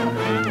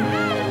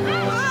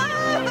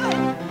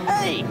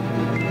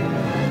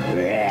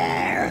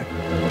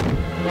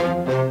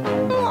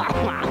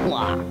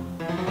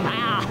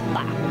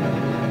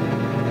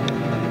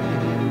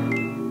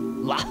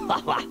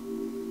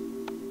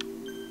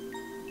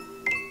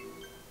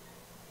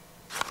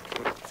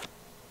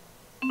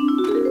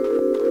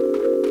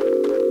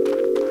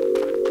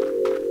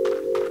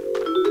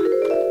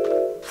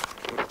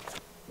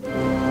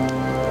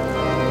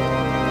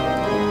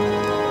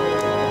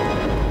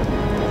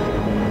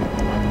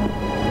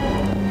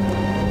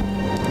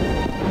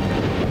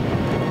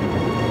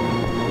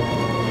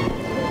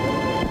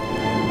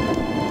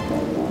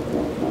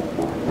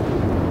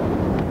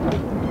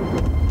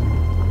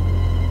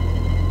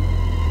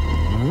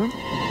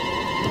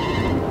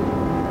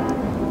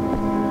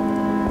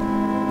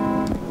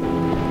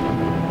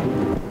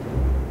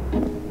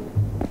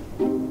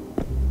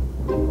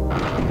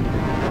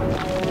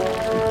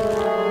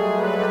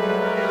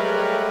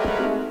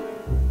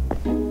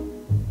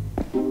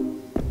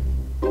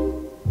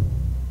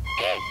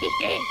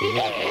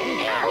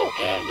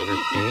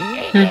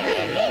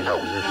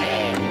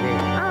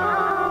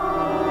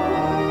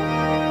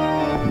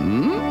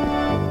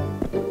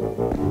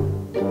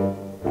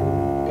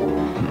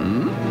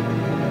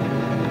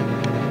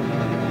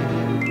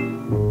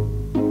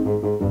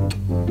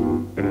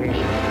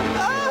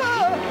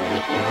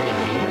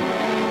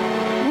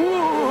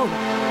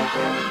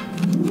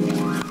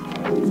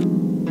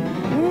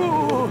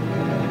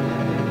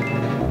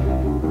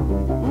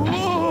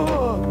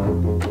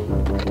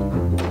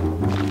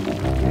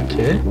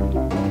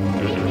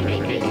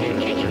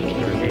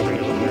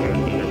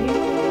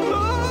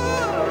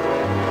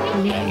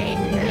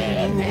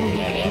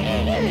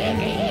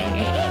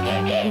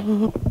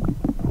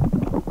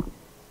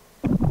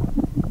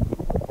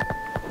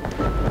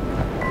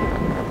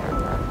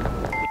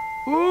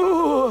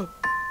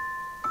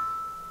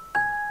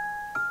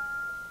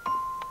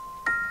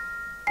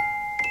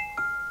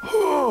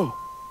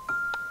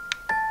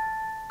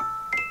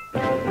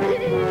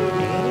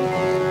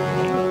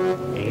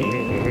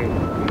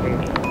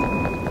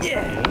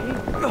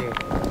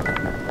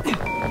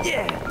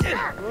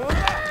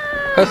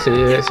 Ah,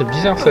 c'est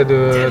bizarre ça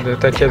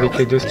d'attaquer avec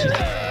les deux sticks.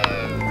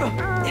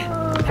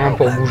 Un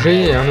pour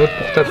bouger et un autre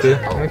pour taper.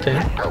 Ok.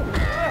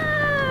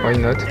 Why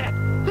not?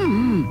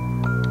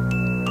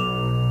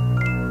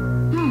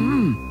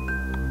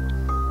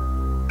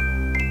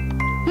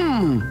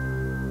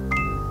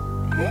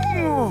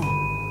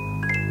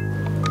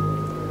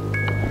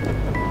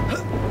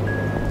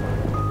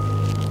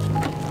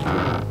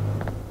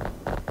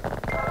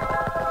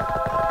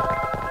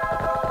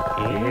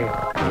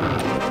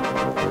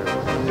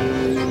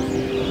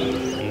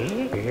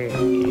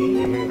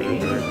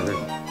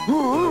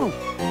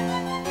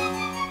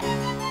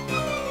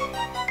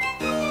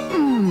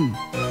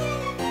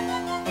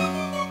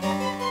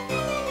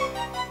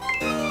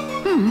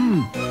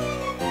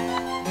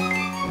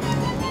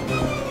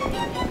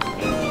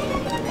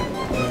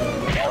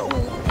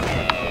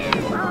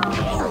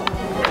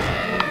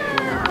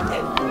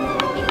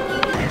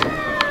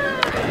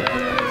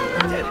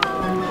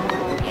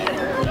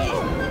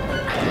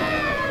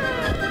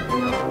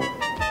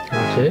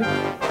 Ok.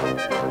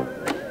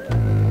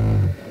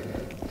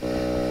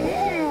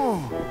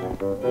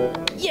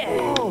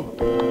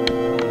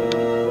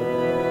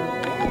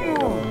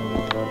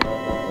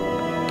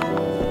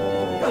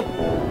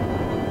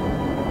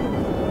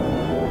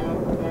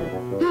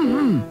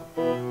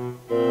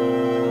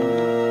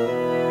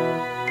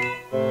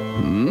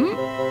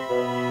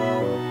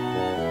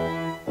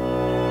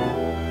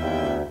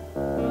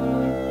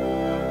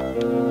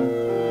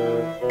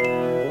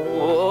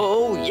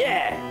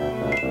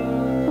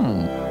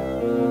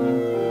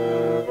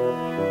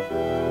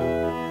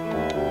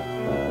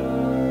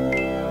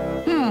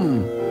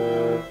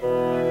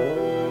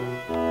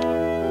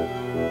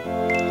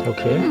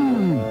 Ok.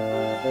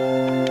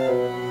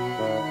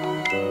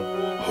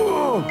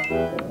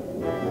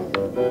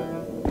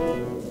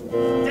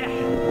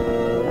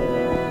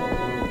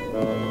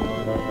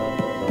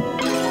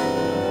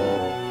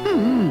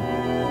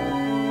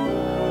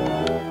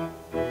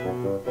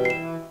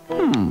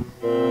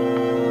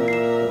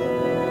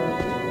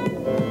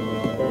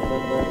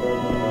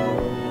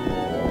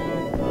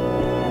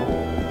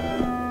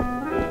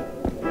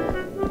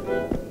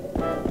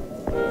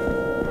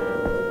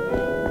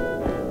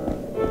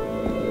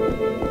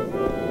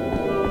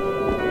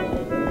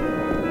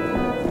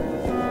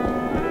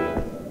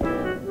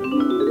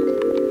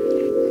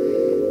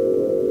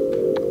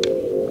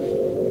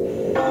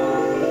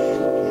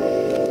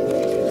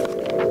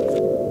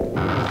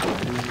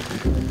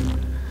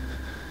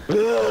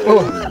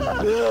 Oh.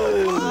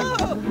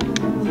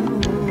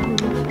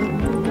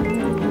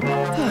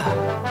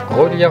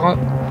 Relire.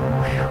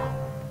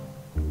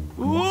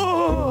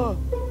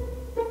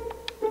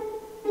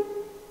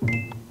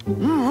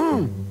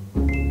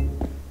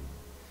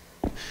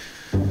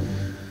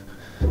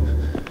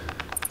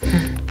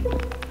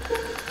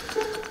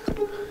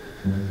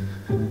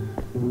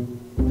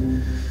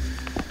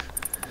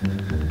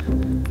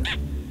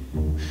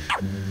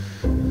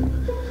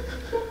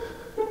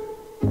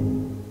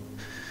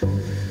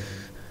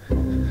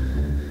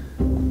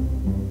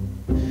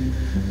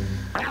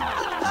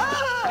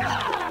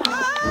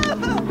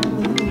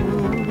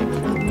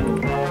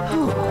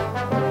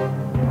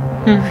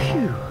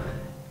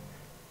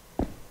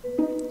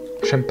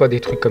 J'aime pas des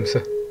trucs comme ça.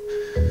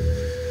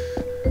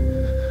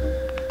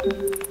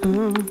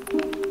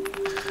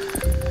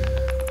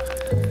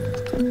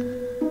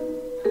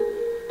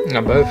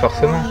 Ah bah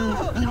forcément.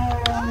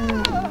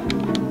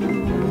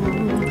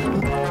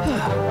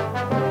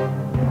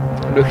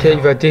 Le cas il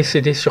va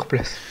décéder sur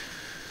place.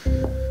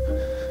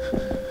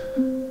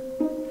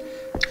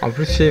 En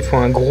plus ils font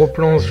un gros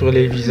plan sur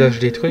les visages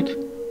des trucs.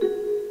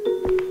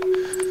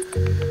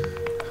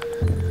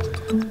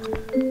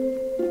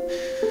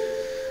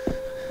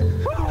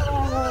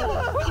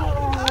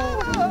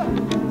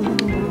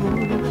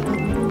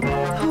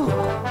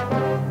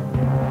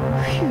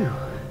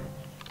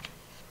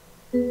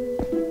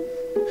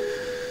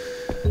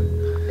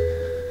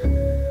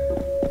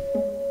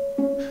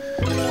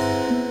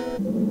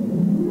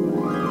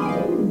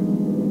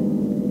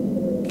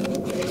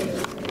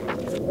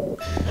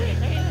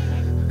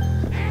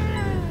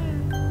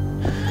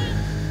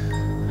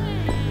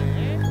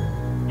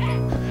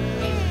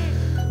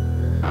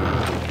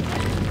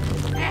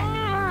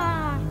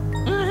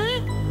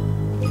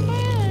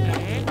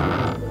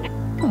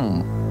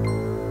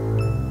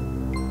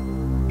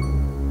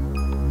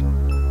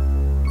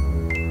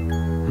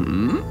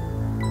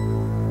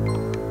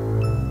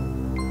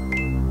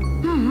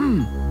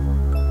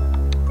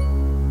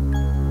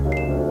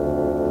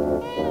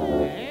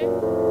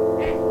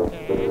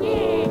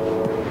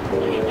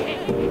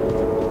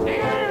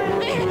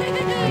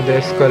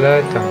 Des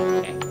squelettes.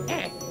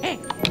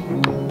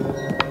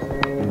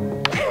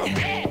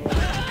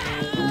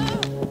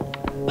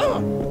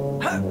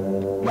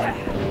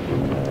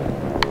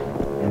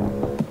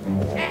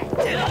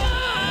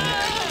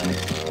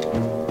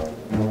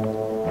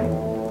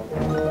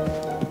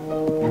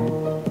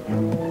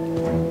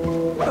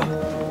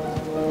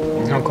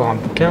 Encore un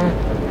bouquin.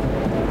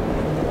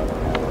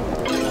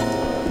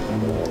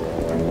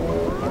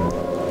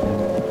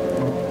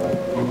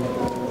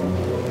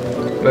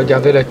 On va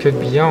garder la queue de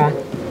billard.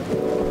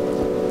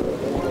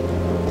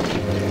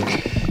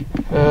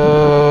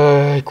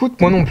 Hein.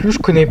 Écoute, moi non plus, je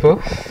connais pas.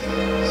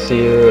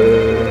 C'est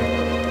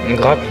une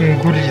grappling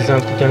goalies, un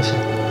truc ainsi.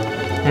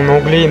 Mon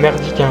anglais est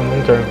merdique, hein,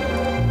 donc.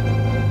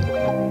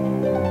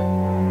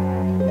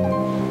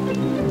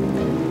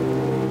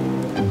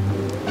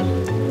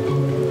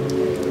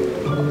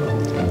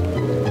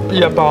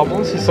 Et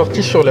apparemment, c'est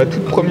sorti sur la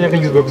toute première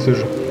Xbox ce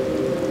jeu.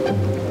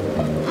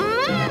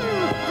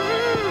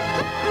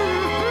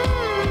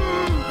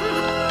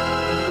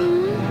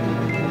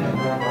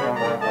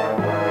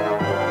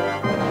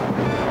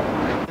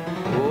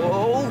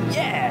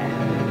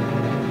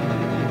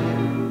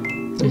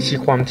 Il s'y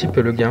croit un petit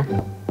peu le gain.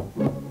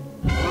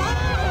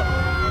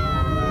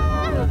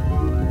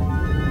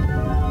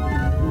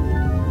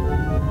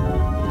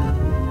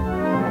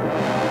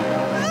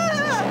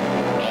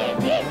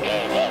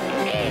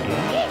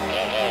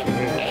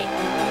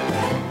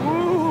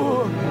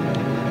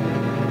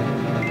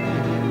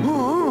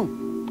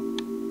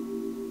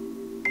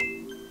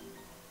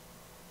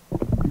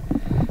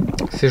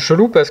 C'est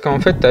chelou parce qu'en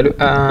fait t'as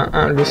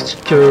le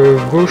stick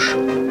gauche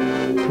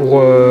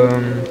pour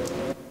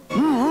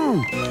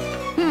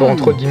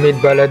entre guillemets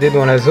te balader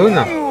dans la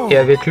zone, et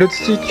avec l'autre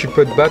stick tu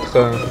peux te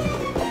battre,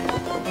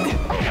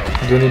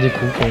 donner des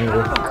coups en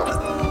gros.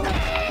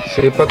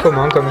 C'est pas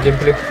commun comme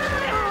gameplay.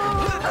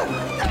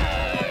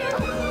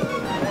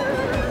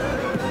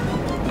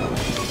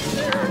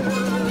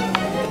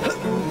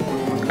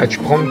 Ah, tu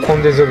prends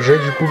des objets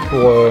du coup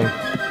pour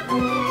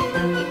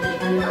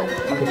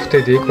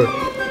t'aider quoi.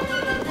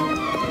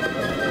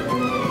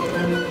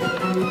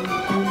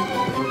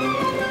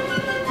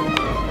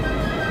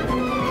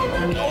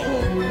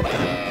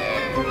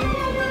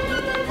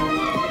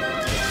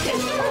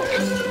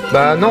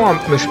 Bah non,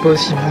 mais je peux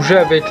aussi bouger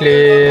avec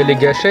les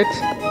gâchettes.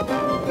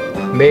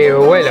 Mais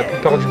ouais, la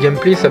plupart du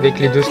gameplay c'est avec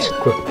les deux sticks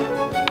quoi.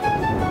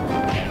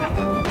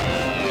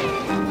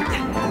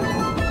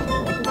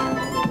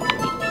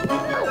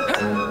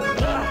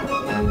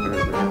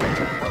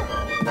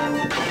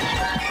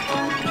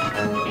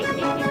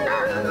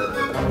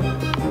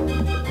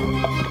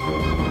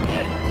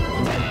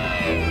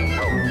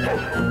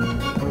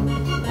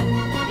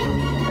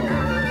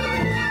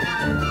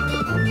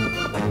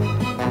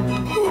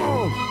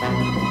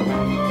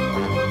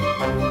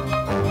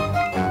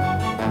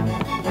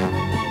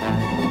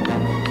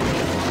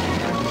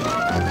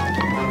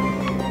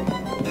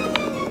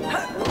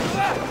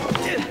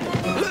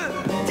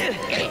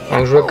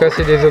 Donc je dois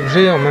casser des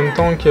objets en même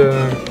temps que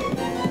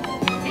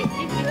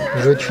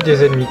je tue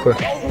des ennemis quoi.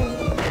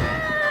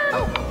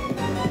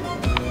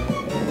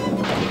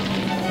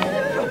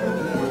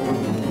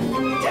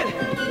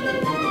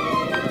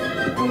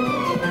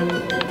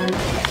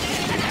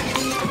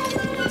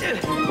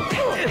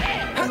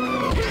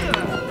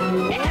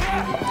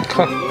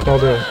 Ah,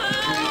 bordel.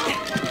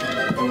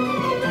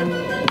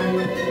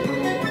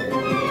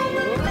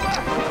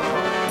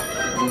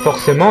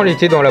 Forcément, elle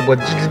était dans la boîte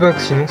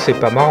d'Xbox, sinon c'est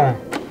pas marrant.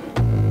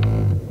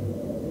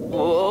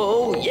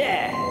 Oh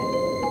yeah!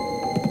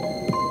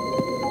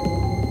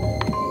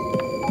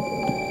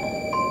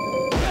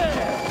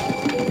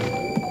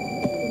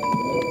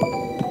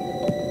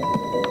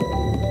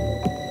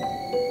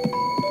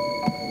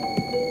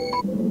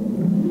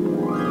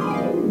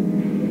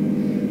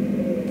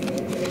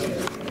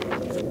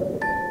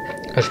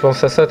 Ah, je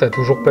pense à ça, t'as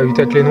toujours pas eu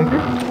ta clé non plus?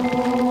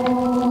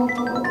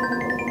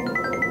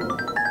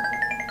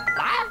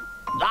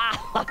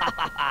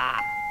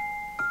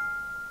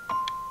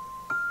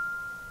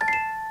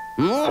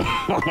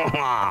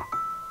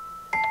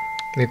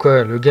 Mais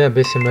quoi, le gars a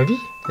baissé ma vie?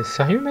 T'es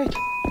sérieux mec?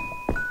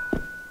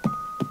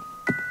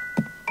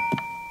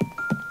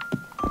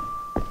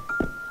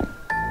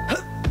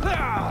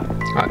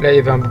 Ah là il y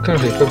avait un bouquin,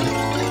 je l'ai pas vu.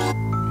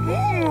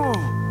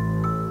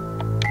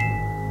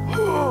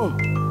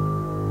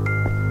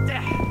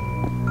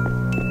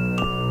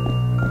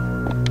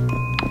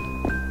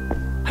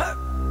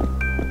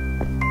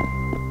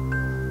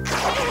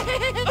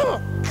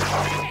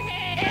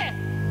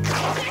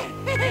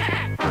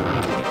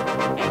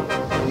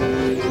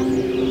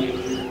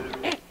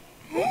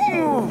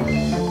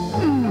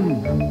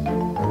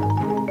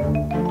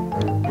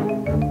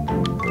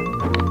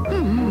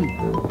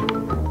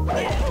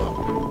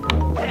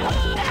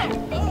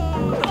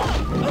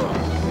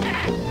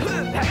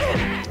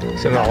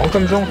 C'est marrant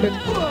comme jeu en fait.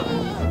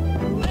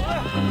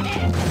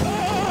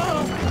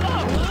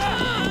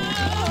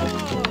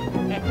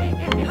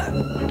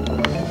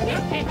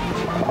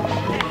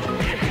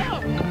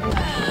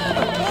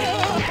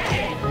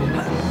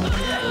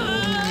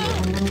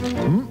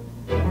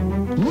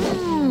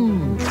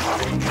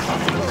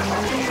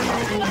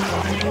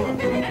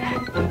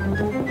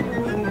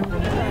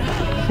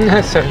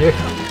 Sérieux?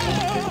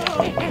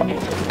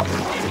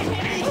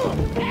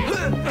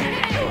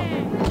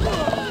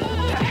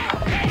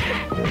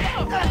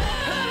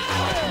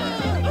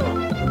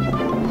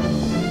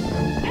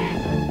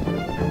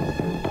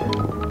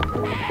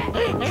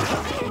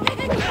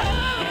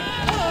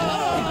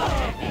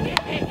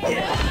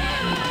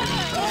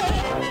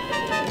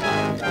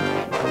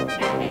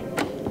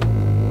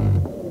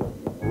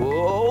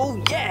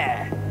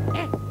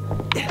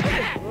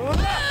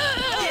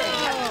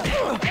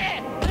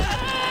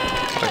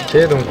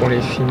 Ok, donc on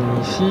les finit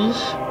ici.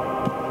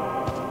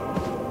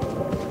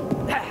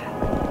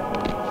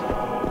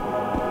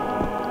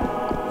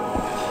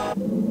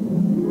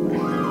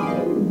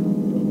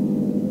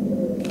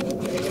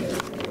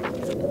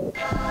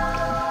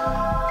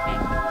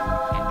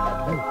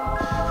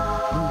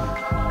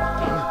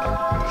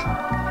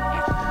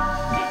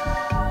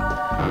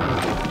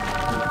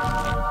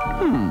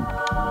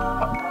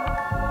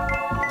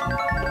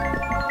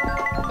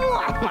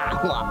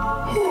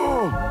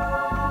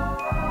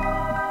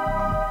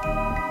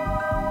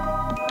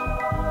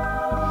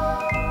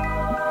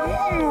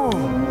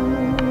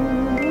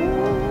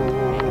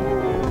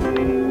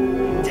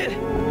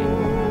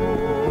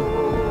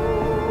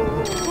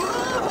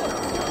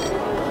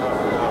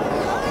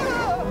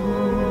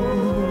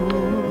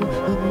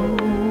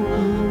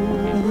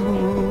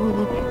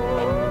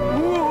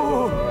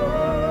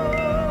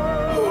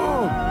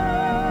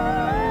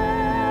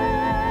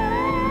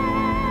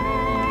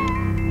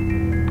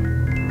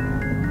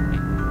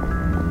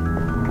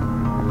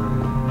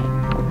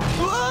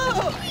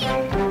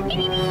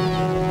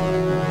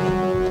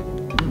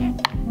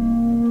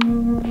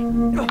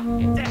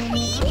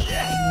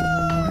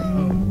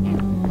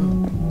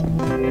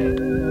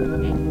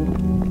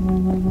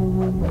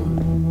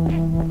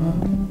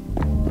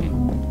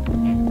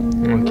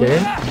 Ok.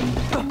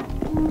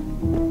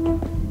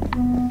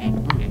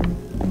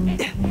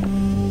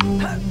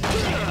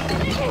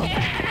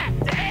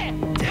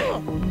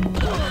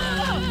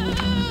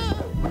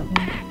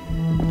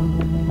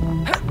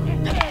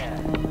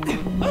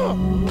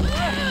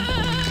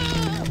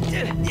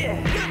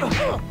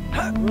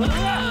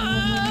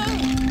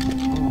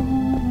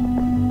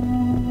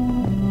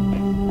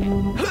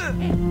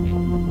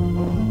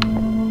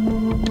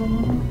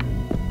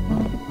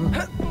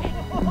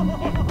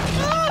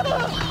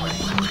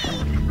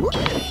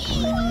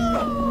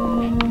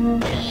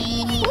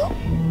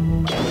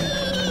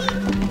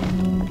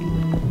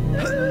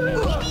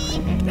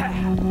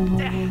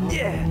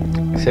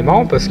 C'est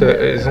marrant parce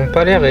qu'elles ont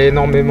pas l'air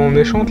énormément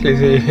méchantes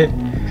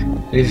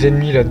les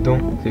ennemis là-dedans.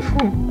 C'est fou.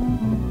 Hein.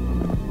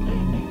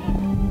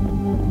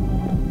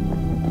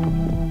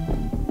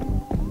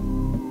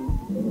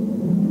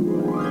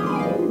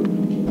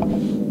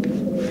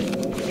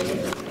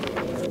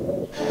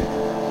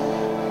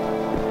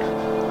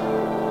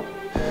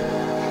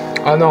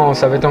 Ah non,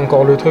 ça va être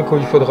encore le truc où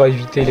il faudra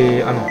éviter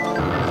les... Ah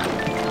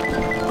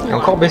non. Et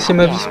encore baisser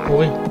ma vie, c'est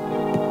pourri.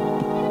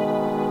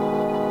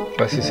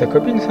 Bah c'est sa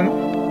copine ça, non?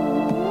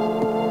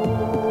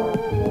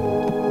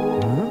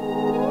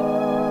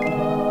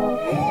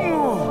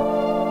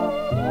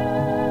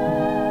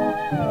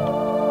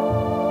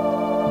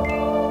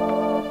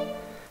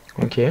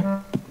 Ok.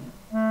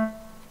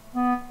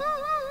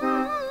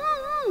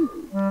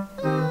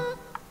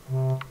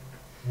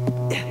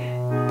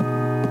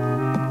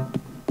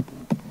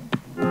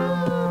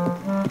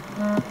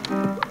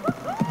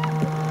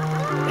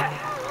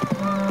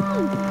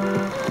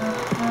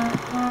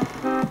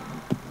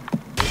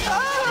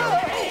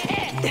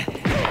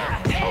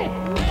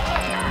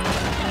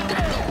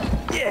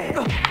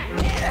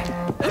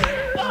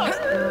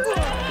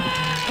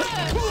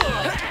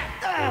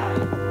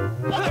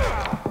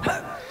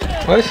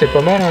 Ouais, c'est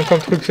pas mal hein, comme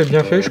truc, c'est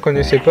bien fait, je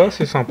connaissais pas,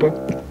 c'est sympa.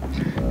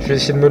 Je vais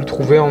essayer de me le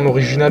trouver en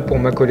original pour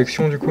ma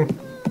collection du coup.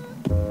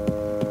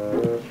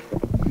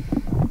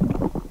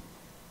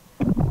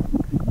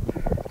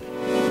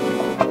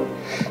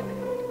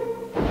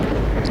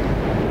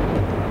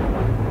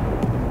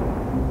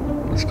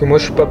 Parce que moi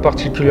je suis pas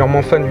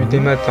particulièrement fan du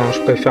démat, hein,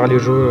 je préfère les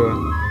jeux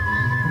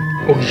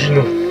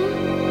originaux.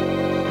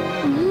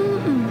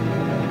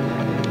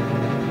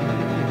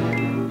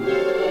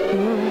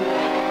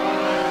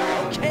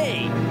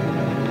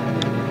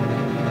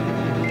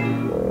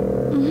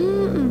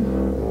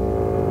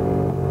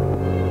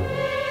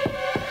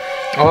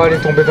 Oh, elle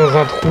est tombée dans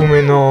un trou,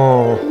 mais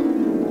non.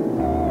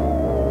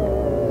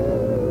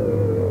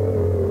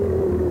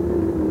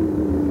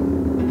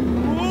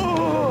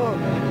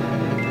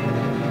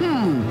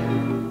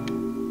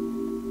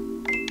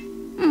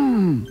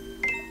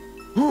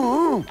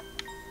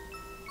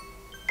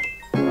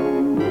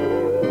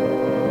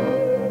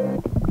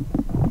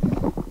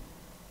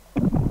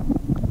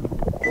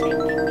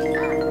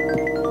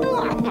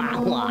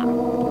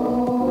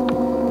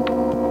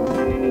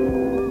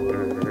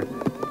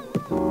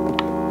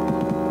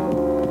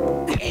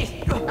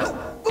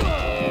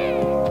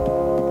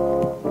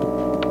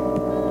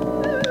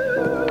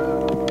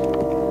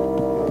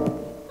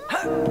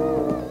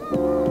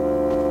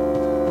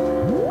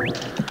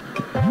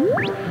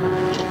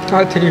 Ah,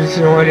 la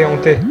télévision, elle est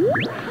hantée.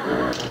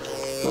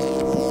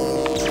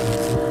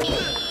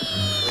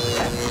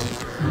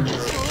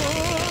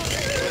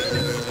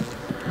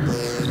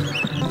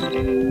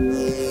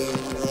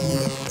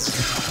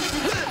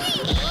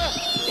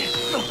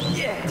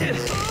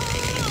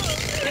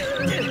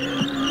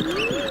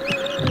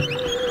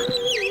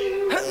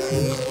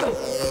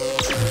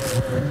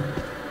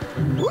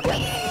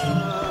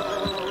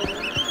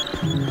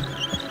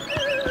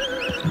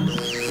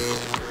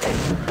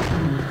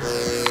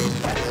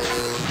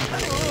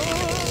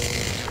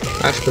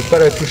 Ah, je peux pas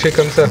la toucher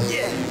comme ça.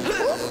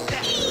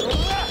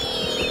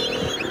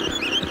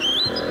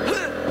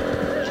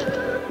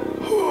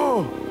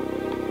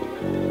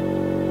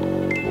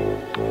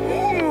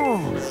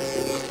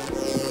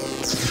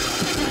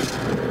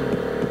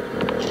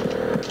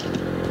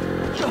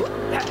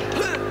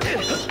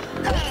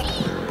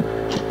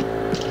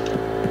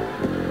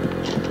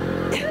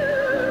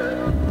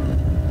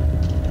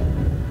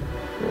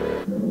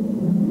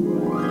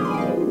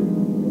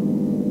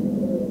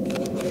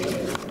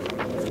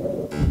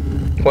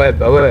 Ouais,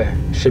 bah ouais,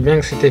 je sais bien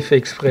que c'était fait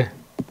exprès.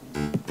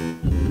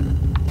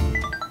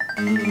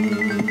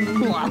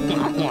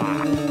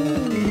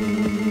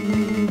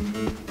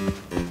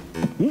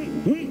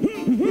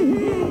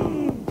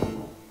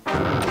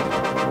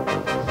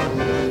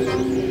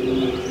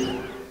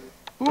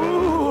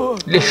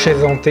 Les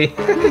chaises hantées.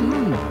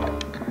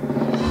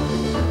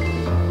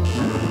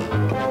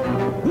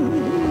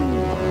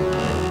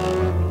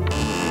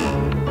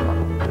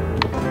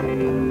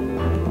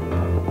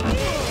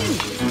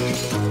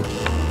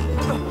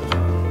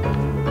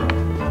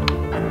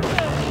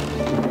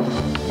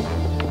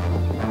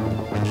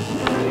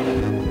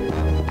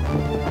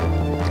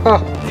 Ah.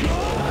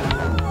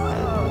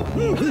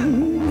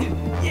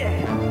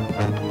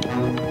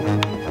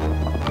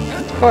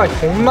 Oh, ils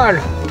font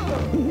mal.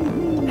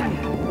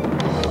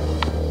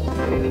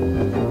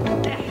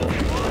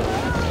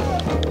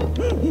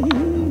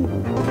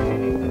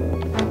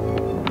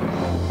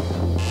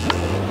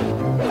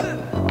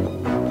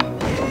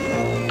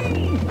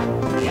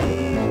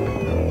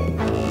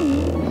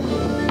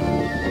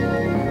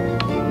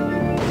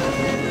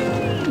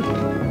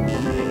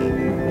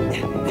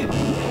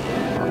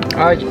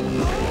 Aïe.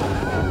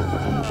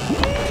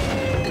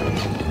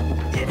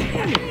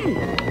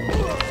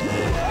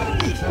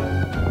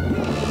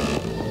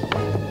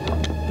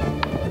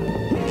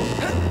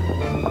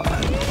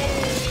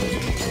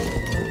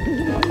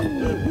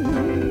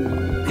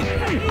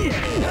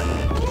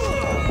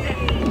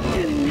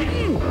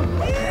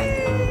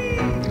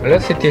 Là,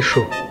 c'était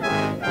chaud.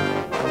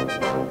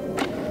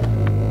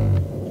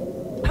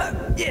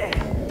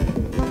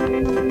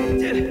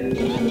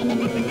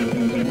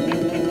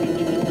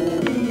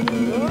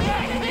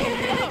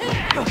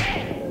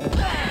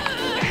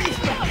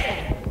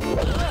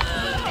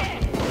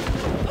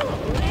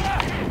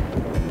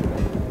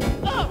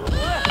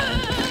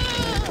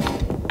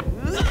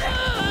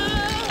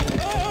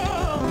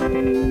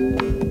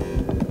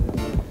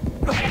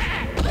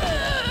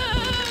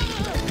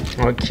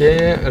 Ok,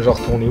 je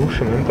retourner où? Je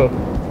sais même pas.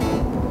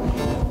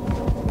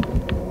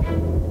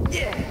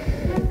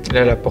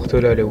 Là, la porte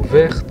là, elle est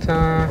ouverte.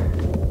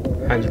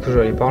 Ah, du coup, je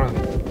vais aller par là.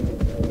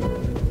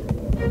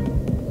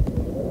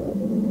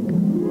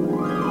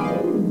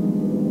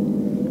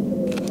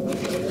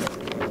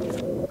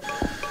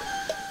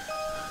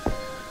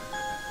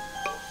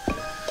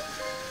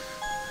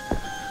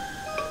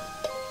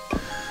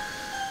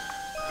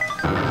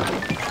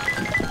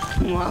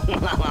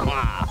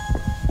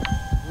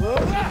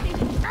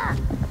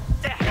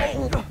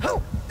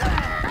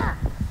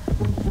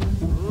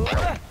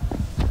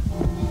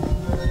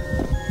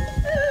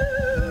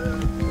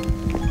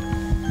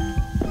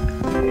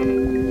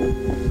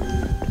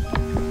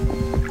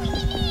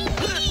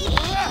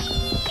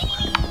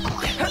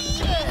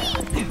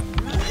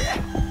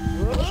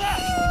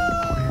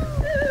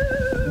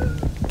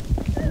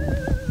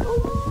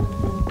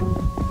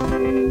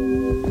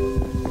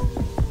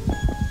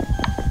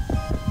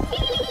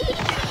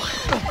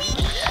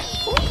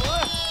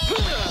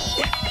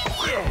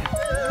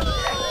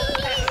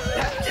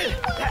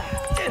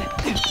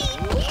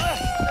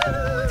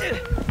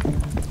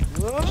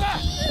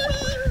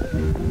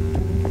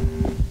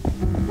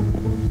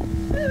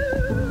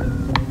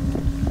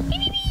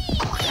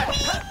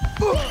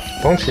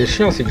 Par contre, c'est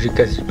chiant, c'est que j'ai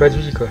quasi pas de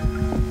vie, quoi.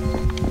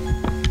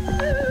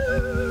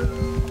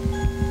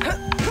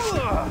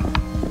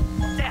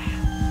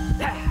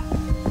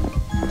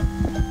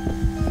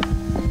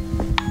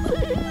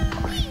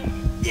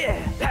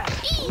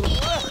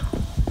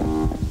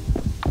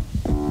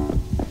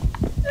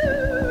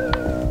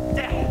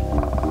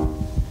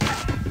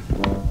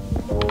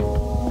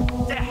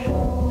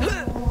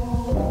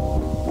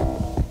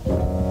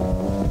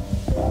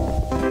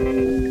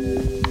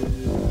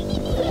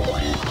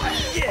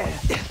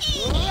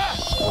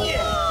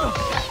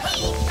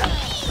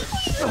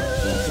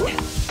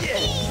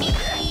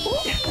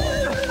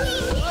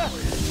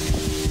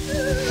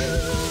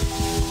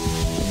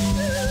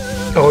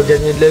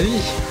 Regagner de la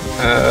vie,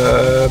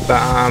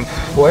 ben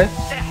ouais.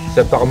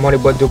 C'est apparemment les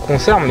boîtes de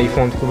conserve, mais il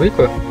faut en trouver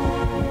quoi.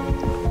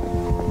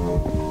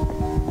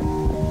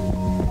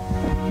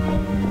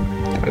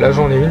 Là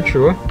j'en ai une, tu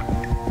vois.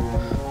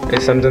 Et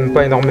ça me donne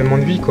pas énormément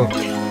de vie quoi.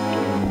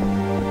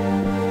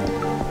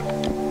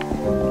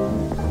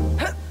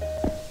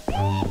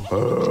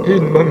 Et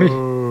une momie.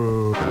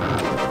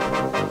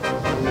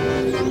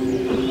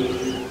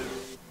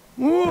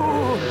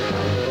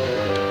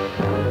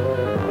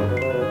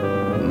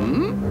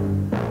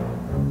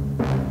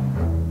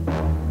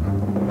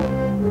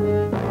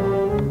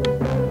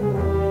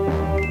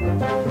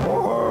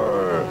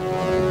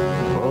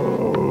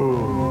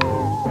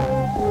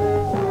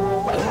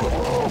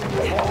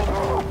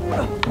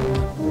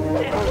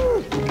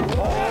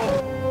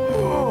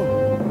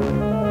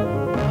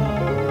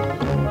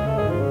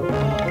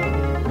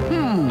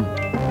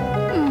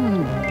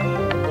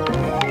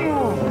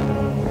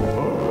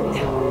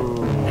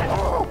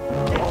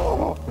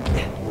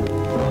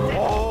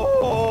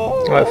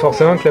 Ouais,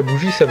 forcément que la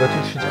bougie ça va tout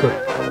de suite quoi.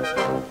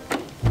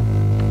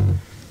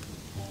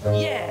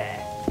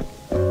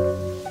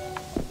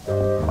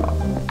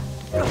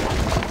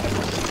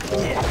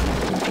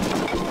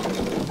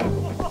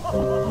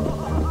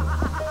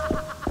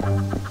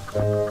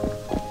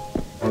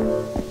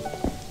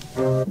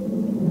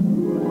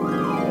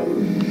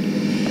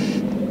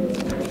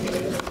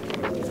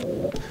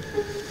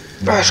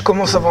 Ah, je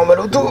commence à avoir mal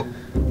au dos.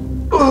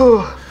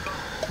 Oh.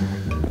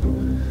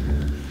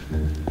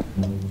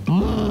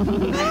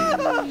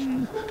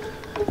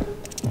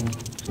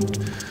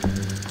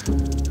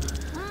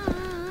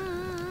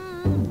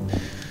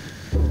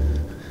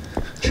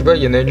 Je sais pas,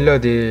 il y en a une là,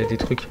 des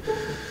trucs.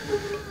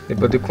 Des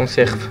boîtes de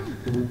conserve.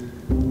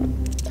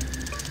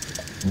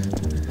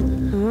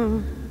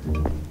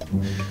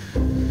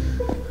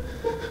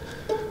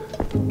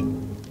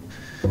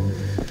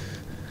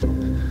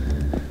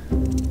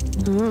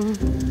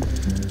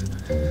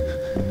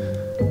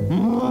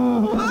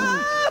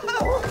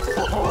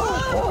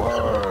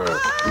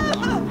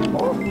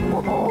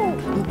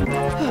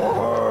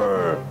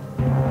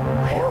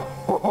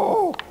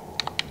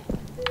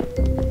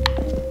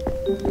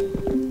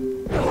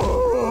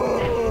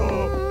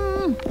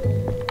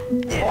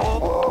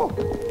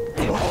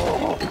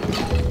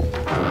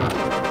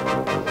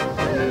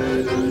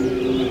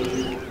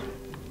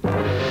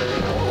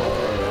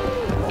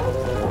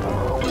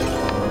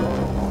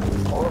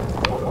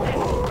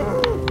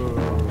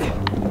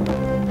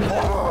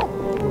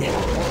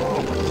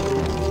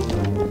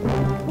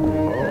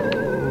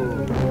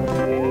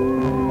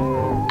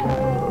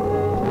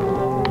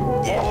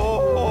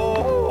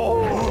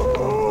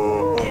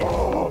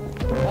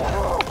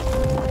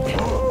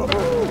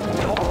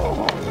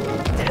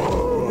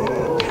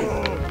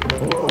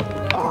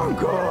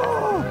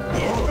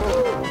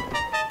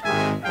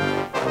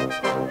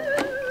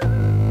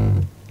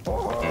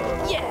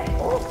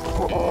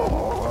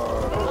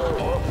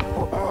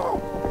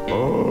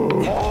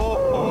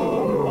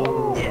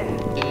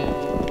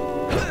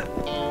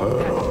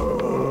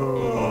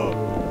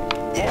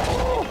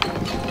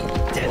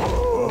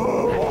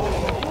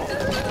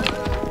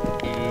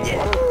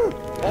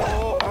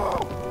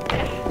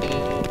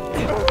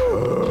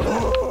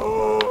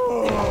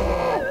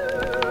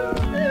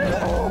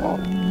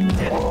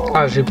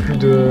 Ah, j'ai plus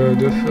de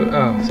feu.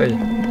 Ah, ça y est.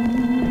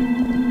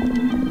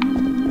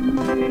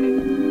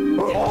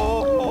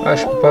 Ah,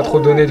 je peux pas trop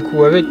donner de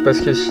coups avec parce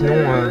que sinon...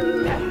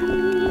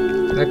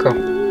 D'accord.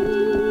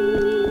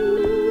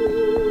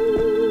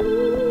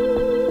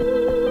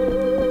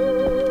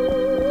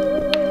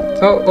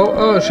 Oh, oh,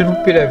 oh, j'ai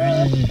loupé la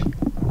vie.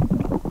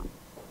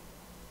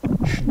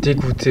 Je suis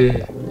dégoûté.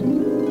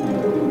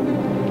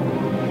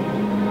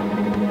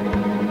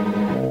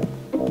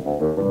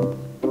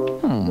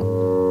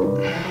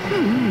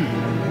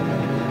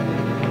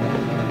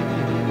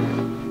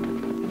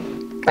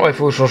 Ouais, il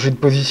faut changer de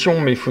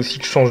position, mais il faut aussi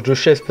que je change de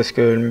chaise parce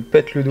qu'elle me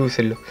pète le dos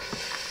celle-là.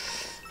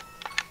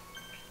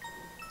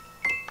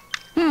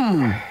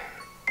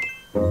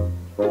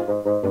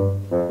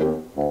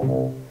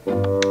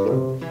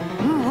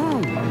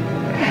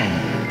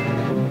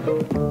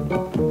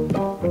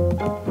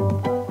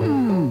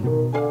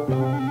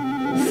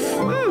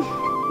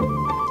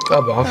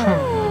 Ah bah enfin.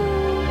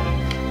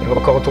 On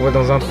va encore retomber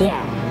dans un trou.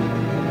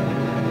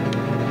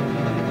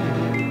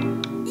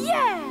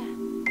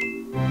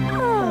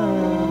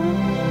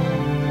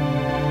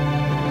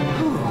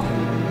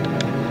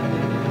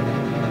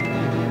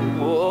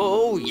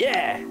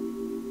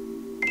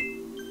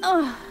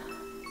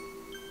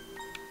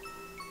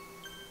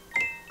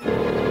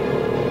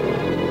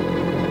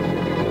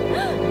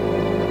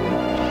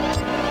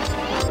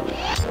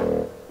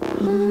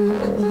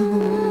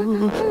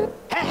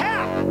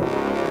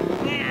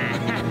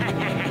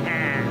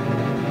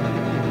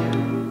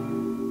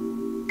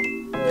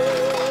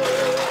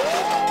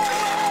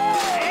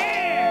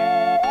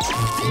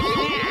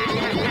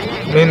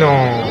 Mais non.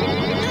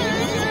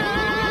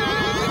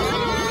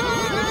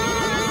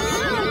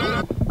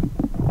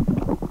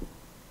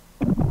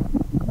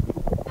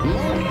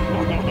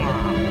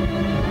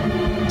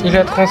 Il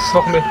a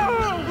transformé.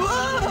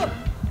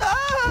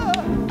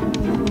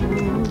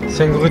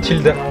 c'est une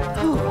Grutilda.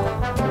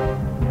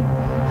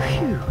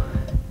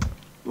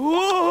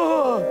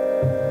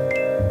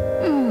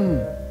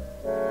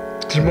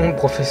 Dis-moi, le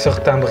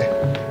professeur timbré.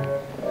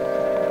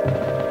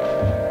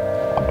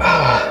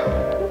 Ah.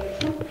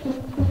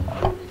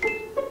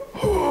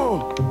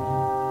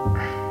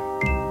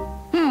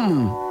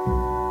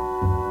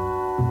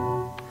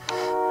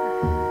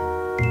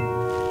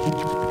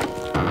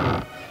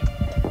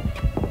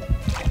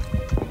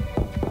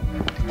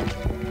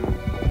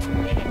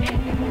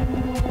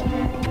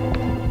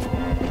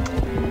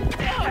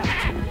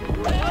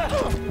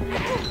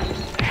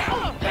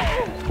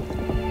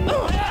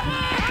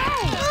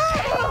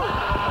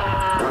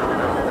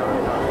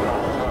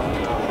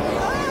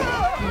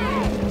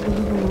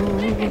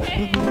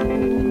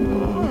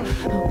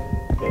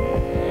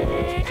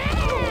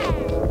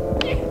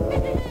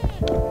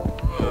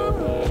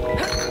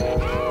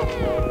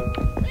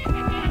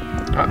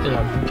 Ah, il y a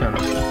un bouquin là.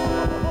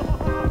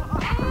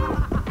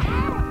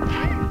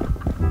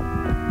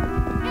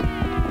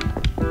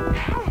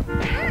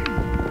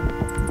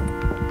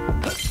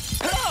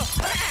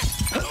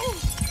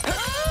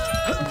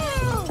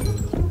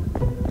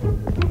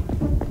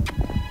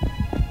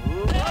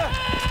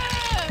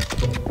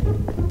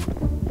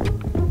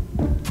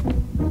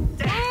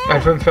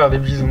 Elle peut me faire des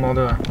bisous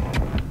mordeurs.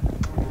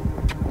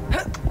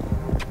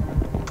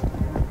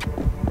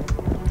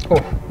 Oh,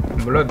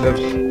 voilà de la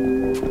vie.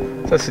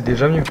 Ça c'est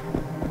déjà mieux.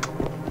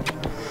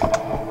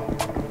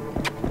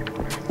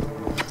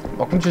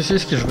 Par contre tu sais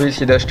ce que je vais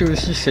essayer d'acheter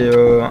aussi, c'est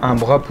un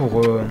bras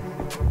pour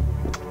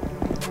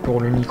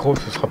le micro,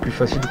 ce sera plus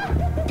facile.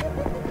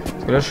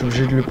 Parce que là je suis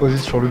obligé de le poser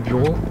sur le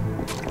bureau.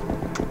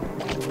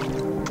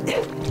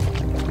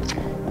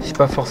 C'est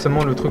pas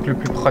forcément le truc le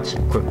plus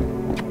pratique quoi.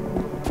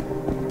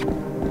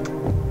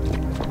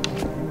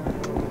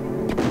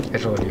 Et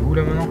genre elle est où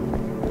là maintenant?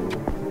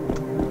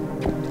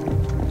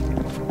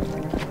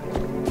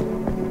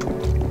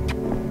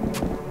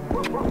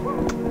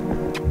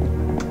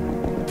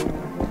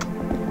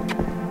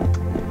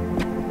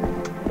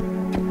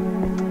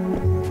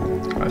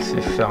 Ah,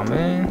 c'est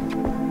fermé.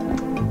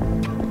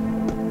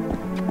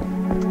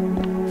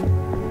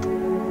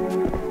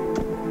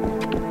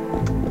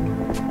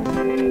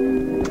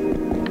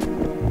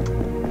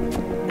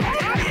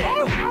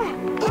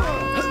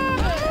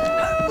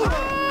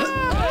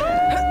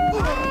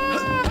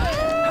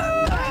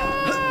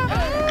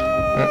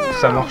 Bon,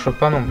 ça marche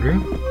pas non plus.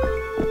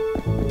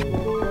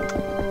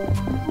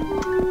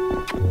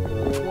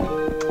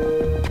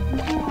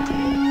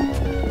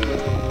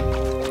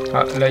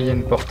 Ah, là il y a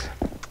une porte.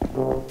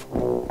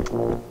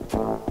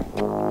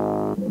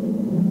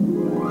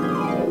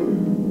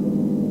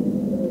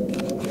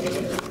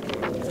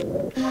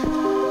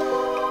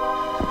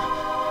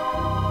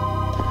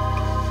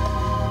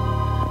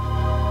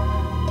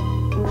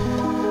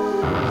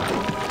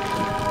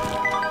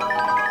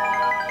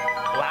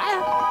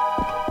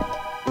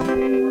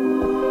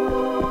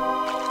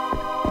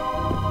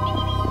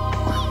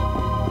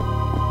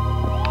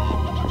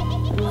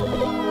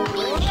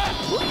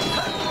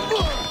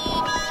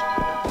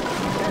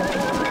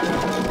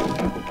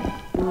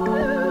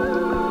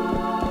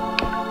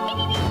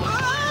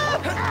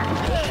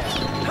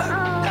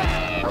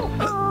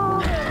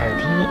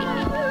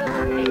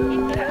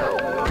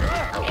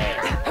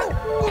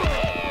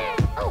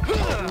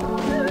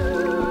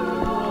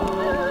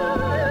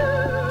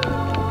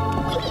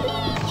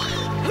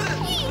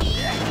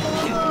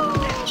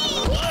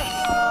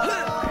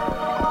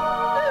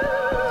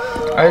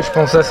 Ah, je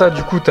pense à ça,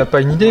 du coup, t'as pas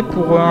une idée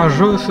pour un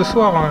jeu ce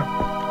soir hein?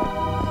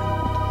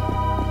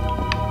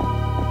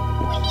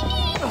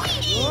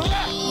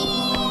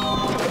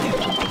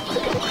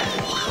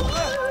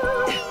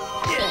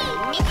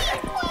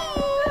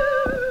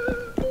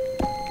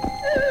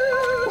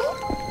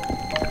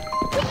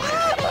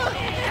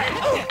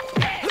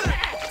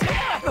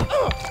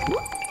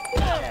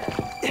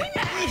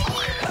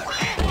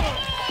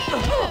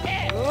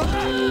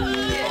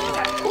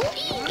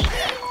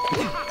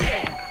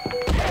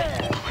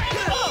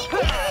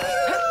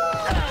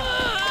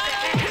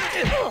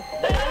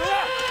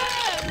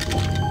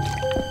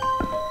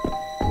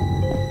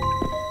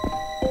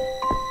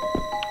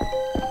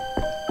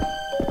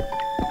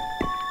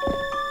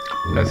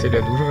 Là, c'est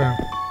là d'où je viens.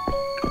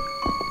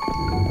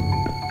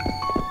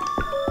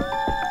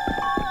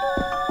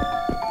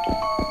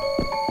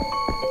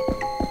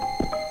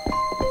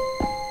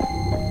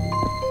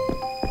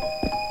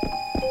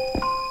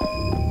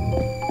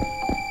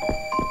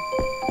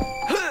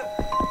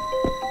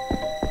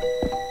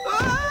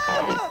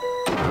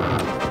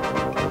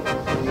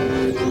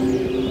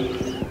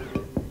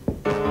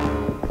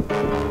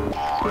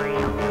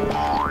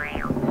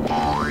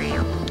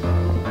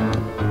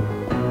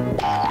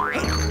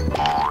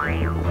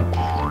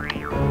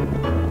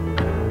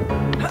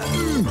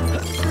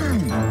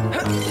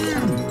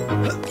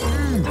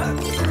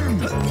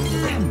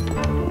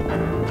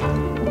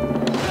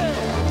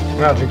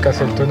 Merde, j'ai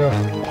cassé le tonneau.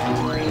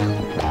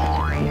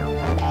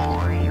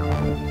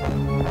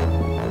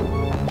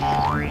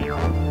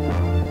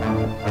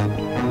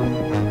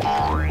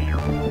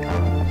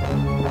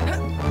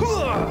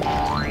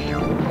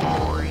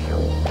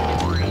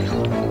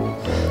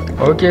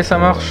 Ok, ça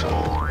marche.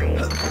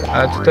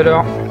 À tout à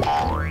l'heure.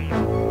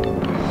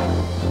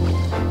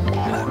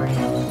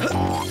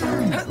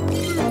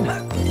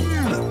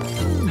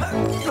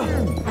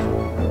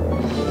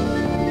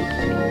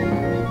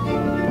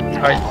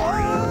 Aïe.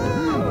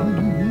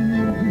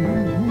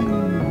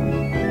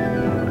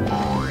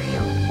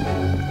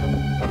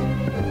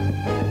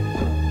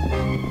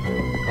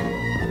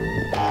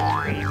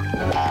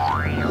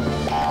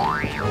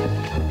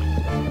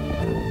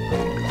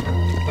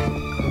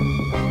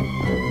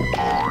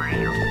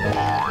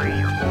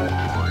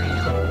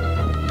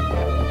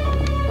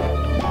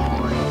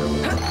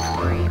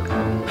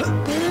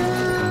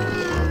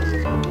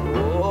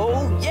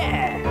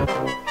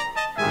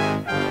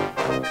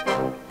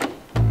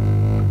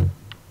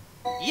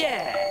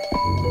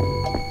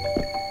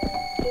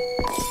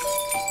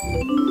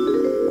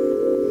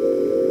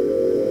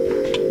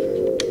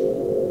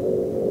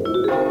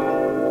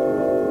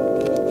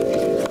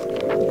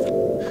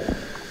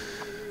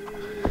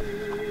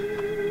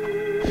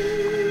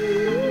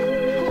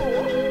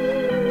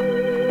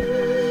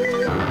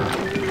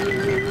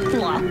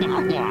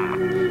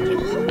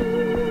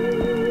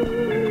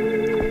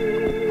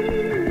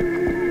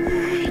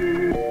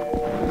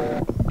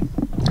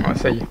 Ah,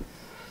 ça y est.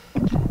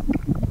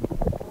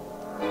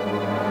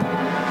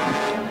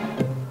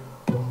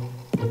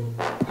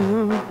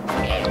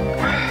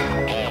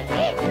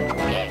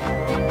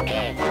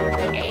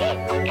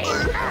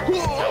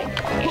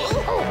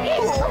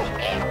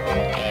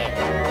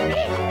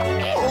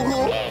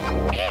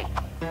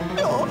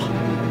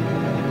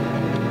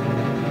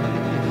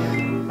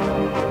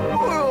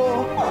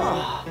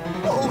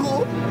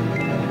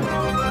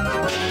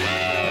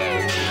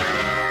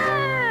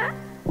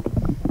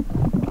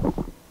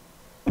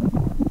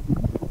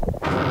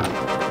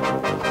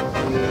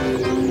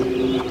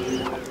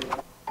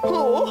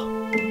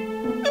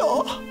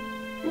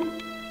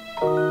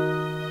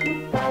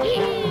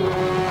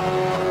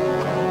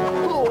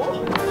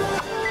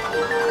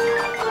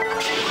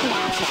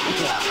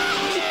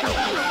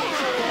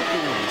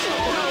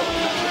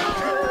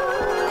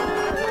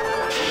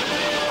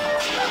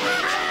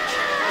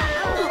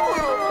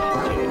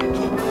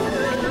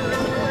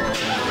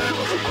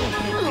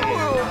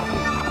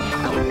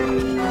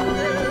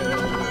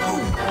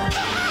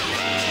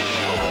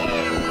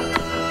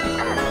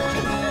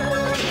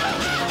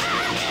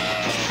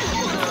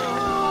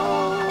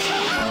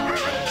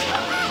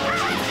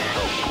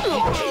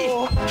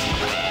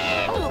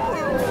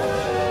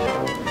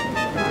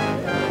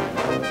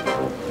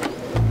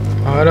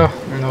 Voilà,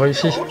 on a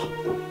réussi.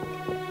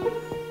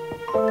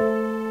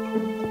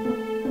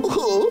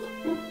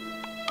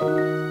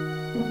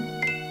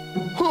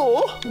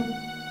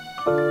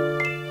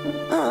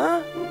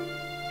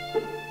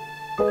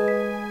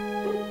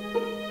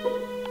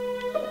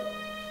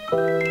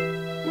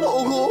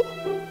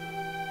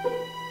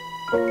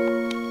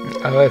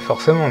 Ah ouais,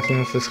 forcément,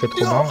 sinon ce serait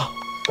trop marrant.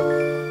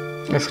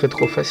 Ce serait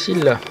trop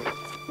facile là.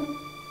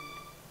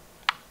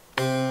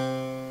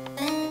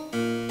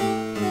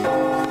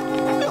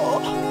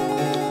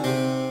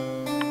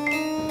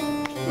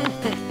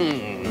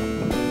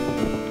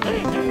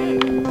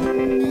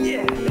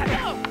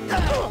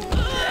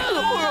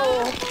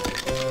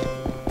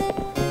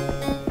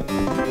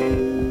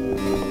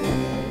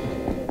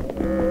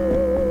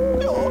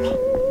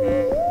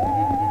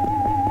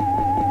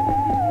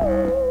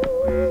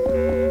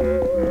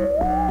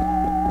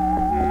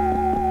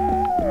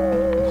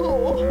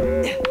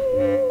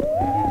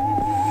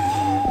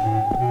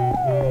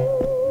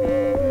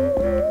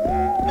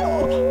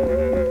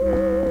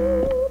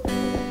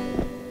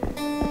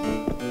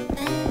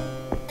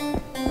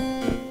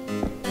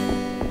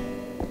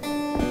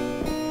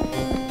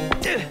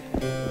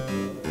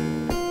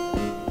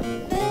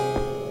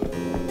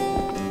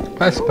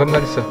 Ah, c'est pas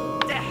mal ça.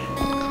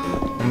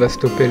 On va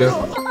stopper là.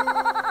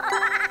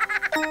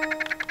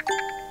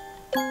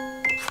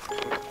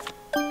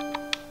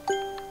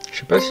 Je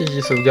sais pas si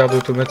il sauvegarde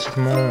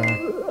automatiquement.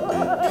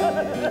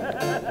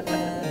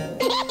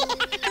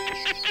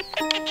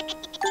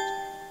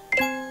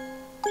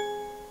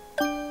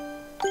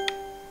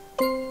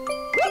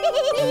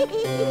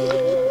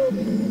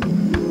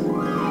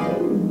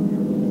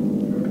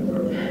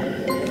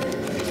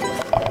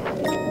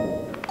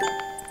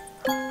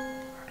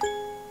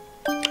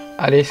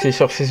 Allez, c'est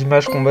sur ces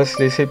images qu'on va se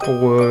laisser pour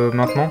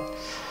maintenant.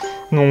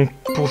 Donc,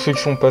 pour ceux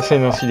qui sont passés,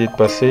 merci d'être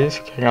passés.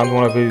 Ceux qui regardent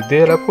la VOD,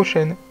 à la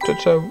prochaine. Ciao,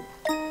 ciao.